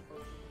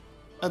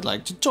 I'd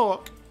like to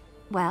talk.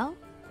 Well,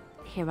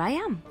 here I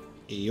am.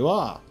 Here you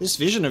are. This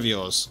vision of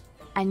yours.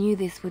 I knew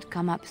this would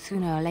come up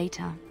sooner or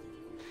later.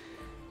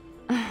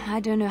 I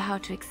don't know how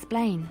to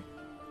explain,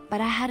 but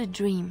I had a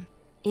dream.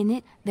 In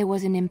it, there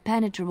was an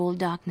impenetrable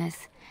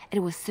darkness. It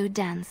was so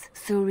dense,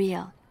 so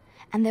real.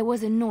 And there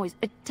was a noise,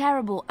 a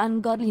terrible,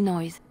 ungodly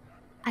noise.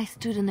 I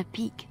stood on a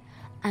peak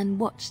and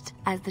watched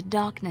as the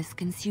darkness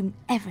consumed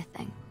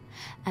everything.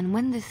 And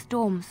when the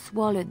storm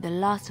swallowed the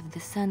last of the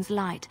sun's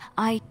light,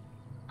 I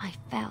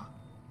fell.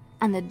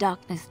 And the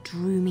darkness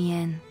drew me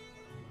in.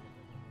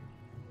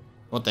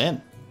 What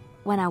then?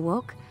 When I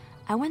woke,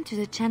 I went to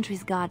the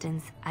Chantry's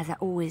gardens, as I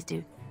always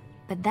do.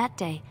 But that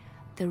day,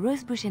 the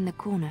rose bush in the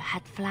corner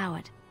had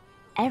flowered.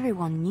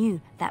 Everyone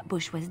knew that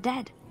bush was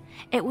dead.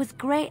 It was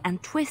grey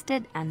and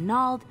twisted and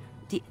gnarled,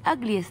 the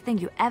ugliest thing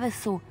you ever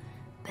saw.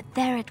 But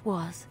there it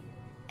was,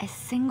 a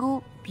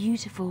single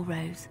beautiful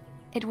rose.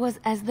 It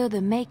was as though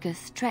the Maker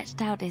stretched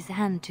out his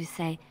hand to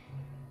say,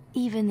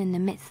 even in the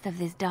midst of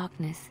this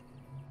darkness,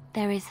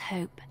 there is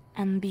hope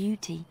and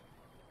beauty.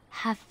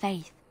 Have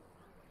faith.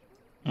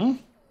 Hmm?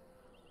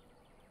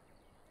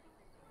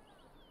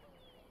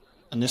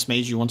 And this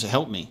made you want to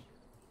help me?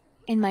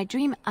 In my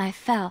dream, I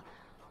fell.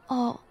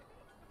 Or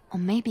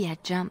maybe I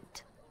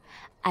jumped.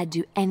 I'd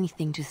do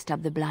anything to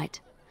stop the blight.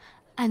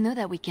 I know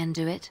that we can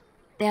do it.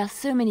 There are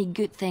so many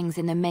good things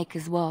in the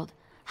Maker's world.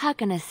 How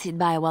can I sit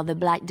by while the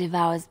blight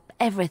devours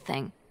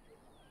everything?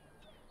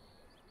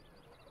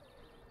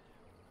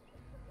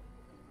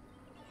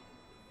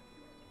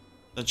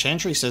 The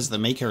Chantry says the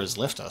Maker has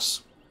left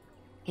us.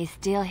 He's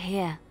still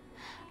here.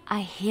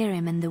 I hear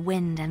him in the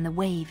wind and the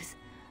waves.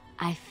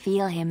 I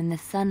feel him in the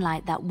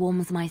sunlight that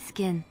warms my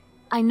skin.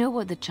 I know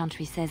what the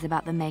Chantry says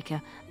about the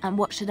Maker, and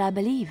what should I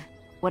believe?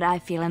 What I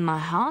feel in my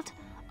heart,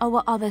 or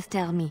what others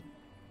tell me?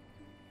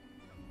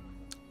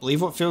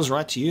 Believe what feels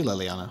right to you,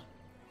 Leliana.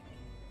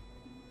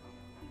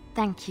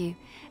 Thank you.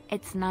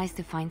 It's nice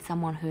to find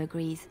someone who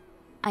agrees.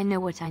 I know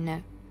what I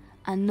know,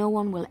 and no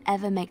one will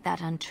ever make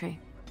that untrue.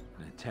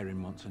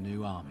 Terran wants a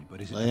new army, but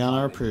is it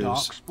Leona approves.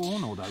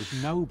 Darkspawn or those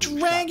nobles?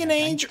 Dragon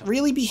Age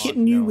really be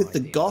hitting you with the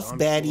goth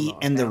baddie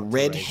and the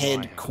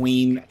redhead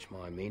queen.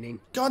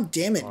 God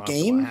damn it,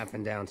 game.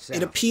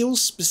 It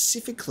appeals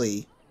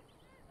specifically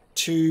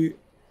to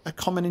a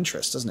common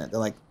interest, doesn't it? They're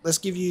like, let's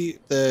give you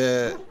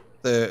the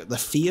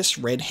fierce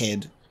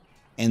redhead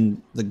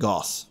and the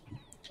goth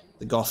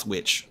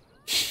witch.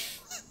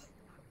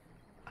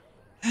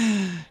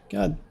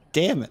 God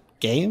damn it,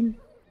 game.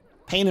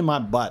 Pain in my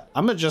butt.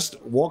 I'm gonna just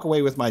walk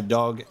away with my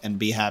dog and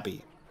be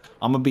happy.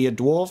 I'm gonna be a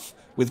dwarf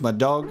with my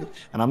dog,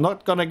 and I'm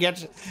not gonna get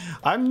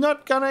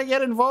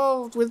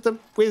involved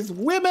with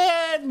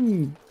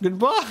women.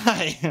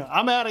 Goodbye.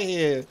 I'm out of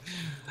here.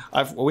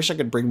 I wish I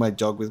could bring my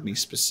dog with me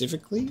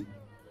specifically.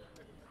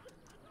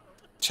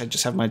 Should I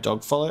just have my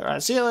dog follow? All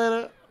right, see you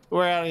later.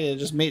 We're out of here.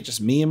 Just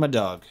me and my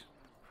dog.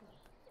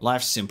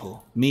 Life's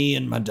simple. Me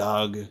and my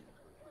dog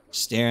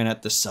staring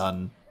at the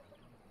sun.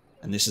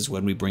 And this is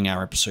when we bring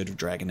our episode of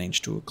Dragon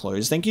Age to a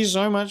close. Thank you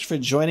so much for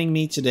joining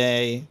me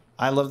today.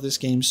 I love this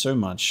game so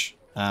much.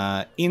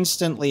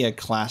 Instantly a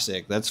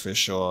classic, that's for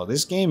sure.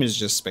 This game is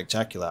just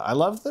spectacular. I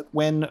love that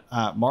when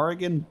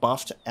Morrigan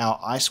buffed our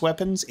ice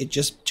weapons, it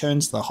just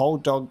turns the whole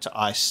dog to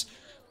ice.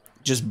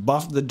 Just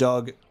buffed the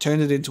dog,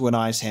 turned it into an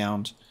ice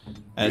hound.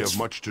 We have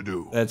much to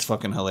do. That's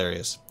fucking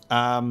hilarious.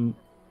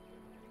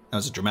 That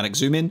was a dramatic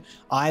zoom in.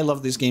 I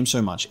love this game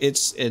so much.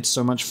 It's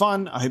so much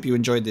fun. I hope you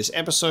enjoyed this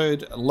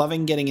episode.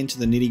 Loving getting into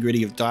the nitty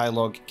gritty of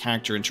dialogue,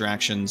 character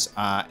interactions,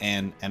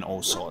 and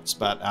all sorts.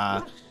 But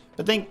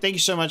thank you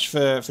so much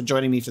for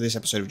joining me for this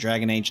episode of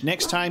Dragon Age.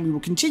 Next time we will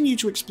continue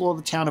to explore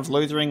the town of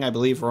Lothering. I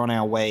believe we're on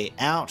our way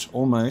out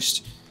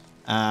almost.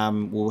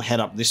 We'll head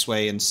up this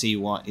way and see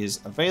what is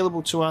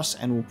available to us,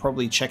 and we'll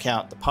probably check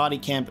out the party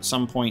camp at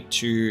some point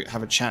to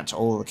have a chat to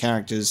all of the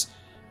characters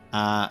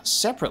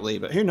separately,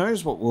 but who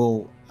knows what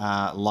will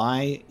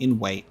lie in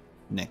wait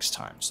next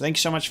time. So thank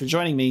you so much for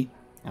joining me,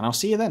 and I'll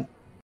see you then.